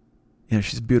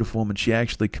 she's a beautiful woman. She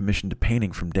actually commissioned a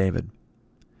painting from David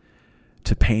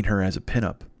to paint her as a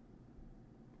pinup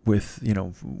with,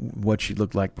 what she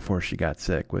looked like before she got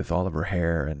sick, with all of her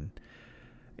hair and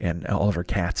all of her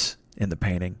cats in the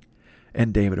painting.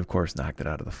 And David, of course, knocked it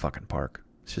out of the fucking park.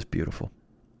 It's just beautiful.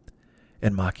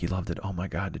 And Maki loved it. Oh my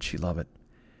God, did she love it?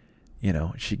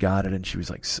 She got it, and she was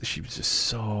just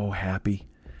so happy.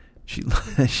 She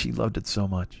loved it so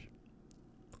much.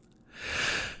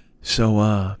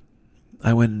 So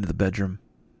I went into the bedroom,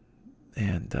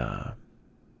 and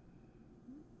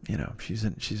she's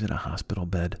in a hospital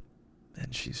bed,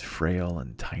 and she's frail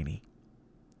and tiny,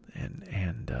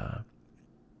 and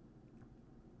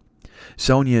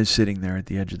Sonia is sitting there at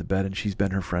the edge of the bed, and she's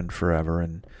been her friend forever.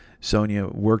 And Sonia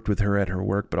worked with her at her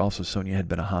work, but also Sonia had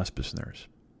been a hospice nurse.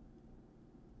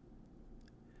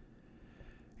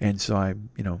 And so I,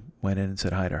 went in and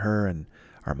said hi to her, and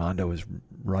Armando was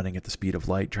running at the speed of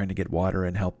light, trying to get water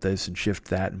and help this and shift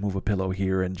that and move a pillow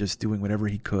here and just doing whatever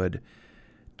he could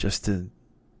just to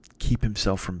keep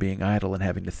himself from being idle and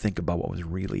having to think about what was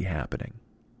really happening.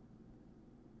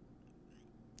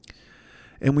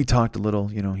 And we talked a little,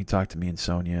 he talked to me and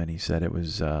Sonia, and he said it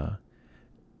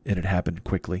had happened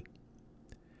quickly.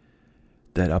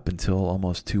 That up until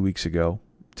almost 2 weeks ago,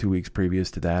 2 weeks previous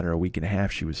to that, or a week and a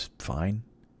half, she was fine.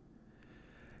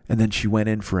 And then she went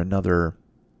in for another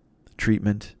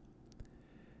treatment,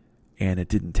 and it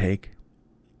didn't take.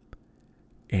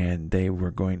 And they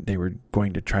were going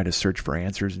to try to search for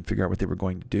answers and figure out what they were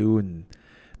going to do, and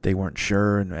they weren't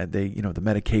sure. And they, the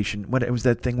medication, it was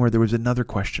that thing where there was another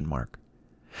question mark.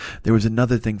 There was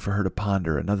another thing for her to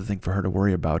ponder, another thing for her to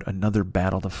worry about, another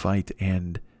battle to fight,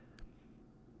 and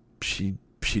she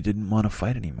didn't want to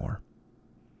fight anymore.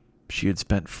 She had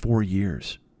spent 4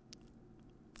 years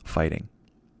fighting.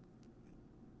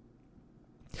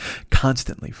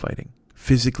 Constantly fighting,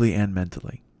 physically and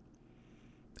mentally,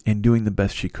 and doing the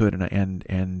best she could,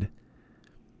 and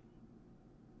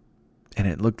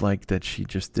it looked like that she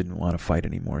just didn't want to fight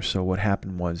anymore. So what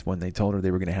happened was, when they told her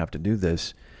they were going to have to do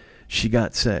this, she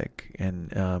got sick,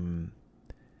 and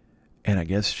I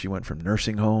guess she went from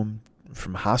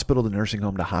hospital to nursing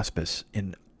home to hospice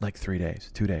in like 2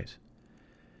 days.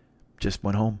 Just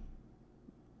went home.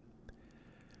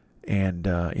 And,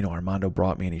 Armando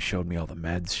brought me and he showed me all the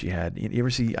meds she had. You ever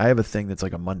see, I have a thing that's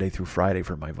like a Monday through Friday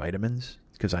for my vitamins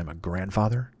because I'm a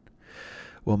grandfather.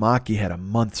 Well, Maki had a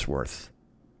month's worth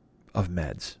of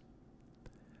meds.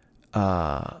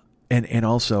 And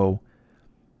also,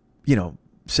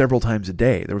 several times a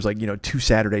day. There was 2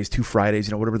 Saturdays, 2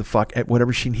 Fridays,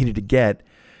 whatever she needed to get.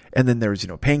 And then there's,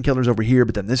 painkillers over here,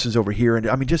 but then this is over here. And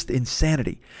I mean, just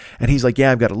insanity. And he's like, yeah,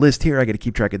 I've got a list here. I got to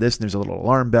keep track of this. And there's a little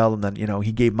alarm bell. And then,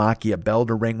 he gave Maki a bell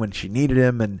to ring when she needed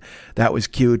him. And that was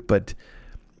cute. But,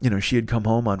 she had come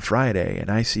home on Friday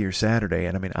and I see her Saturday.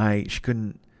 And I mean,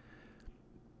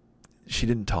 she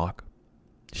didn't talk.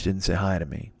 She didn't say hi to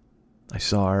me. I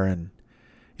saw her and,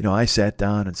 I sat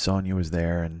down and Sonia was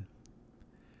there and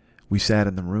we sat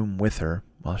in the room with her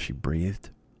while she breathed.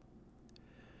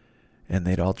 And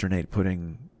they'd alternate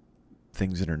putting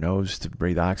things in her nose to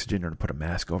breathe oxygen or to put a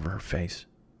mask over her face.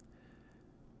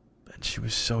 And she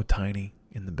was so tiny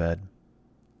in the bed.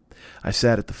 I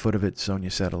sat at the foot of it.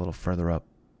 Sonia sat a little further up.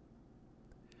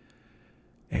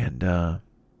 And,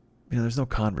 there's no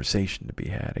conversation to be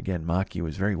had. Again, Maki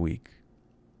was very weak.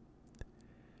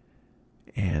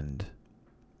 And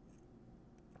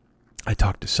I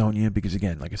talked to Sonia because,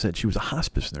 again, like I said, she was a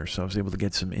hospice nurse, so I was able to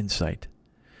get some insight.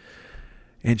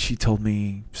 And she told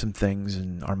me some things,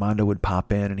 and Armando would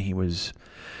pop in, and he was,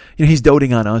 he's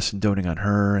doting on us and doting on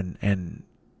her, and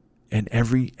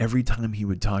every time he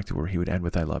would talk to her, he would end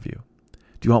with, "I love you.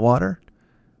 Do you want water?"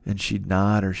 And she'd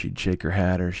nod, or she'd shake her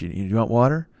head, or "Do you want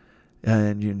water?"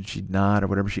 And she'd nod, or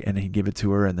whatever, and he'd give it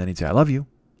to her, and then he'd say, "I love you."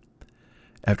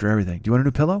 After everything, "Do you want a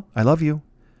new pillow?" "I love you."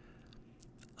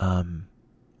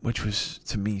 Which was,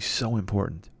 to me, so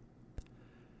important.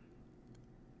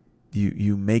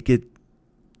 You make it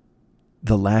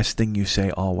the last thing you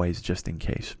say always, just in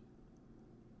case.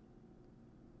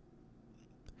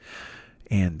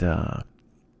 And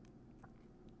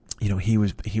he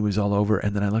was all over.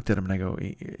 And then I looked at him and I go,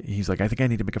 he's like, "I think I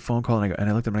need to make a phone call." And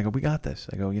I looked at him and I go, "We got this."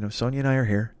 I go, "Sonia and I are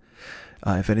here.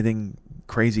 If anything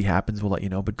crazy happens, we'll let you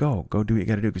know. But go do what you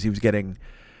got to do." Because he was getting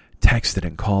texted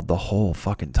and called the whole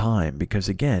fucking time. Because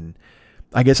again,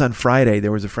 I guess on Friday,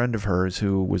 there was a friend of hers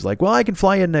who was like, "Well, I can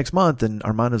fly in next month." And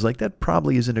Armando's like, "That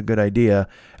probably isn't a good idea."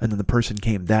 And then the person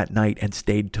came that night and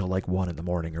stayed till like 1 a.m.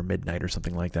 or midnight or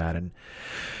something like that. And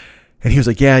he was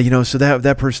like, "Yeah, so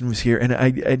that person was here." And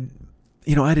I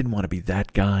didn't want to be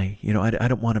that guy. I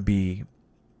don't want to be,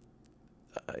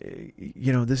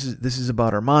 this is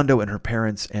about Armando and her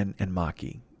parents and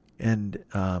Maki. And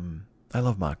I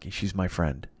love Maki. She's my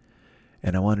friend.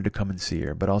 And I wanted to come and see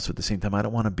her. But also at the same time, I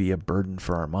don't want to be a burden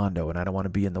for Armando, and I don't want to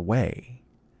be in the way.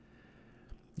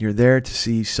 You're there to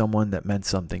see someone that meant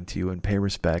something to you and pay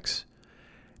respects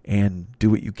and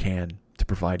do what you can to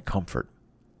provide comfort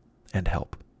and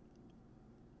help.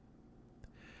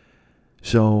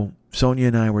 So Sonia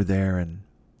and I were there, and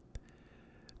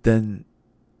then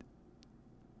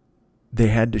they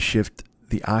had to shift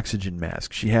the oxygen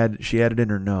mask. She had it in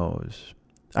her nose.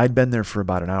 I'd been there for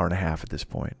about an hour and a half at this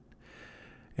point.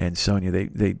 And Sonia,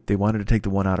 they wanted to take the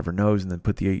one out of her nose and then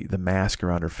put the mask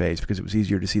around her face because it was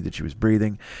easier to see that she was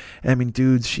breathing. And I mean,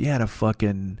 dudes, she had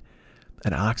an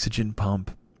oxygen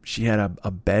pump. She had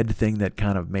a bed thing that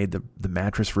kind of made the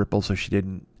mattress ripple so she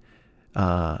didn't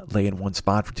lay in one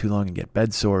spot for too long and get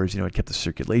bed sores. It kept the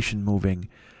circulation moving.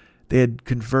 They had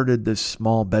converted this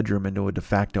small bedroom into a de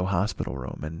facto hospital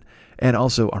room. And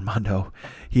also Armando,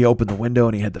 he opened the window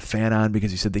and he had the fan on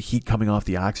because he said the heat coming off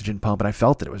the oxygen pump. And I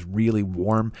felt that it was really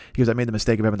warm. He goes, I made the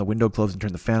mistake of having the window closed and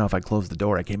turned the fan off. I closed the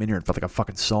door. I came in here and felt like a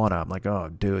fucking sauna. I'm like, oh,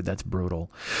 dude, that's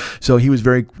brutal. So he was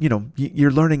very,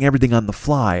 you're learning everything on the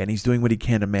fly. And he's doing what he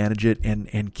can to manage it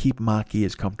and keep Maki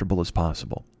as comfortable as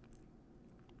possible.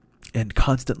 And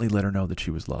constantly let her know that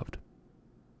she was loved.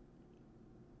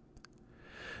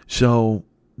 So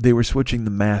they were switching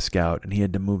the mask out and he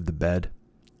had to move the bed.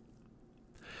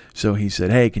 So he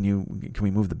said, hey, can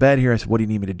we move the bed here? I said, what do you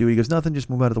need me to do? He goes, nothing, just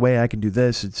move out of the way. I can do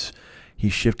this. He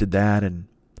shifted that. And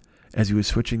as he was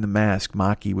switching the mask,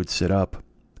 Maki would sit up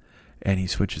and he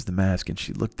switches the mask and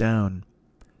she looked down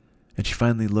and she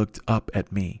finally looked up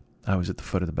at me. I was at the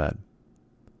foot of the bed.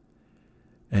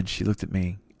 And she looked at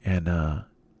me and I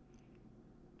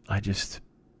just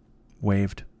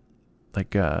waved.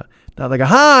 Like, not like a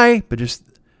hi, but just,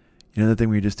 that thing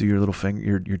where you just do your little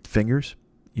finger, your fingers?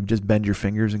 You just bend your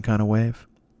fingers and kind of wave.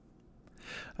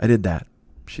 I did that.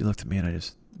 She looked at me and I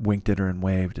just winked at her and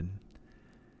waved. And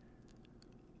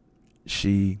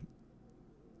she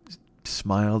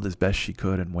smiled as best she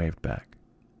could and waved back.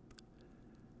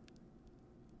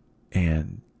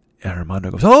 And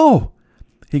Armando goes, oh!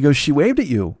 He goes, she waved at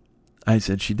you. I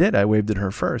said, she did. I waved at her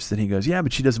first. And he goes, yeah,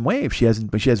 but she doesn't wave. She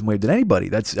hasn't waved at anybody.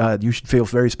 That's, you should feel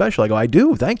very special. I go, I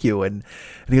do. Thank you. And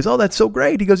he goes, oh, that's so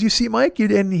great. He goes, you see Mike?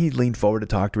 And he leaned forward to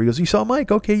talk to her. He goes, you saw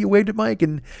Mike? Okay, you waved at Mike.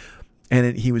 And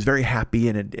he was very happy.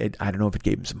 And I don't know if it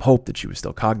gave him some hope that she was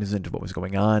still cognizant of what was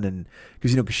going on. And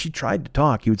because she tried to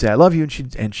talk, he would say, I love you.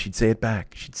 And she'd say it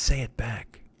back. She'd say it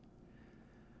back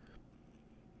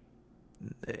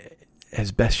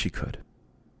as best she could.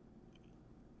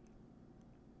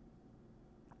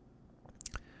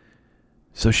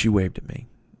 So she waved at me,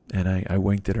 and I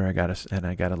winked at her. I got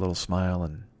a little smile,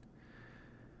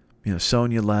 and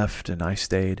Sonia left, and I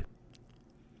stayed.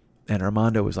 And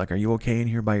Armando was like, "Are you okay in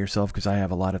here by yourself? Because I have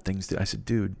a lot of things to." I said,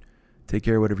 "Dude, take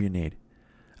care of whatever you need."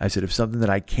 I said, "If something that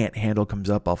I can't handle comes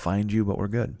up, I'll find you, but we're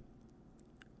good."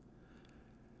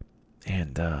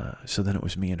 And so then it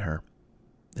was me and her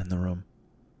in the room,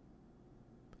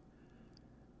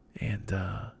 and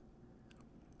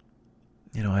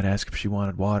I'd ask if she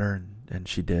wanted water, and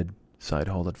she did. So I'd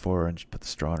hold it for her, and she'd put the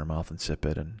straw in her mouth and sip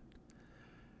it. And,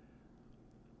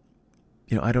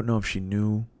 I don't know if she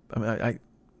knew. I mean,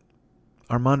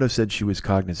 Armando said she was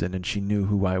cognizant, and she knew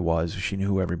who I was. She knew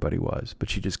who everybody was, but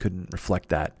she just couldn't reflect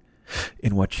that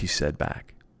in what she said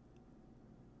back.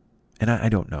 And I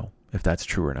don't know if that's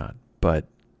true or not, but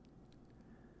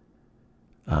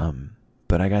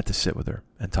I got to sit with her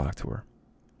and talk to her.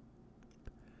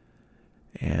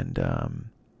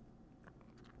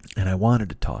 And I wanted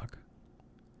to talk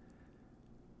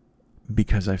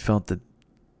because I felt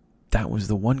that was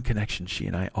the one connection she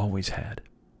and I always had,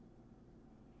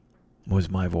 was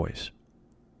my voice.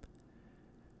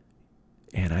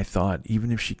 And I thought,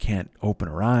 even if she can't open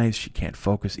her eyes, she can't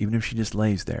focus, even if she just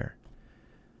lays there,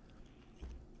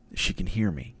 she can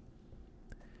hear me.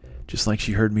 Just like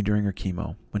she heard me during her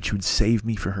chemo, when she would save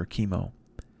me for her chemo.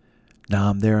 Now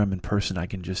I'm there, I'm in person, I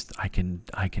can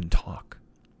talk.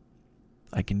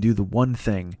 I can do the one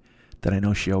thing that I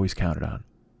know she always counted on.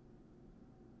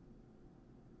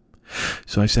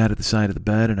 So I sat at the side of the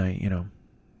bed and I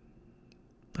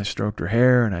stroked her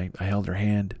hair and I held her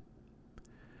hand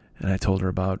and I told her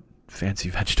about fancy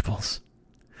vegetables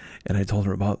and I told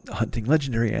her about hunting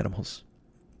legendary animals.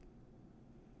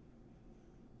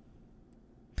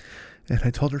 And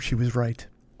I told her she was right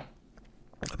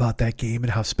about that game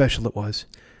and how special it was.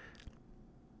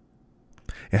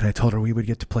 And I told her we would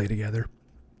get to play together.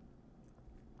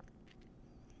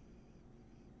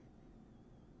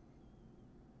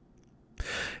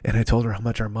 And I told her how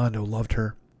much Armando loved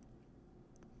her.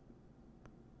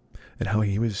 And how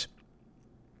he was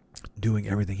doing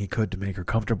everything he could to make her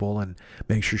comfortable and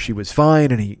make sure she was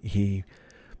fine. And he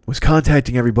was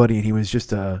contacting everybody, and he was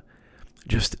just a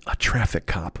traffic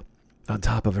cop on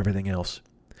top of everything else.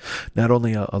 Not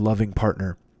only a loving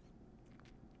partner,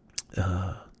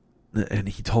 and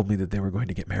he told me that they were going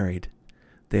to get married.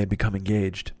 They had become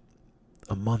engaged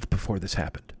a month before this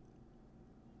happened.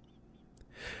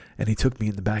 And he took me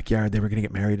in the backyard. They were going to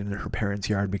get married in her parents'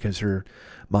 yard because her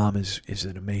mom is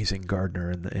an amazing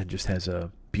gardener and just has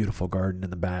a beautiful garden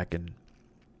in the back. And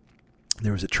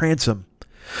there was a transom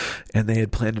And they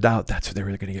had planned it out. That's where they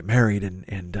were going to get married. And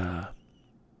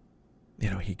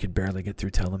he could barely get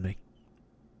through telling me.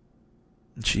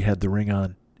 And she had the ring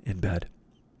on in bed.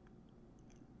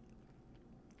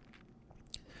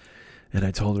 And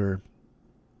I told her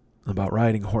about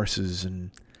riding horses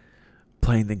and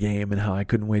playing the game and how I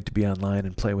couldn't wait to be online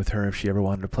and play with her if she ever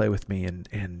wanted to play with me.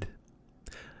 And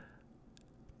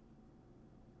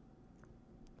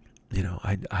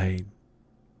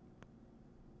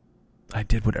I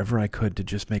did whatever I could to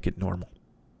just make it normal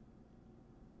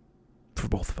for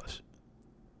both of us.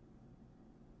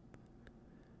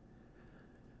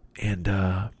 And,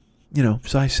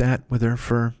 so I sat with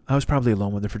her I was probably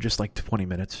alone with her for just like 20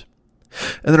 minutes.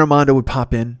 And then Armando would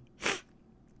pop in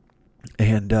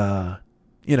and,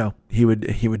 he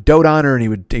would dote on her and he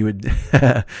would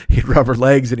he'd rub her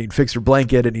legs and he'd fix her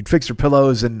blanket and he'd fix her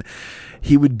pillows and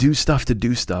he would do stuff to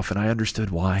do stuff. And I understood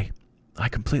why. I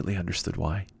completely understood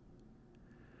why.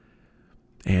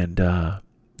 And,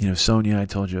 Sonia, I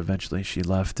told you eventually she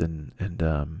left and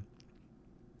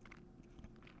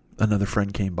another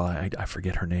friend came by. I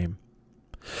forget her name,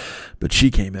 but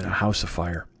she came in a house of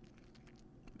fire.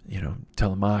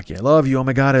 Telling Maki, I love you. Oh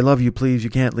my God, I love you. Please, you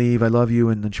can't leave. I love you.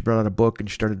 And then she brought out a book and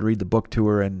she started to read the book to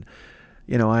her. And,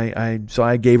 so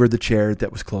I gave her the chair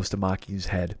that was close to Maki's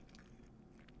head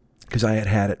because I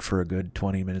had it for a good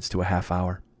 20 minutes to a half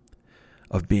hour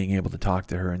of being able to talk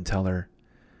to her and tell her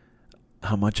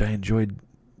how much I enjoyed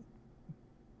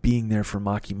being there for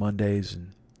Maki Mondays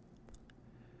and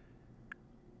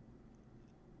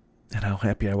how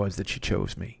happy I was that she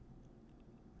chose me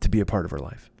to be a part of her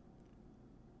life.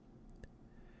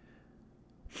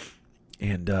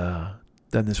 And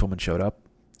then this woman showed up,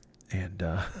 and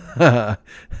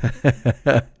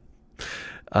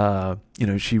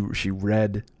she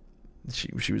read.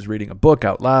 She was reading a book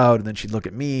out loud, and then she'd look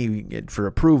at me for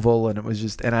approval, and it was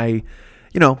just. And I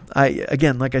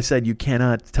again, like I said, you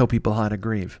cannot tell people how to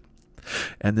grieve,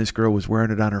 and this girl was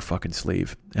wearing it on her fucking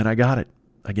sleeve, and I got it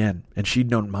again, and she'd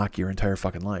known Maki her entire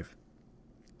fucking life.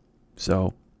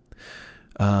 So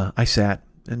I sat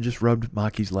and just rubbed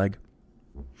Maki's leg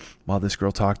while this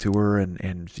girl talked to her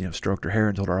and stroked her hair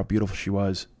and told her how beautiful she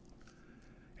was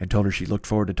and told her she looked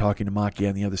forward to talking to Maki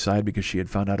on the other side because she had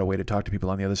found out a way to talk to people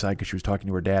on the other side because she was talking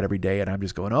to her dad every day. And I'm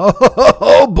just going,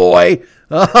 oh boy.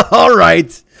 All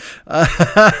right.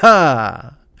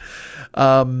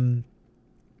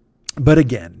 But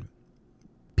again,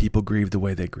 people grieve the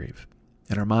way they grieve.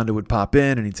 And Armando would pop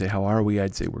in and he'd say, how are we?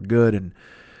 I'd say, we're good. And,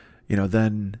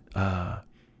 then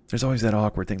there's always that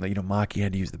awkward thing that, Maki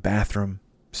had to use the bathroom.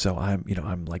 So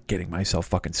I'm like getting myself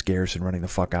fucking scarce and running the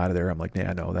fuck out of there. I'm like,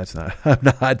 yeah, no, that's not,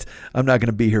 I'm not going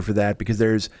to be here for that because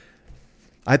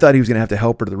I thought he was going to have to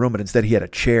help her to the room, but instead he had a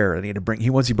chair and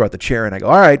once he brought the chair and I go,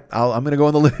 all right, I'm going to go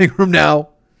in the living room now.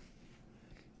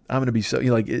 I'm going to be so,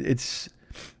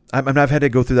 I've had to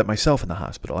go through that myself in the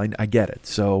hospital. I get it.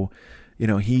 So,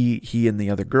 he and the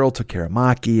other girl took care of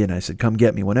Maki and I said, come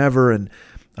get me whenever. And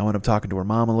I wound up talking to her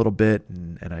mom a little bit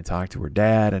and I talked to her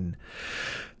dad and,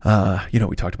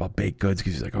 we talked about baked goods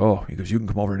because he's like, he goes, you can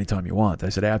come over anytime you want. I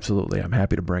said, absolutely. I'm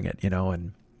happy to bring it,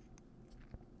 and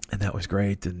that was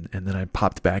great. And then I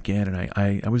popped back in and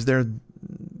I was there,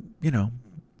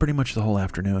 pretty much the whole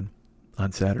afternoon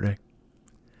on Saturday.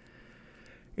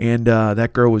 And,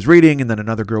 that girl was reading and then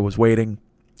another girl was waiting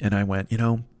and I went,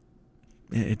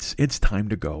 it's time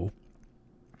to go.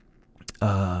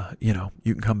 You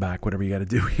can come back, whatever you got to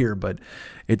do here, but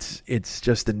it's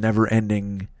just a never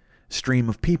ending stream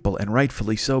of people, and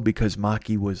rightfully so, because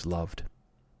Maki was loved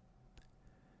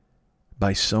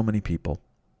by so many people,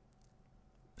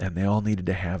 and they all needed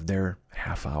to have their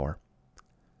half hour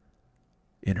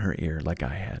in her ear like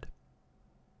I had.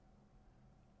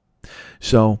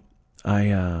 So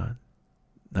I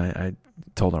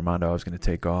told Armando I was going to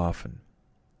take off, and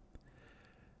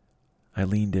I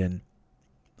leaned in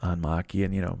on Maki,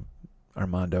 and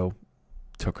Armando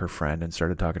took her friend and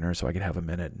started talking to her so I could have a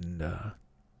minute, and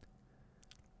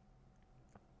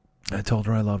I told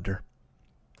her I loved her.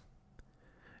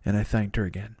 And I thanked her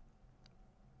again.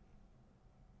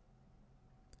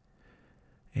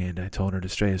 And I told her to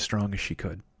stay as strong as she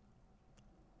could.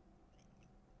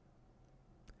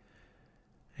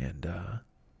 And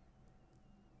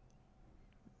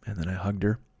then I hugged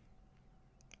her.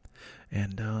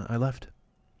 And I left.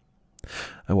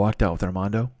 I walked out with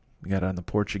Armando. We got on the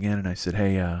porch again and I said,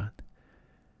 hey,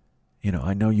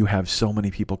 I know you have so many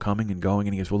people coming and going.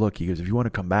 And he goes, well, look, if you want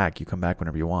to come back, you come back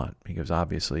whenever you want. He goes,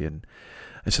 obviously. And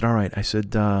I said, all right. I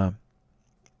said, I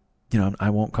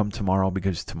won't come tomorrow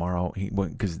because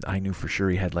I knew for sure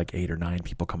he had like 8 or 9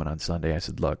 people coming on Sunday. I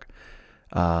said, look,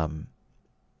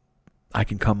 I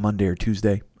can come Monday or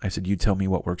Tuesday. I said, you tell me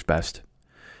what works best.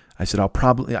 I said,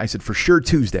 I said, for sure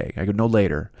Tuesday. I go, no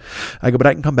later. I go, but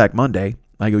I can come back Monday.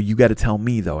 I go, you got to tell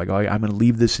me though. I go, I'm going to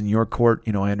leave this in your court.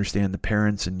 You know, I understand the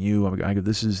parents and you. I go,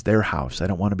 this is their house. I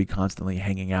don't want to be constantly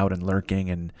hanging out and lurking.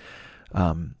 And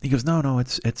he goes, no,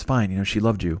 it's fine. You know, she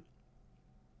loved you.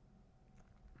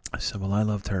 I said, well, I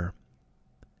loved her.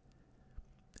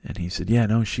 And he said, yeah,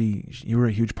 no, you were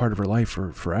a huge part of her life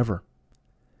for forever,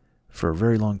 for a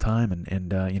very long time.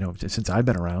 And you know, since I've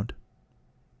been around.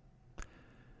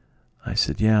 I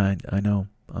said, yeah, I know.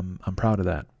 I'm proud of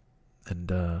that. And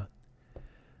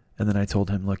then I told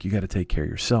him, look, you got to take care of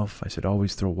yourself. I said,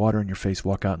 always throw water in your face,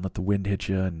 walk out and let the wind hit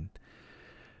you, and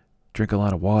drink a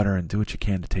lot of water and do what you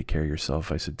can to take care of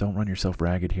yourself. I said, don't run yourself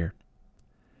ragged here.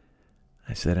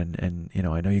 I said, and you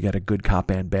know, I know you got a good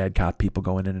cop and bad cop people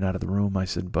going in and out of the room. I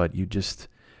said, but you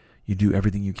do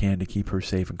everything you can to keep her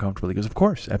safe and comfortable. He goes, of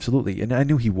course, absolutely. And I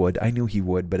knew he would.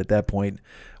 But at that point,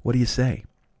 what do you say?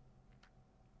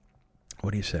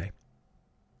 What do you say?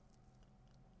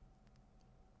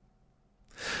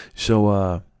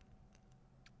 So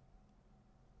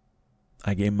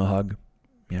I gave him a hug,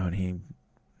 you know, and he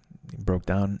broke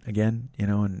down again, you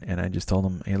know, and I just told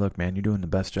him, hey, look, man, you're doing the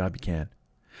best job you can.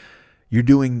 You're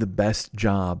doing the best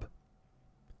job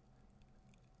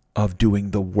of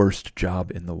doing the worst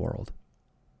job in the world.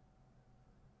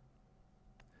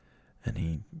 And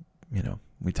he, you know,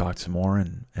 we talked some more,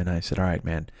 and I said, all right,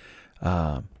 man,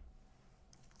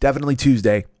 definitely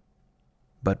Tuesday,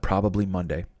 but probably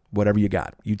Monday. Whatever you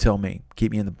got, you tell me.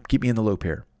 Keep me in the loop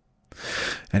here.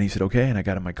 And he said, okay. And I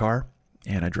got in my car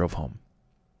and I drove home.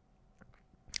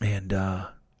 And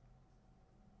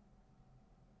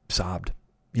sobbed,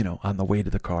 you know, on the way to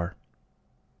the car,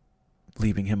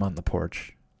 leaving him on the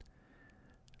porch,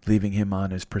 leaving him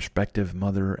on his prospective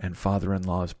mother and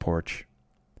father-in-law's porch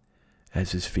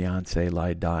as his fiancée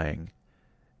lay dying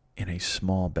in a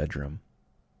small bedroom,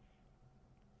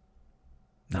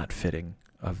 not fitting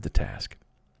of the task.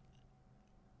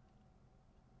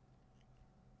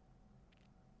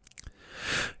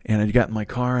 And I got in my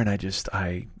car and I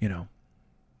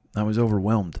was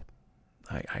overwhelmed.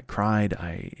 I cried.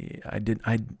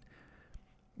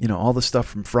 All the stuff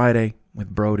from Friday with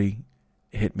Brody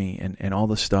hit me, and all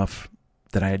the stuff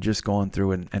that I had just gone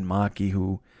through, and Maki,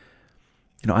 who,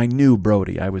 you know, I knew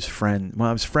Brody. I was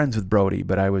friends with Brody,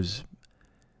 but I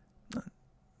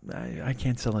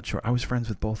can't sell it short. I was friends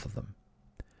with both of them.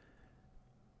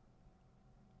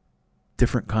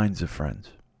 Different kinds of friends.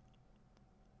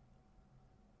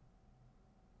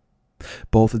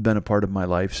 Both had been a part of my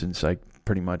life since I'd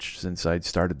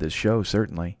started this show,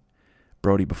 certainly.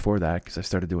 Brody before that, because I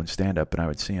started doing stand-up, and I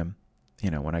would see him,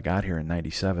 you know, when I got here in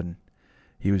 97.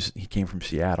 He came from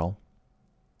Seattle.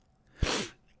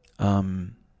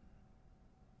 And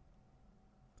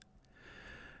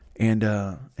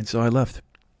so I left.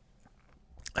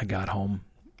 I got home,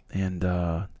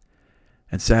 and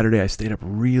Saturday I stayed up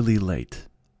really late.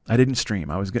 I didn't stream.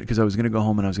 Because I was going to go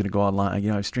home and I was going to go online.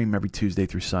 You know, I stream every Tuesday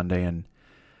through Sunday, and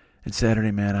Saturday,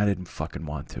 man, I didn't fucking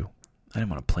want to. I didn't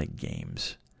want to play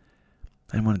games.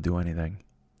 I didn't want to do anything.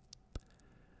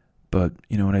 But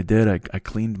you know what I did? I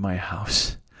cleaned my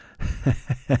house.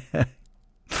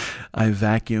 I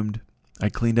vacuumed. I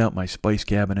cleaned out my spice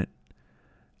cabinet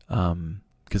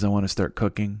because I want to start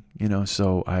cooking. You know,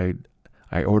 so I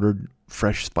ordered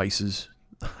fresh spices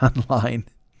online.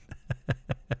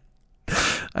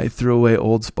 I threw away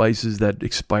old spices that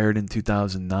expired in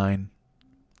 2009.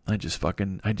 I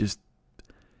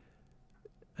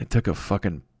took a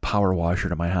fucking power washer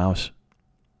to my house.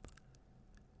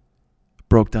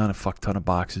 Broke down a fuck ton of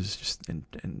boxes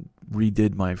and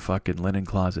redid my fucking linen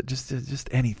closet. Just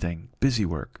anything. Busy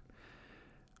work.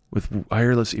 With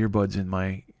wireless earbuds in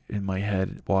my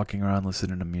head, walking around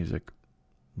listening to music,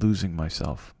 losing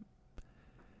myself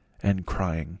and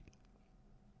crying.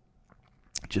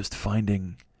 Just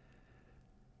finding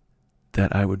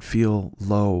that I would feel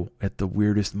low at the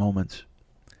weirdest moments.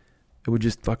 It would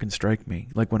just fucking strike me.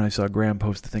 Like when I saw Graham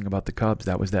post the thing about the Cubs,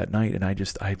 that was that night, and I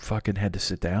fucking had to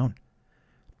sit down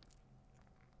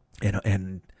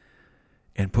and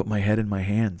put my head in my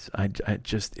hands. It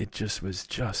just was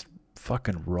just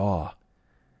fucking raw.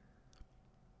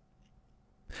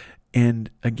 And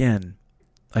again,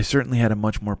 I certainly had a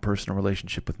much more personal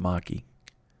relationship with Maki.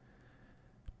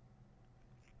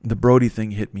 The Brody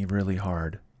thing hit me really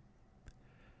hard.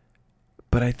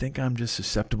 But I think I'm just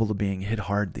susceptible to being hit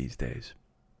hard these days.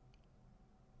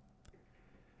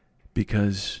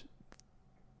 Because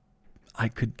I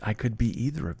could be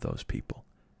either of those people.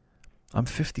 I'm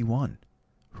 51.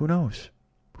 Who knows?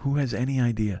 Who has any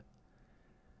idea?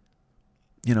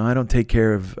 I don't take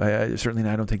care of, certainly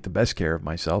I don't take the best care of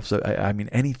myself. So, I mean,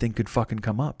 anything could fucking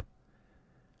come up.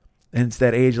 And it's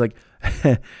that age, like,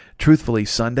 truthfully,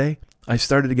 Sunday, I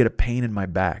started to get a pain in my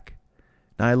back.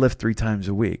 Now, I lift 3 times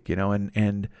a week,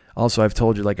 and also I've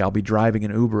told you, like, I'll be driving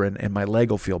an Uber and my leg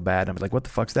will feel bad. I'm like, what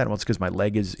the fuck's that? Well, it's because my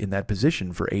leg is in that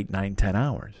position for 8, 9, 10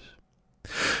 hours.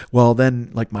 Well, then,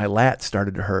 like, my lat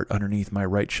started to hurt underneath my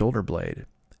right shoulder blade.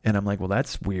 And I'm like, well,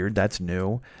 that's weird. That's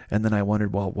new. And then I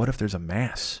wondered, well, what if there's a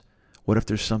mass? What if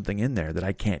there's something in there that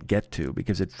I can't get to?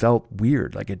 Because it felt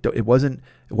weird. Like it wasn't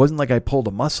like I pulled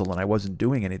a muscle and I wasn't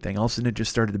doing anything. All of a sudden it just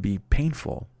started to be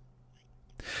painful.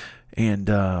 And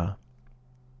so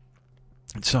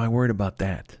I worried about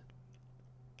that.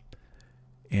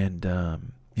 And, I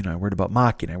worried about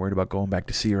Maki, and I worried about going back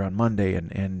to see her on Monday.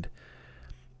 And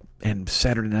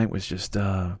Saturday night was just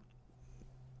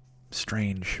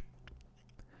strange.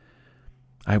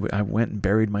 I went and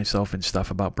buried myself in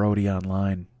stuff about Brody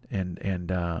online,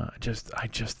 and I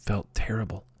just felt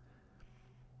terrible.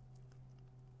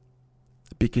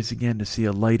 Because again, to see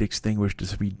a light extinguished,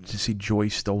 to see joy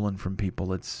stolen from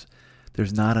people,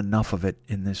 there's not enough of it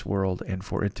in this world, and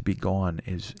for it to be gone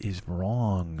is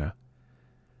wrong.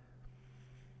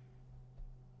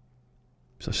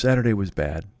 So Saturday was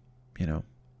bad,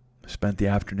 Spent the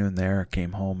afternoon there,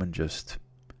 came home and just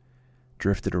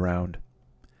drifted around.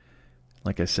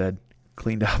 Like I said,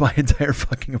 cleaned out my entire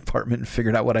fucking apartment and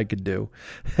figured out what I could do.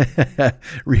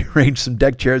 Rearranged some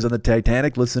deck chairs on the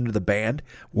Titanic, listened to the band,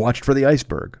 watched for the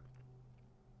iceberg.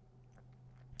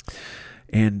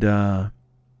 And, I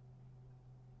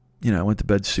went to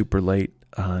bed super late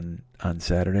on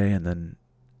Saturday, and then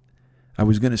I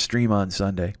was going to stream on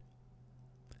Sunday.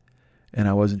 And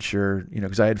I wasn't sure,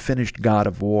 because I had finished God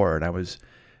of War, and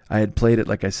I had played it,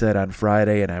 like I said, on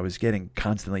Friday, and I was getting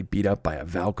constantly beat up by a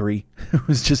Valkyrie. It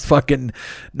was just fucking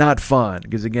not fun,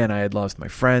 because again, I had lost my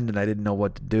friend, and I didn't know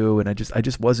what to do, and I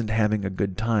just wasn't having a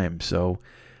good time. So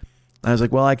I was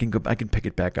like, well, I can pick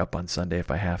it back up on Sunday if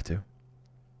I have to.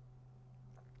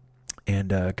 And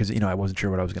because I wasn't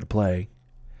sure what I was going to play.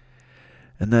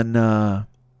 And then I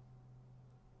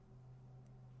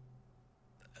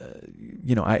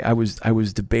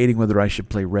was debating whether I should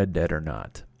play Red Dead or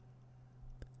not.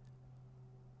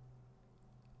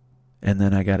 And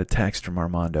then I got a text from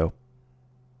Armando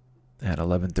at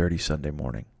 11:30 Sunday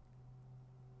morning.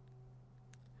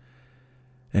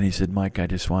 And he said, Mike, I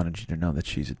just wanted you to know that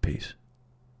she's at peace.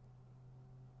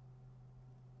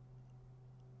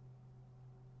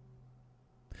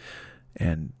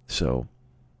 And so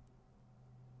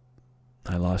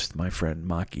I lost my friend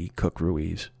Maki Cook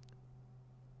Ruiz.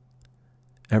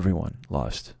 Everyone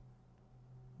lost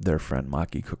their friend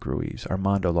Maki Cook Ruiz.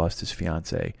 Armando lost his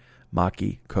fiancée,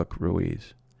 Maki Cook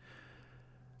Ruiz.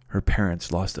 Her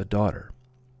parents lost a daughter,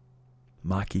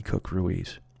 Maki Cook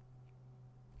Ruiz,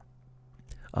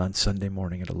 on Sunday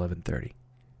morning at 11:30.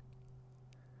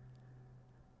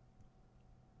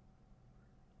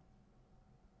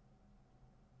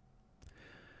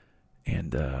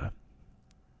 And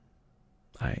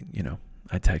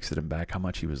I texted him back how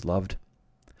much he was loved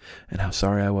and how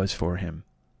sorry I was for him,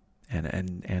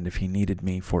 and if he needed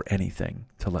me for anything,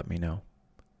 to let me know.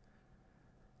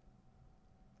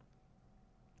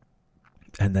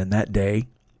 And then that day,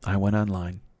 I went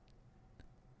online,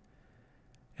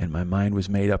 and my mind was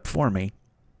made up for me,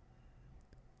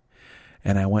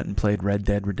 and I went and played Red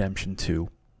Dead Redemption 2.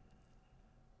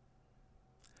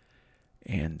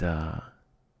 And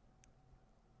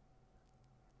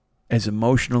as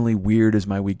emotionally weird as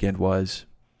my weekend was,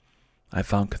 I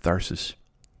found catharsis,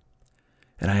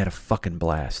 and I had a fucking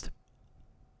blast.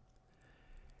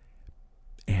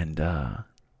 And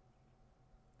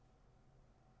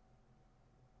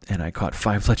I caught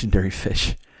 5 legendary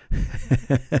fish.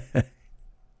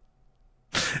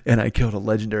 And I killed a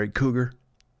legendary cougar.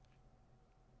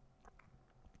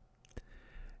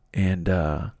 And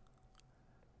there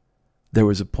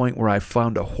was a point where I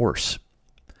found a horse.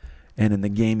 And in the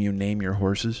game, you name your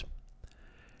horses.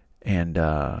 And,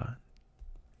 I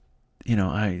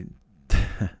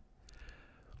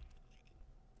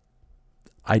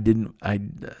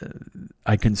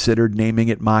considered naming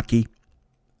it Maki.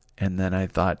 And then I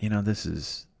thought, this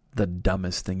is the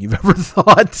dumbest thing you've ever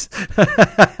thought.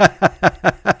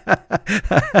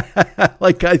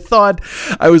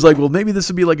 I was like, well, maybe this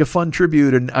would be like a fun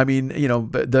tribute. And I mean,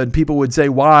 then people would say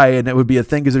why, and it would be a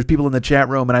thing because there's people in the chat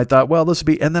room. And I thought, well, this would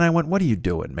be, and then I went, what are you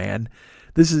doing, man?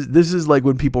 This is like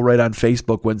when people write on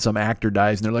Facebook when some actor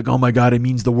dies and they're like, oh my God, it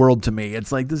means the world to me.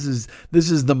 It's like, this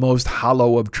is the most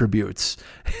hollow of tributes.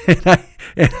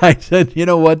 And I said, you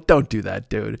know what? Don't do that,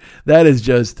 dude. That is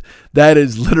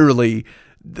literally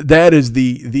That is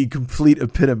the complete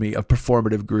epitome of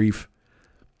performative grief.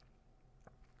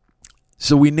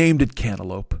 So we named it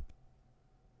Cantaloupe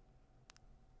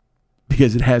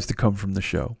because it has to come from the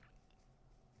show.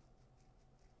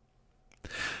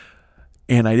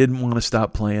 And I didn't want to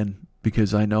stop playing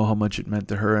because I know how much it meant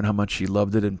to her and how much she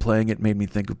loved it. And playing it made me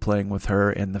think of playing with her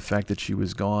and the fact that she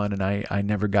was gone. And I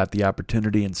never got the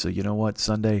opportunity. And so, you know what?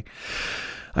 Sunday,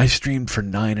 I streamed for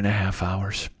 9.5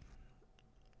 hours.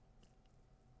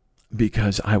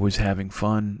 Because I was having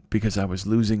fun, because I was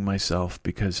losing myself,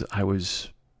 because I was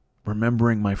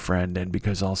remembering my friend, and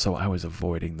because also I was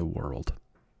avoiding the world.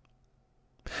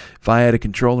 If I had a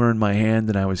controller in my hand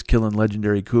and I was killing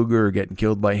Legendary Cougar or getting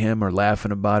killed by him or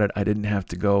laughing about it, I didn't have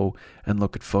to go and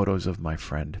look at photos of my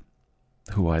friend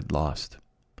who I'd lost,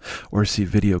 or see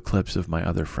video clips of my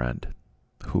other friend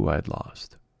who I'd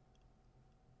lost.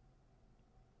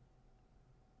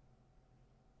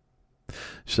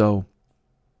 So,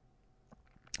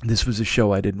 this was a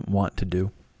show I didn't want to do.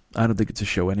 I don't think it's a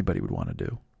show anybody would want to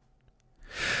do.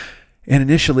 And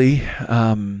initially,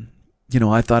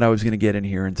 I thought I was going to get in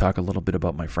here and talk a little bit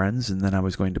about my friends, and then I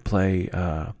was going to play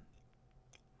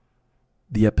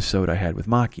the episode I had with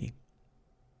Maki.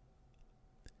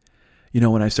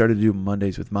 When I started to do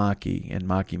Mondays with Maki and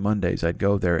Maki Mondays, I'd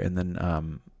go there, and then,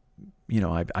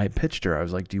 I pitched her. I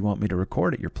was like, do you want me to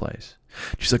record at your place?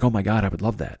 She's like, oh my God, I would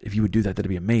love that. If you would do that, that'd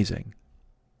be amazing.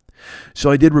 So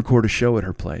I did record a show at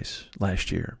her place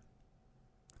last year.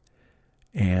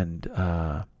 And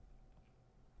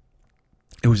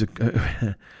it was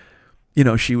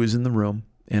she was in the room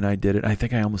and I did it. I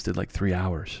think I almost did like 3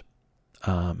 hours.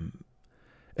 And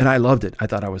I loved it. I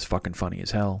thought I was fucking funny as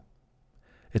hell.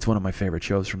 It's one of my favorite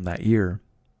shows from that year.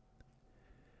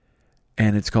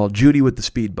 And it's called Judy with the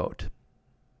Speedboat.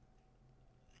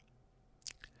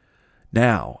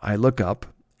 Now, I look up.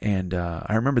 And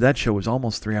I remember that show was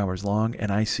almost 3 hours long,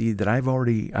 and I see that I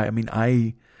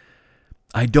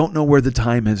don't know where the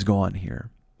time has gone here.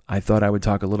 I thought I would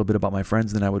talk a little bit about my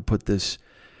friends, then I would put this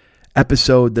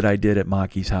episode that I did at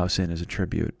Maki's house in as a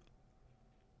tribute.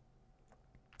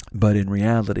 But in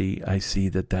reality, I see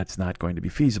that that's not going to be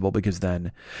feasible, because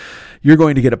then you're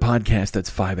going to get a podcast that's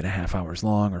 5.5 hours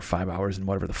long, or 5 hours and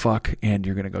whatever the fuck, and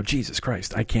you're going to go, Jesus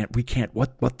Christ, we can't,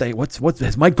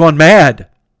 has Mike gone mad?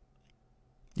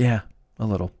 Yeah, a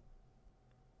little.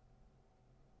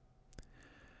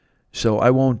 So I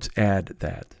won't add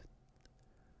that.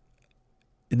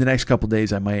 In the next couple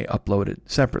days, I may upload it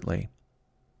separately.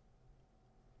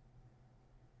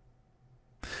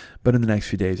 But in the next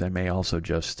few days, I may also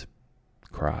just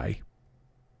cry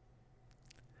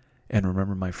and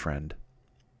remember my friend,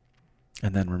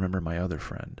 and then remember my other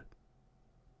friend,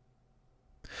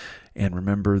 and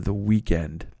remember the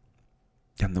weekend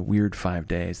and the weird 5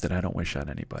 days that I don't wish on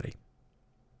anybody.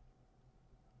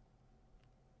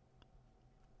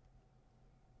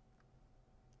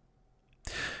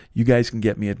 You guys can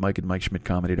get me at Mike and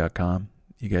MikeSchmidtComedy.com.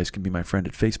 You guys can be my friend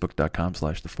at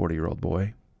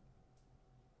Facebook.com/the40yearoldboy.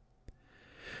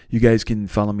 You guys can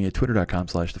follow me at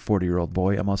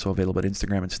Twitter.com/the40yearoldboy. I'm also available at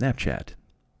Instagram and Snapchat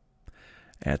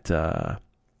at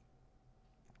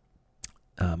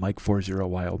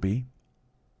Mike40YOB.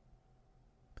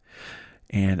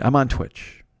 And I'm on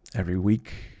Twitch every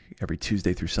week, every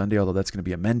Tuesday through Sunday, although that's going to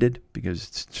be amended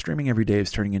because streaming every day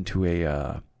is turning into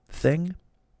a thing.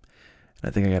 And I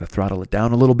think I got to throttle it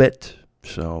down a little bit.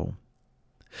 So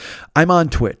I'm on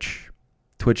Twitch.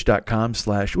 Twitch.com/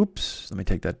 let me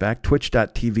take that back.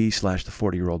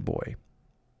 Twitch.tv/the40yearoldboy.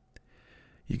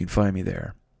 You can find me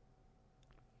there.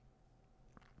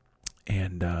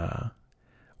 And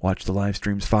watch the live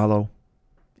streams, follow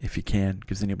if you can,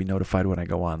 because then you'll be notified when I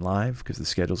go on live, because the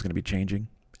schedule is going to be changing,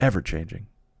 ever changing.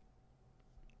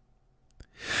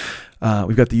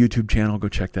 We've got the YouTube channel. Go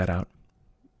check that out.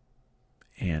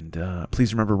 And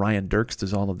please remember, Ryan Dirks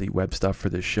does all of the web stuff for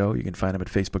this show. You can find him at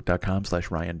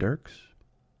Facebook.com/Ryan Dirks.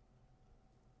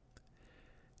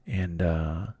 And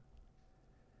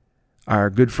our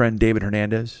good friend David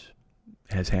Hernandez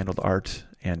has handled art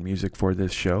and music for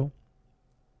this show.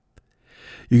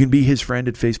 You can be his friend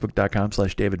at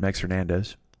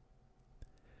Facebook.com/DavidMexHernandez.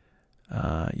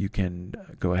 You can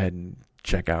go ahead and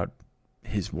check out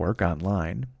his work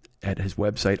online at his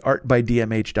website,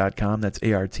 artbydmh.com. That's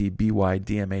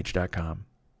ARTBYDMH.com.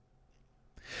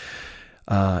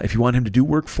 If you want him to do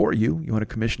work for you, you want to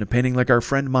commission a painting like our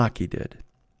friend Maki did.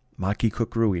 Maki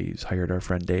Cook Ruiz hired our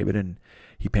friend David, and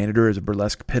he painted her as a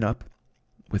burlesque pinup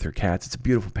with her cats. It's a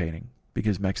beautiful painting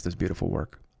because Mex does beautiful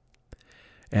work.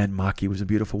 And Maki was a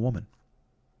beautiful woman.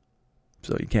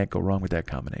 So you can't go wrong with that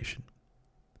combination.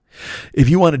 If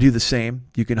you want to do the same,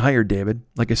 you can hire David.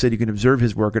 Like I said, you can observe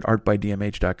his work at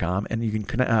artbydmh.com, and you can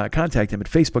contact him at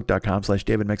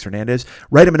facebook.com/DavidMexHernandez.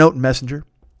 Write him a note in Messenger.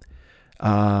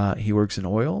 He works in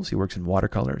oils. He works in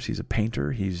watercolors. He's a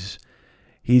painter. He's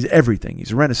everything.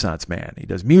 He's a Renaissance man. He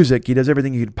does music. He does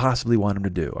everything you could possibly want him to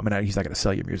do. I mean, he's not going to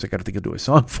sell you music. I don't think he'll do a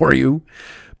song for you,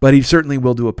 but he certainly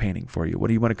will do a painting for you. What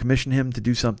do you want to commission him to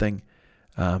do something?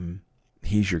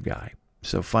 He's your guy.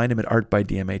 So find him at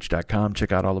artbydmh.com.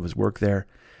 Check out all of his work there.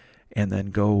 And then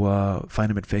go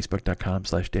find him at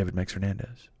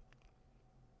facebook.com/DavidMexHernandez.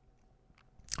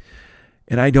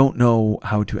 And I don't know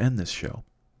how to end this show.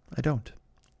 I don't.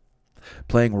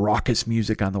 Playing raucous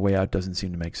music on the way out doesn't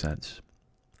seem to make sense.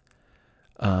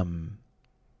 And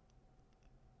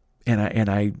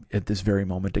I at this very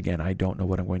moment, again, I don't know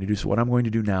what I'm going to do. So what I'm going to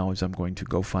do now is I'm going to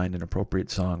go find an appropriate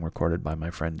song recorded by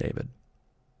my friend David.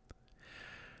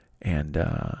 And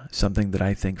something that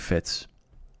I think fits.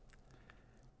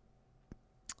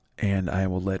 And I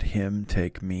will let him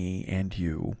take me and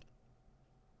you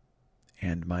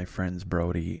and my friends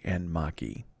Brody and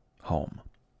Maki home.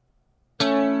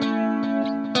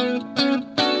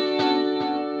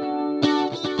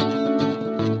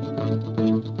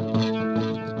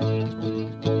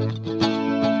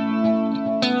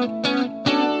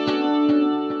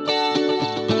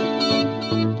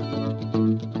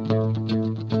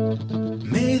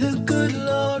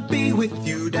 With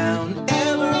you down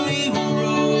every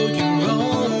road you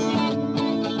roam,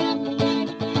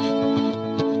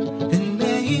 and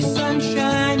may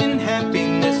sunshine and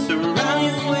happiness surround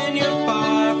you when you're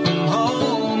far from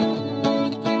home,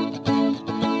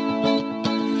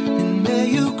 and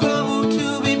may you grow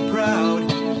to be proud,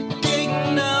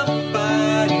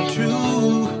 dignified and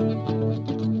true,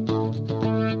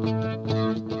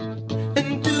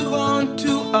 and do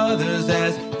unto others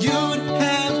as you'd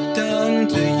have done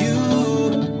to you.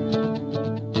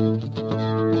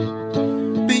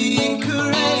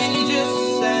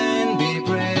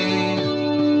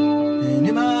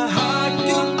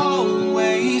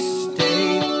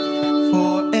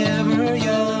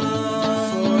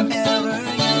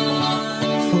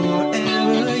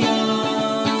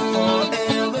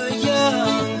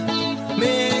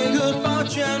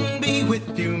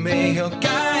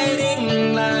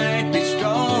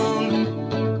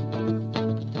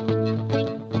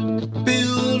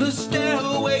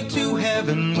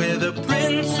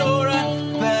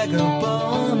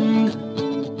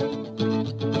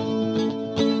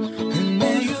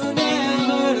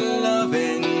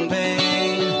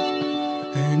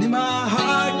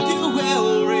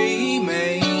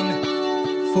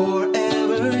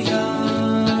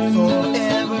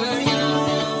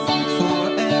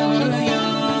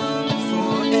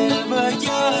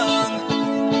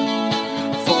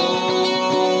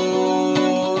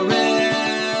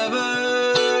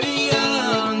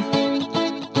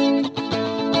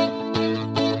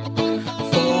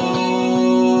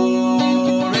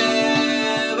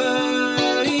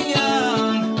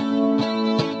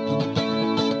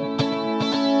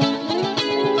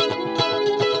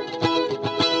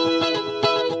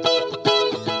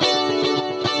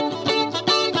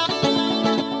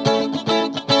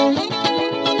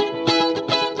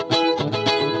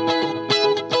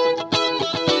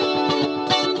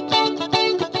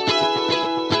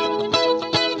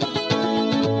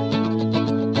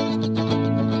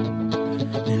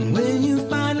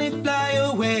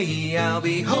 I'll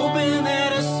be hoping that